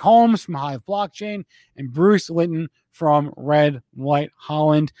 Frank Holmes from Hive Blockchain, and Bruce Litton from Red Light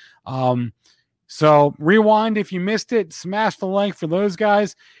Holland. So rewind if you missed it. Smash the like for those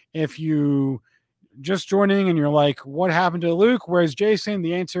guys. If you just joining and you're like, what happened to Luke? Where's Jason?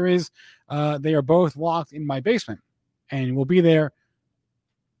 The answer is they are both locked in my basement, and we'll be there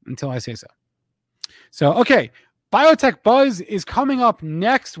until I say so. So, okay. Biotech Buzz is coming up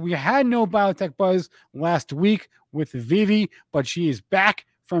next. We had no Biotech Buzz last week with Vivi, but she is back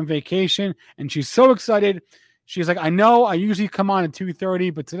from vacation, and she's so excited. She's like, I know I usually come on at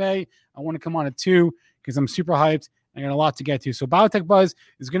 2:30, but today I want to come on at 2 because I'm super hyped. I got a lot to get to. So Biotech Buzz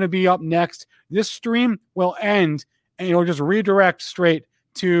is going to be up next. This stream will end, and it'll just redirect straight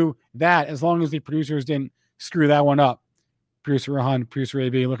to that as long as the producers didn't screw that one up. Producer Rohan, producer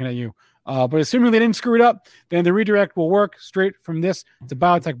AB, looking at you. But assuming they didn't screw it up, then the redirect will work straight from this to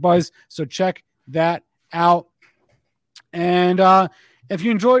Biotech Buzz. So check that out. And if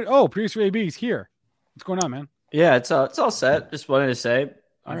you enjoyed, producer AB is here. What's going on, man? Yeah, it's all set. Just wanted to say,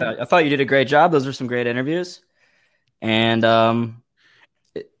 I thought you did a great job. Those were some great interviews, and I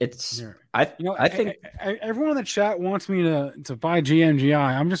think everyone in the chat wants me to buy GMGI.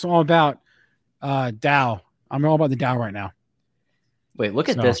 I'm just all about Dow. I'm all about the Dow right now. Wait, look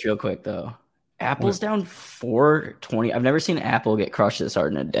at this real quick though. Apple's down 420. I've never seen Apple get crushed this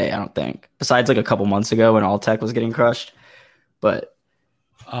hard in a day, I don't think. Besides like a couple months ago when all tech was getting crushed. But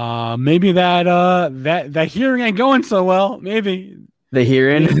maybe that hearing ain't going so well. Maybe the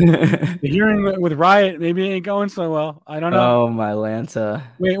hearing the hearing with Riot maybe ain't going so well. I don't know. Oh my Lanta.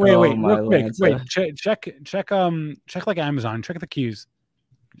 Wait. Real quick. Wait, check like Amazon. Check the Qs.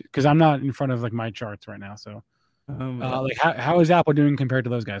 Because I'm not in front of like my charts right now. So like how is Apple doing compared to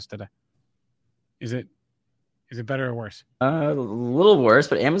those guys today? Is it better or worse? A little worse,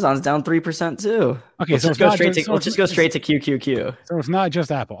 but Amazon's down 3% too. Okay, let's just go straight to QQQ. So it's not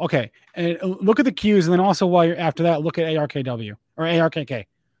just Apple. Okay, and look at the Qs, and then also while you're after that, look at ARKW or ARKK,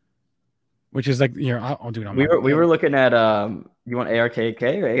 which is like here. I'll do it on. We were looking at you want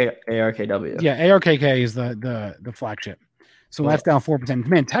ARKK or ARKW? Yeah, ARKK is the flagship. So that's down 4%.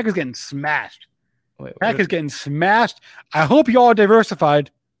 Man, tech is getting smashed. Tech is getting smashed. I hope you all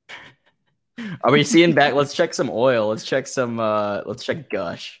diversified. Are we seeing back? Let's check some oil. Let's check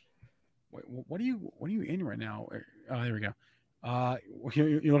Gush. Wait, what are you in right now? There we go.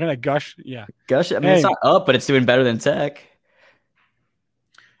 You're looking at Gush? Yeah. Gush, I mean, it's not up, but it's doing better than tech.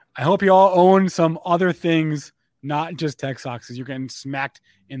 I hope you all own some other things, not just tech stocks, because you're getting smacked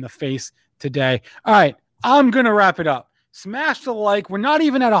in the face today. All right, I'm going to wrap it up. Smash the like. We're not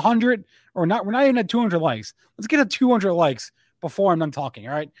even at 100 we're not even at 200 likes. Let's get to 200 likes before I'm done talking.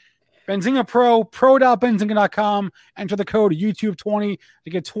 All right. Benzinga pro.benzinga.com. Enter the code YouTube20 to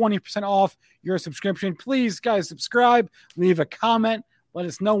get 20% off your subscription. Please, guys, subscribe, leave a comment. Let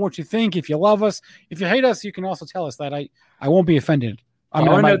us know what you think. If you love us, if you hate us, you can also tell us that. I won't be offended. I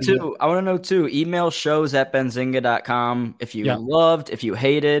want to know too. Email shows@benzinga.com. If you loved, if you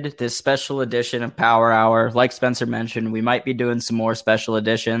hated this special edition of Power Hour, like Spencer mentioned, we might be doing some more special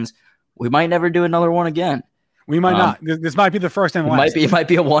editions. We might never do another one again. We might not. This might be the first and last. It might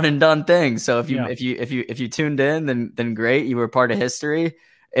be a one and done thing. So if you tuned in, then great, you were part of history.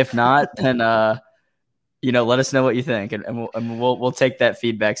 If not, then let us know what you think, and we'll take that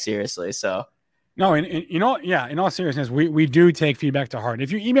feedback seriously. So. No, in all seriousness, we do take feedback to heart.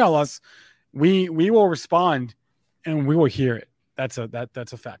 If you email us, we will respond and we will hear it. That's a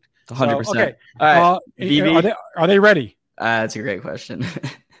fact. 100%. So, okay. All right. Are they ready? That's a great question.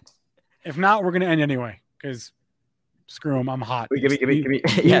 If not, we're going to end anyway because Screw them. I'm hot. Give me.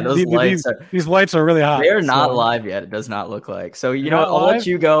 Yeah, those lights. These lights are really hot. They are not live yet. It does not look like. So you know what? I'll let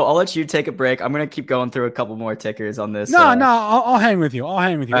you go. I'll let you take a break. I'm gonna keep going through a couple more tickers on this. No, I'll hang with you. All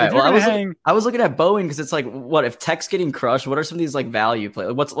right, well, I was looking at Boeing because it's like, what if tech's getting crushed? What are some of these like value play?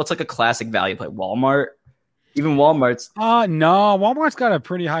 What's like a classic value play? Walmart. Even Walmart's. No, Walmart's got a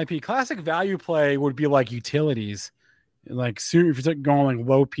pretty high P. Classic value play would be like utilities, like if you're going like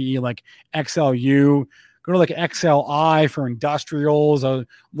low P, like XLU. Go to like XLI for industrials.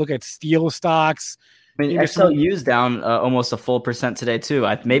 Look at steel stocks. I mean, XLU's down almost a full percent today too.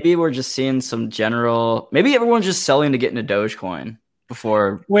 Maybe we're just seeing some general. Maybe everyone's just selling to get into Dogecoin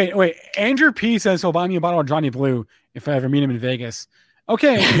before. Wait. Andrew P says he'll buy me a bottle of Johnny Blue if I ever meet him in Vegas.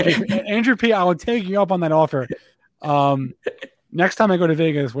 Okay, Andrew P, I will take you up on that offer. Next time I go to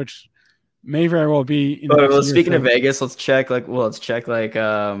Vegas, which may very well be. Speaking of Vegas, let's check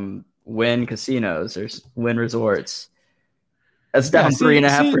Wynn Casinos or Wynn Resorts. That's down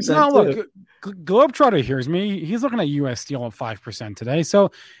 3.5%. No, look, Globetrotter hears me. He's looking at U.S. Steel at 5% today.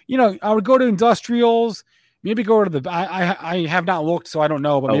 So, I would go to industrials. Maybe go to the. I have not looked, so I don't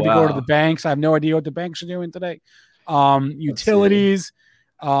know. But go to the banks. I have no idea what the banks are doing today. Utilities,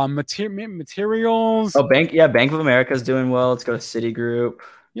 materials. Bank of America is doing well. Let's go to Citigroup.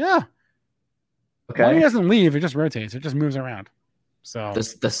 Yeah. Okay. Money doesn't leave; it just rotates. It just moves around. So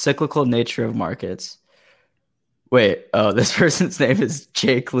the cyclical nature of markets. Wait, this person's name is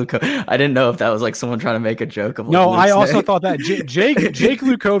Jake Luco. I didn't know if that was like someone trying to make a joke of. No, I also thought that Jake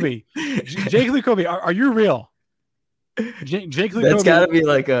Lucobi. Jake Lucobi, are you real? Jake Lucobi. That's got to be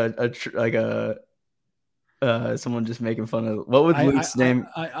like someone just making fun of. What would Luke's name?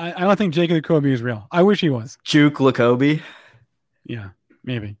 I don't think Jake Lucobi is real. I wish he was. Juke Lucobi. Yeah,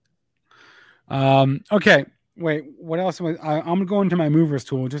 maybe. Okay. Wait, what else? I'm going to my movers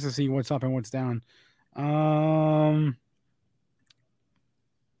tool just to see what's up and what's down.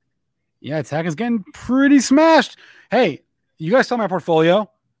 Yeah, tech is getting pretty smashed. Hey, you guys saw my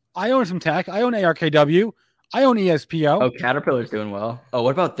portfolio. I own some tech. I own ARKW. I own ESPO. Oh, Caterpillar's doing well. Oh,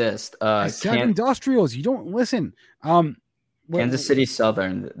 what about this? I said industrials. You don't listen. Kansas City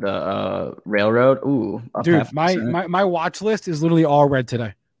Southern, the railroad. Ooh, dude, my watch list is literally all red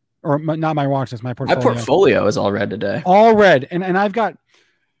today. Or not my watch list, my portfolio. My portfolio is all red today. All red, and I've got,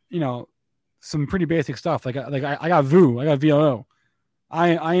 some pretty basic stuff. Like I got VOO, I got VOO.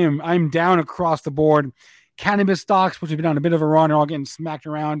 I'm down across the board. Cannabis stocks, which have been on a bit of a run, are all getting smacked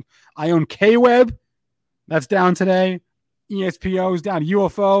around. I own KWeb, that's down today. ESPO is down.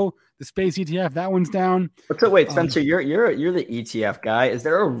 UFO, the space ETF, that one's down. Wait, Spencer, you're the ETF guy. Is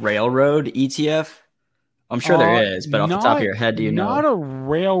there a railroad ETF? I'm sure there is, but off the top of your head, do you know? Not a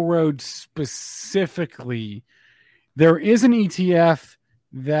railroad specifically. There is an ETF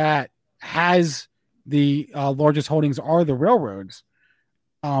that has the largest holdings are the railroads.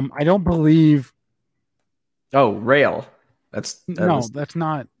 I don't believe. Oh, rail. That's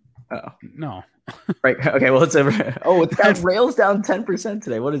not. Oh no. Right. Okay. Well, it's over. Oh, it's got rails down 10%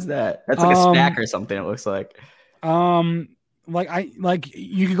 today. What is that? That's like a SPAC or something. It looks like. You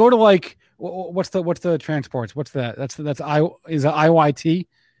could go to like. What's the transports? What's that? Is it IYT?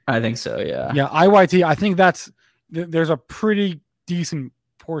 I think so. Yeah. Yeah. IYT. I think there's a pretty decent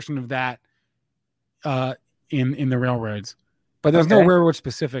portion of that in the railroads, but there's no railroad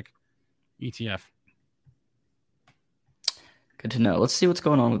specific ETF. Good to know. Let's see what's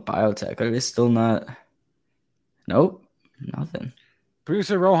going on with biotech. Are they still not? Nope. Nothing.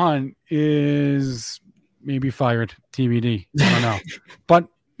 Producer Rohan is maybe fired. TBD. I don't know. But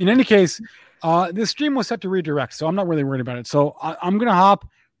in any case, this stream was set to redirect, so I'm not really worried about it. So I'm gonna hop.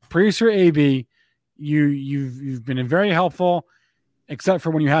 Producer AB, you've been very helpful, except for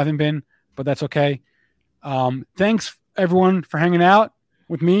when you haven't been, but that's okay. Thanks everyone for hanging out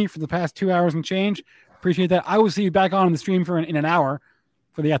with me for the past 2 hours and change. Appreciate that. I will see you back on the stream in an hour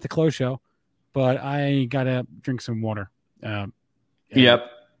for the At the Close show, but I gotta drink some water. Yep.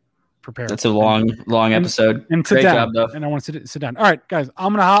 Prepare. That's a long episode. And sit down. And I want to sit down. All right, guys,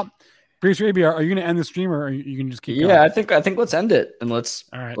 I'm gonna hop. Producer AB, are you gonna end the stream or are you gonna just keep going? Yeah, I think let's end it and let's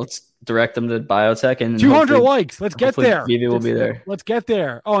direct them to biotech and 200 likes. Let's get there. Vivi will be there. Let's get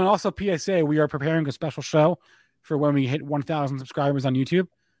there. Oh, and also PSA, we are preparing a special show for when we hit 1,000 subscribers on YouTube.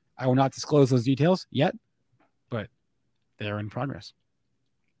 I will not disclose those details yet, but they're in progress.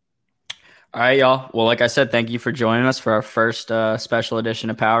 All right, y'all. Well, like I said, thank you for joining us for our first special edition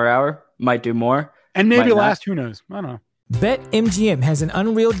of Power Hour. Might do more. And maybe last, who knows? I don't know. BetMGM has an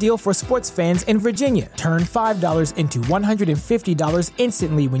unreal deal for sports fans in Virginia. Turn $5 into $150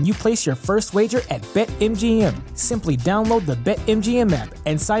 instantly when you place your first wager at BetMGM. Simply download the BetMGM app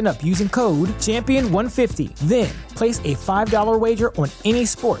and sign up using code Champion150. Then Place a $5 wager on any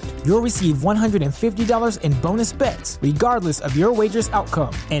sport. You'll receive $150 in bonus bets, regardless of your wager's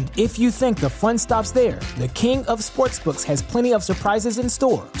outcome. And if you think the fun stops there, the King of Sportsbooks has plenty of surprises in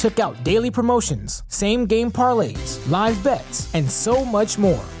store. Check out daily promotions, same-game parlays, live bets, and so much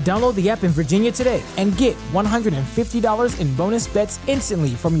more. Download the app in Virginia today and get $150 in bonus bets instantly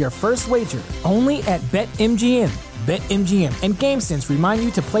from your first wager. Only at BetMGM. BetMGM and GameSense remind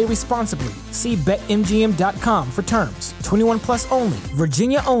you to play responsibly. See BetMGM.com for terms. 21 plus only.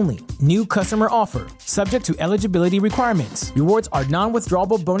 Virginia only. New customer offer. Subject to eligibility requirements. Rewards are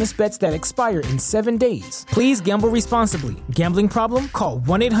non-withdrawable bonus bets that expire in 7 days. Please gamble responsibly. Gambling problem? Call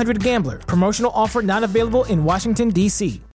 1-800-GAMBLER. Promotional offer not available in Washington, D.C.